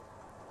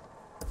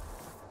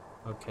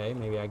 Okay,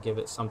 maybe I give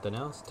it something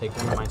else. Take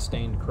one of my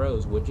stained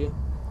crows, would you?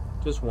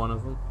 Just one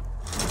of them.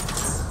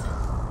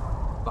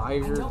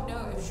 Fire,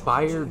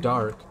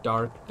 dark.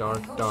 I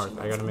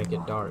gotta make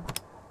it dark.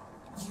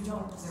 You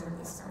don't deserve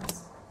this,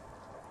 Chris.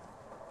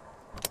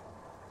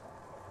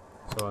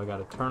 So I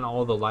gotta turn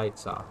all the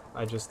lights off.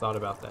 I just thought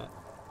about that.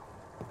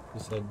 You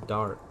said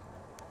dark.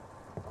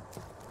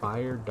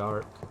 Fire,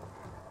 dark.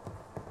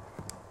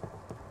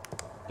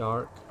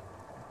 Dark.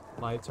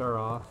 Lights are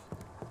off.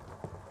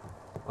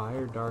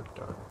 Fire, dark.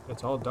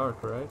 It's all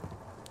dark, right?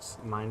 It's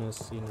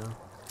minus, you know.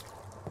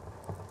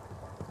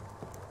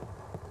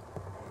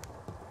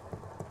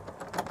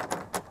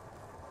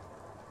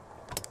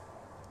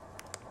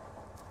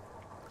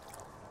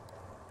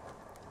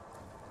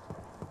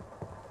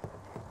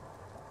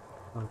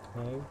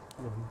 Okay,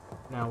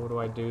 now what do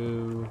I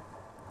do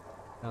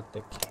about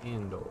the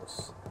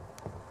candles?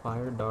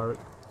 Fire, dark.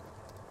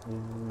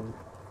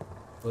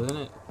 Wasn't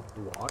it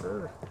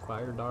water?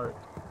 Fire, dark.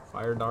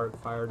 Fire,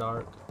 dark. Fire,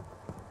 dark.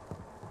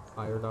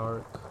 Fire,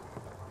 dark.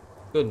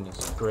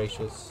 Goodness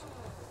gracious.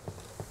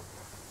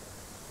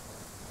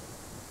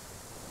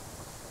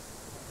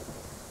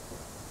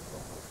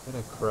 Is that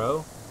a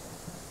crow?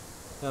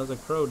 How's a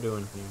crow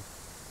doing here?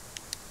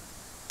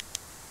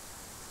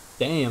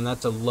 Damn,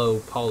 that's a low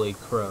poly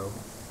crow.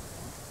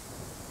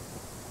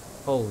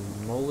 Holy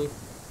moly.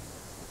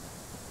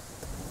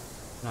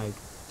 Can I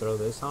throw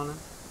this on it?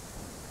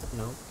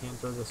 Nope, can't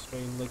throw the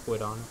strained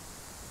liquid on it.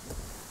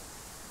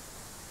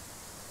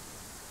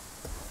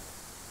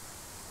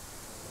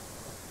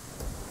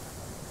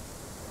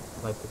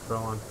 Light the crow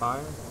on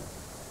fire.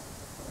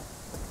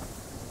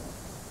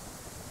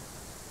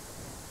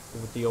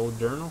 With the old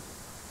journal.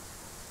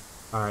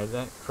 Alright,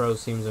 that crow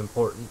seems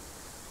important.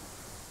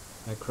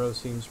 That crow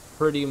seems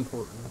pretty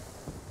important.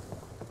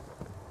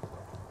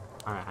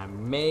 Alright, I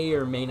may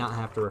or may not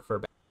have to refer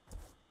back.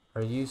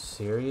 Are you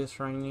serious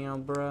right now,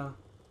 bruh?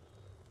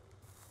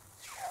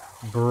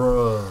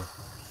 Bruh.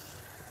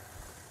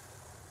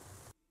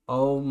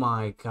 Oh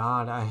my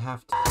god, I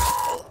have to...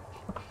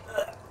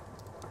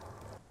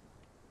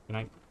 Can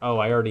I... Oh,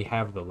 I already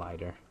have the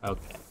lighter.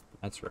 Okay,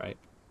 that's right.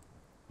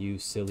 You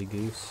silly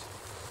goose.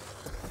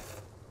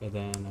 And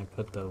then I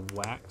put the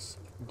wax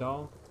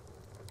doll.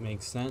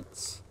 Makes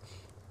sense.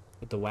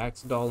 Put the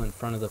wax doll in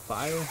front of the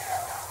fire.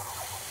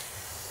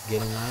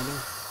 Get an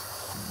item.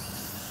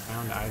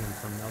 Found item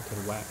from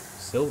melted wax.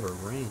 Silver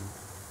ring.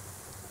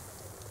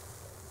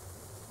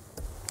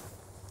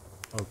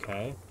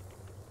 Okay.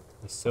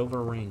 A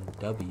silver ring.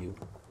 W.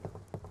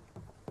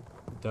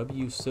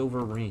 W silver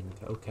ring.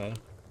 Okay.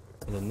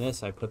 And then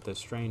this, I put the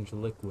strange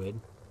liquid.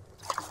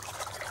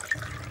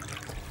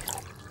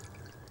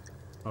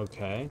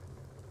 Okay.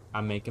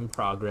 I'm making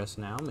progress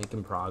now.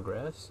 Making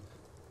progress.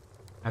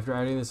 After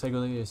adding the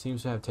cycle, it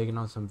seems to have taken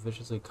on some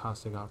viciously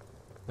caustic off.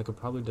 I could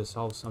probably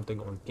dissolve something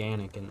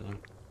organic in there.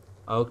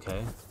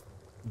 Okay.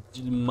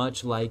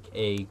 Much like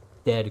a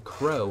dead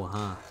crow,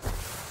 huh?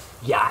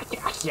 Yeah,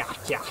 yeah, yeah,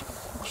 yeah.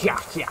 Yeah,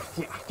 yeah,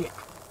 yeah, yeah.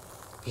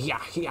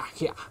 Yeah, yeah,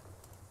 yeah.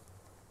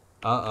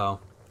 Uh-oh.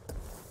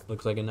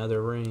 Looks like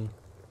another ring.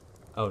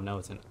 Oh, no,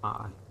 it's an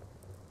eye.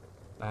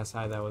 Last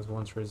eye that was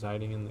once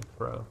residing in the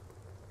crow.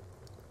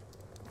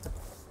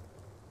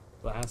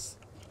 Glass,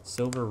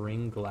 silver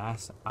ring,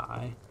 glass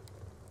eye.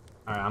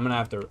 Alright, I'm gonna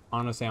have to,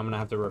 honestly, I'm gonna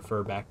have to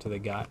refer back to the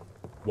guy.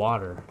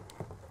 Water.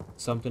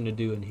 Something to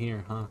do in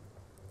here, huh?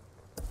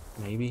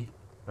 Maybe?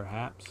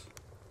 Perhaps?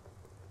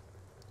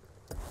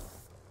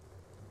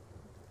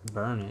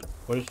 Burn it.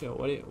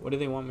 What do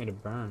they want me to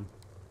burn?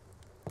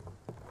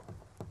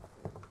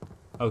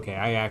 Okay,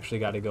 I actually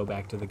got to go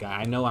back to the guy.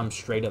 I know I'm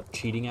straight up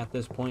cheating at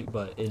this point,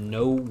 but in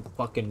no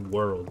fucking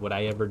world would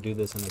I ever do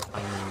this in a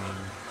timely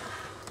manner.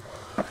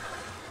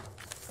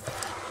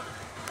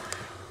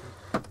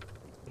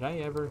 Did I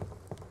ever?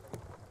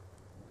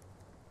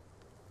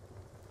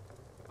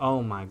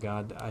 Oh my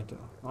god,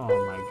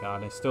 oh my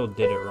god, I still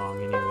did it wrong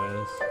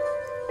anyways.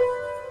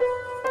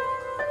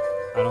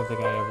 I don't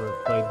think I ever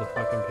played the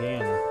fucking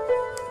piano.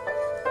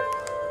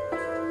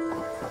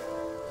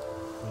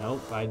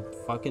 Nope, I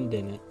fucking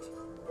didn't.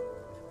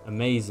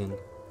 Amazing.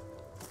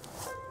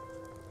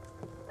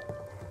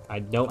 I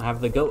don't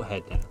have the goat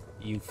head now.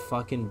 You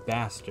fucking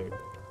bastard.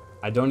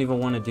 I don't even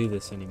want to do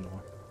this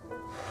anymore.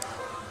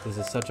 This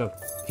is such a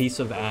piece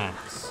of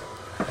ass.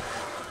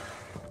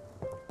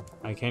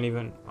 I can't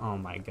even. Oh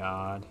my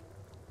god.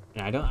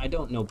 And I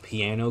don't know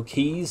piano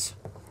keys.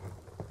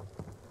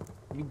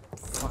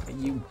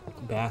 You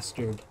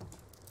bastard.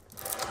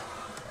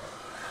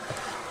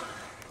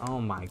 Oh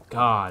my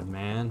god,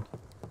 man.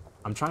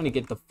 I'm trying to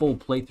get the full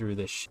playthrough of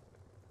this shit.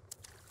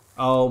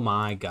 Oh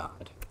my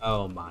god.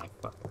 Oh my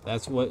fuck.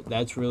 That's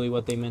really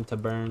what they meant to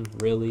burn?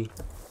 Really?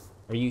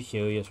 Are you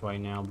serious right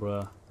now,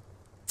 bruh?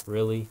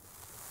 Really?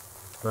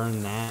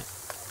 Burn that?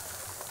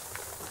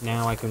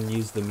 Now I can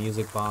use the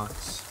music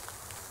box.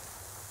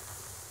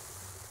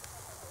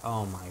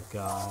 Oh my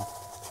god.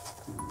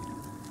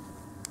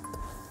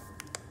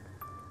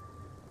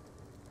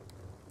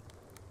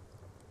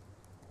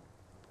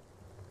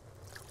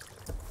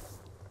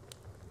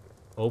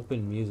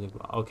 Open music.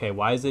 Okay,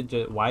 why is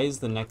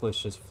the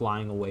necklace just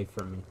flying away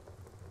from me?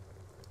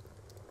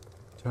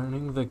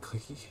 Turning the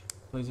key.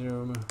 I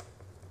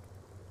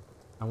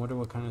wonder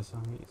what kind of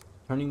song it is.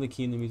 Turning the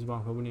key in the music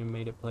box, opening and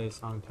made it play a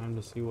song. Time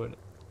to see what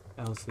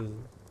else is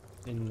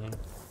in there.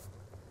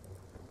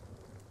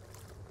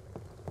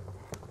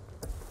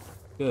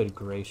 Good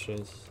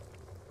gracious.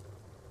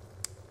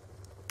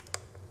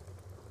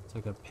 It's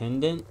like a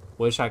pendant.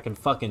 Wish I could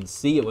fucking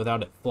see it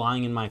without it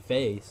flying in my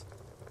face.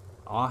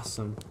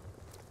 Awesome.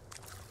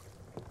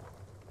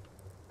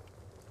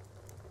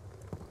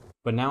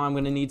 But now I'm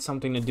gonna need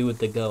something to do with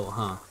the goat,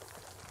 huh?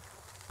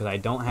 Because I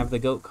don't have the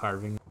goat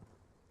carving.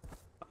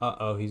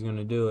 Uh-oh, he's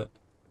gonna do it.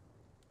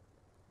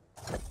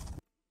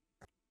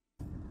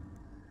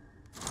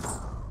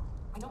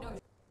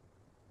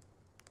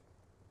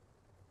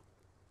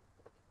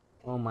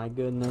 Oh my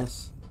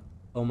goodness.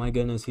 Oh my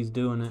goodness, he's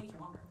doing it.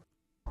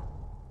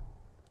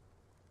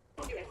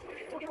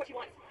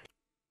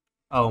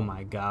 Oh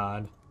my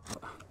god.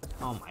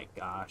 Oh my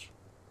gosh.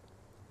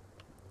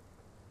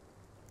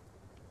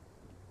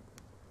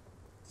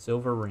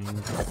 Silver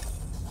ring.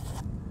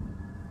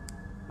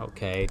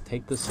 Okay,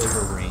 take the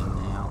silver ring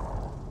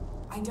now.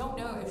 I don't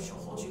know if she'll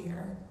hold you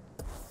here.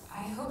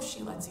 I hope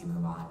she lets you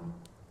move on.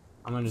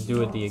 I'm gonna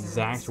do it the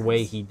exact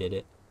way he did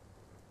it.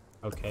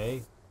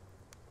 Okay.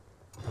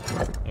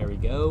 There we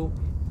go.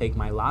 Take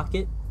my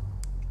locket.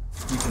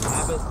 You can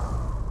have it.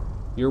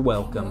 You're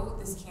welcome. I know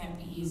this can't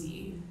be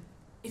easy.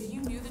 If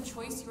you knew the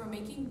choice you were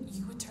making,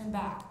 you would turn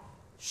back.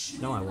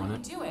 No, I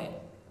wouldn't. Do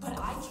it, but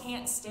I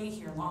can't stay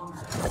here longer.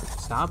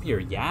 Stop your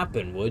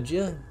yapping, would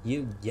you?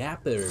 You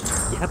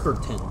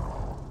yapperton.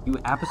 You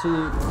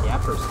absolute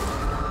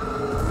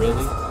yapperton.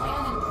 Really?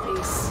 Plan in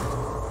place.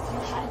 If you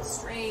hadn't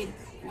strayed,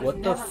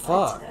 What the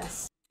fuck?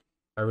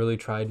 I really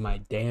tried my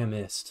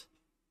damnest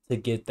to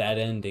get that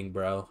ending,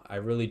 bro. I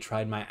really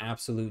tried my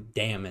absolute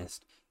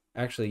damnest.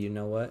 Actually, you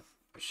know what?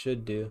 I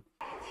should do.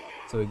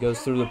 So it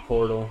goes through the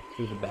portal,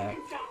 through the back.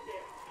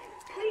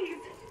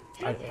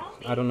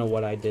 I don't know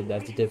what I did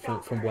that's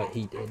different from what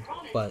he did,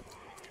 but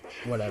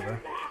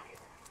whatever.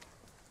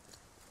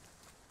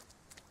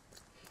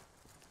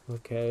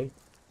 Okay.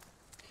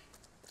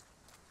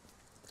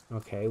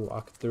 Okay,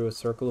 walk through a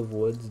circle of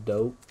woods,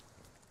 dope.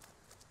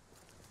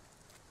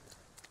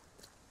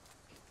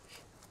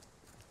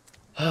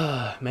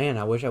 Man,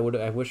 I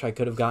wish I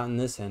could have gotten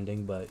this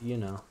ending, but you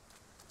know.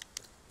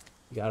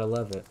 You gotta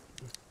love it.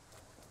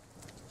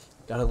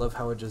 Gotta love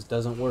how it just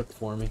doesn't work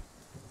for me.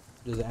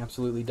 It just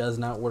absolutely does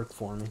not work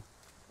for me.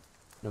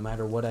 No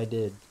matter what I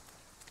did.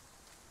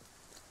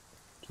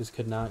 Just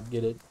could not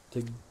get it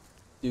to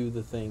do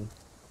the thing.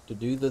 To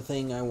do the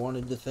thing I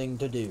wanted the thing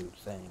to do.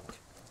 Thank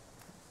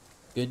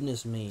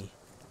goodness me.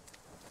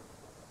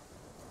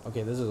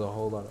 Okay, this is a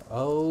whole lot of...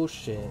 Oh,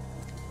 shit.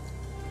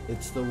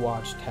 It's the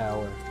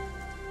watchtower.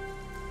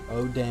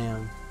 Oh,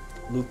 damn.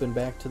 Looping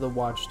back to the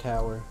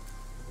watchtower.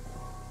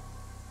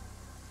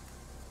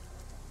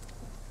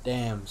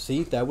 Damn,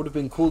 see, that would have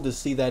been cool to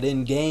see that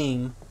in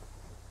game.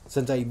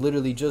 Since I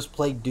literally just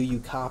played Do You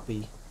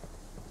Copy?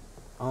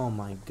 Oh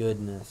my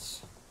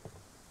goodness.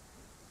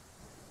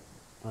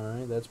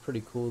 Alright, that's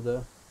pretty cool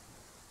though.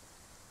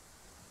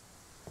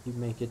 You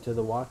make it to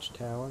the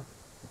watchtower.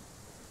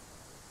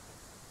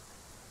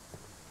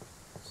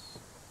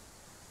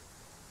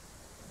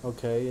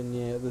 Okay, and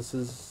yeah, this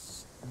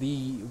is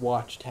the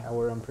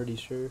watchtower, I'm pretty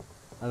sure.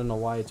 I don't know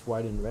why it's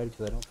white and red,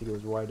 because I don't think it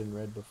was white and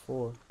red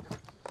before.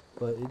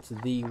 But it's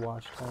the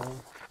watchtower.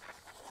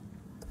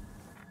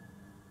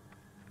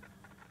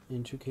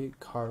 Intricate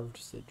carved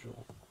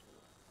sigil.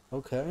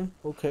 Okay,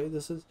 okay,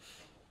 this is...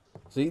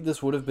 See,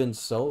 this would have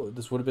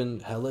been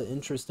hella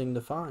interesting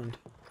to find.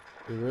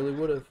 It really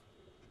would have.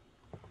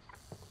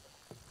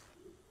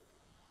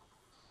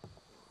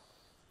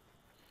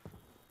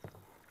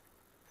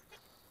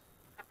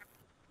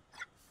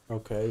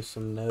 Okay,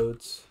 some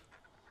notes.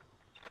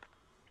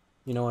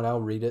 You know what,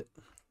 I'll read it.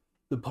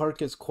 The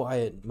park is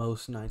quiet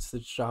most nights.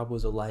 This job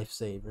was a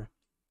lifesaver.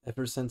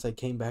 Ever since I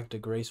came back to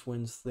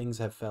Gracewinds, things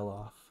have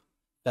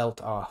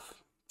felt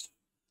off.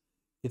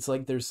 It's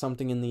like there's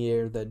something in the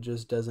air that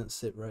just doesn't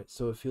sit right,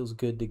 so it feels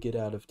good to get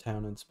out of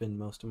town and spend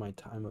most of my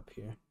time up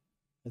here.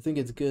 I think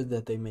it's good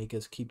that they make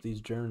us keep these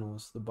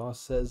journals. The boss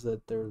says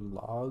that they're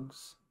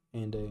logs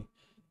and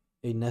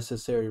a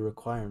necessary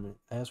requirement.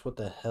 I asked what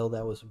the hell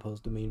that was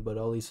supposed to mean, but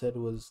all he said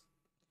was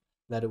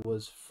that it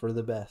was for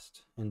the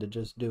best and to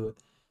just do it.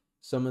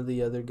 Some of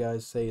the other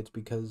guys say it's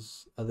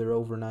because other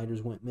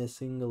overnighters went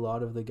missing. A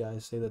lot of the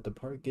guys say that the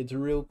park gets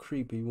real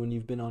creepy when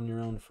you've been on your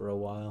own for a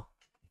while.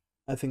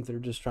 I think they're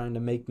just trying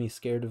to make me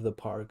scared of the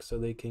park so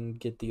they can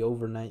get the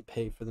overnight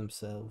pay for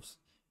themselves.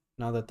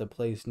 Not that the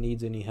place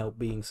needs any help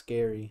being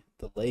scary,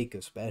 the lake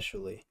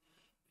especially.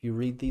 If you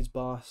read these,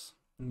 boss,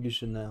 you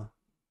should know.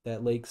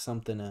 That lake's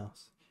something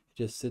else.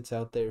 It just sits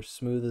out there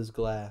smooth as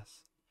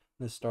glass.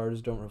 The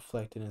stars don't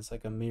reflect it, it's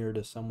like a mirror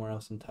to somewhere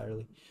else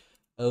entirely.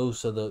 Oh,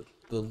 so the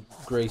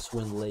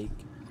Gracewind Lake.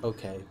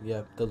 Okay,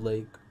 yep, the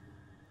lake.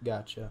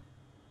 Gotcha.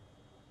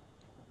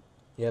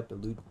 Yep,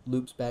 it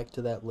loops back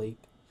to that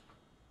lake.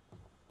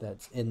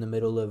 That's in the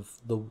middle of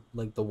the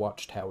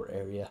watchtower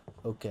area.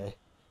 Okay,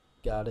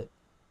 got it.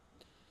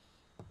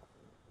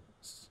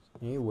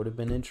 It would have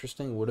been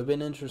interesting. Would have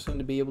been interesting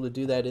to be able to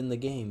do that in the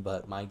game,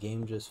 but my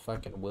game just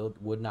fucking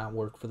would not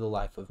work for the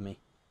life of me.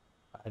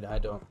 I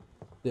don't.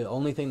 The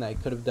only thing that I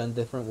could have done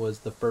different was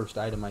the first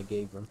item I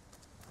gave him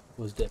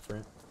was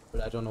different,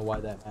 but I don't know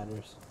why that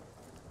matters.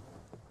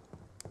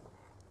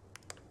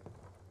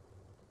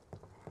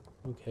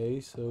 Okay,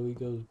 so he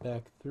goes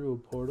back through a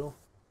portal.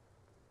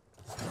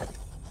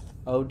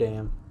 Oh,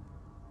 damn.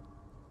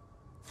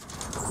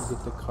 You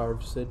get the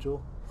carved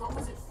sigil. What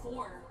was it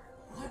for?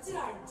 What did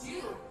I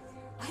do?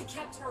 I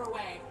kept her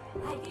away.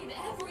 I did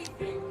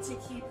everything to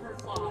keep her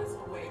claws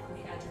away from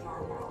the edge of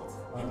our world.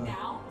 And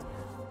now,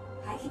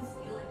 I can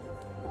feel it.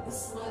 The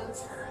slow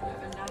turn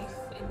of a knife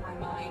in my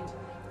mind.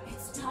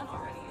 It's done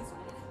already, isn't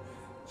it?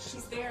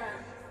 She's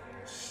there.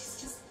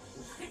 She's just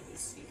letting me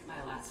speak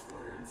my last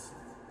words.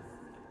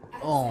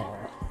 Oh.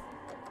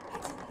 I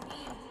didn't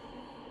mean.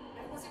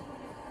 I wasn't going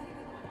to hurt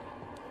anyone.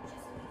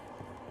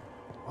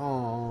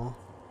 Oh.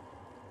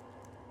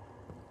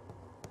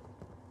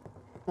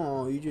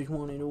 Oh, you just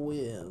wanted to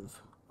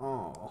live.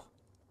 Oh.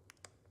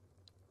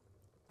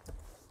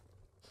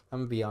 I'm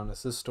gonna be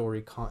honest, this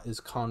story is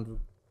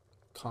convoluted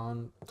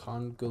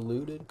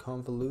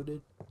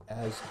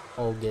as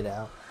all get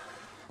out.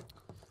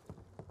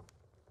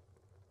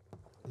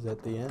 Is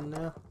that the end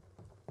now?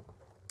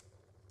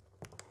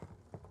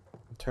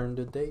 Turn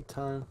to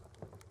daytime.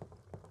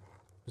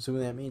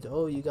 Assuming that means,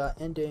 oh, you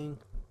got ending.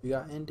 You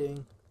got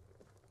ending.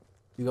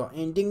 You got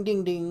ending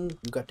ding ding.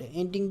 You got the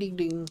ending ding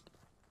ding.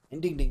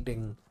 Ending ding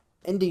ding.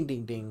 Ending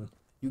ding ding.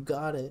 You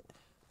got it.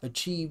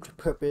 Achieved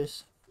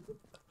purpose.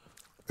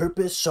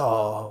 Purpose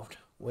solved.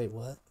 Wait,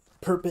 what?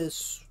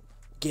 Purpose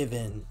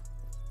given,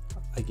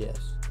 I guess.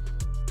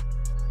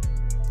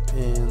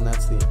 And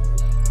that's the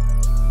end.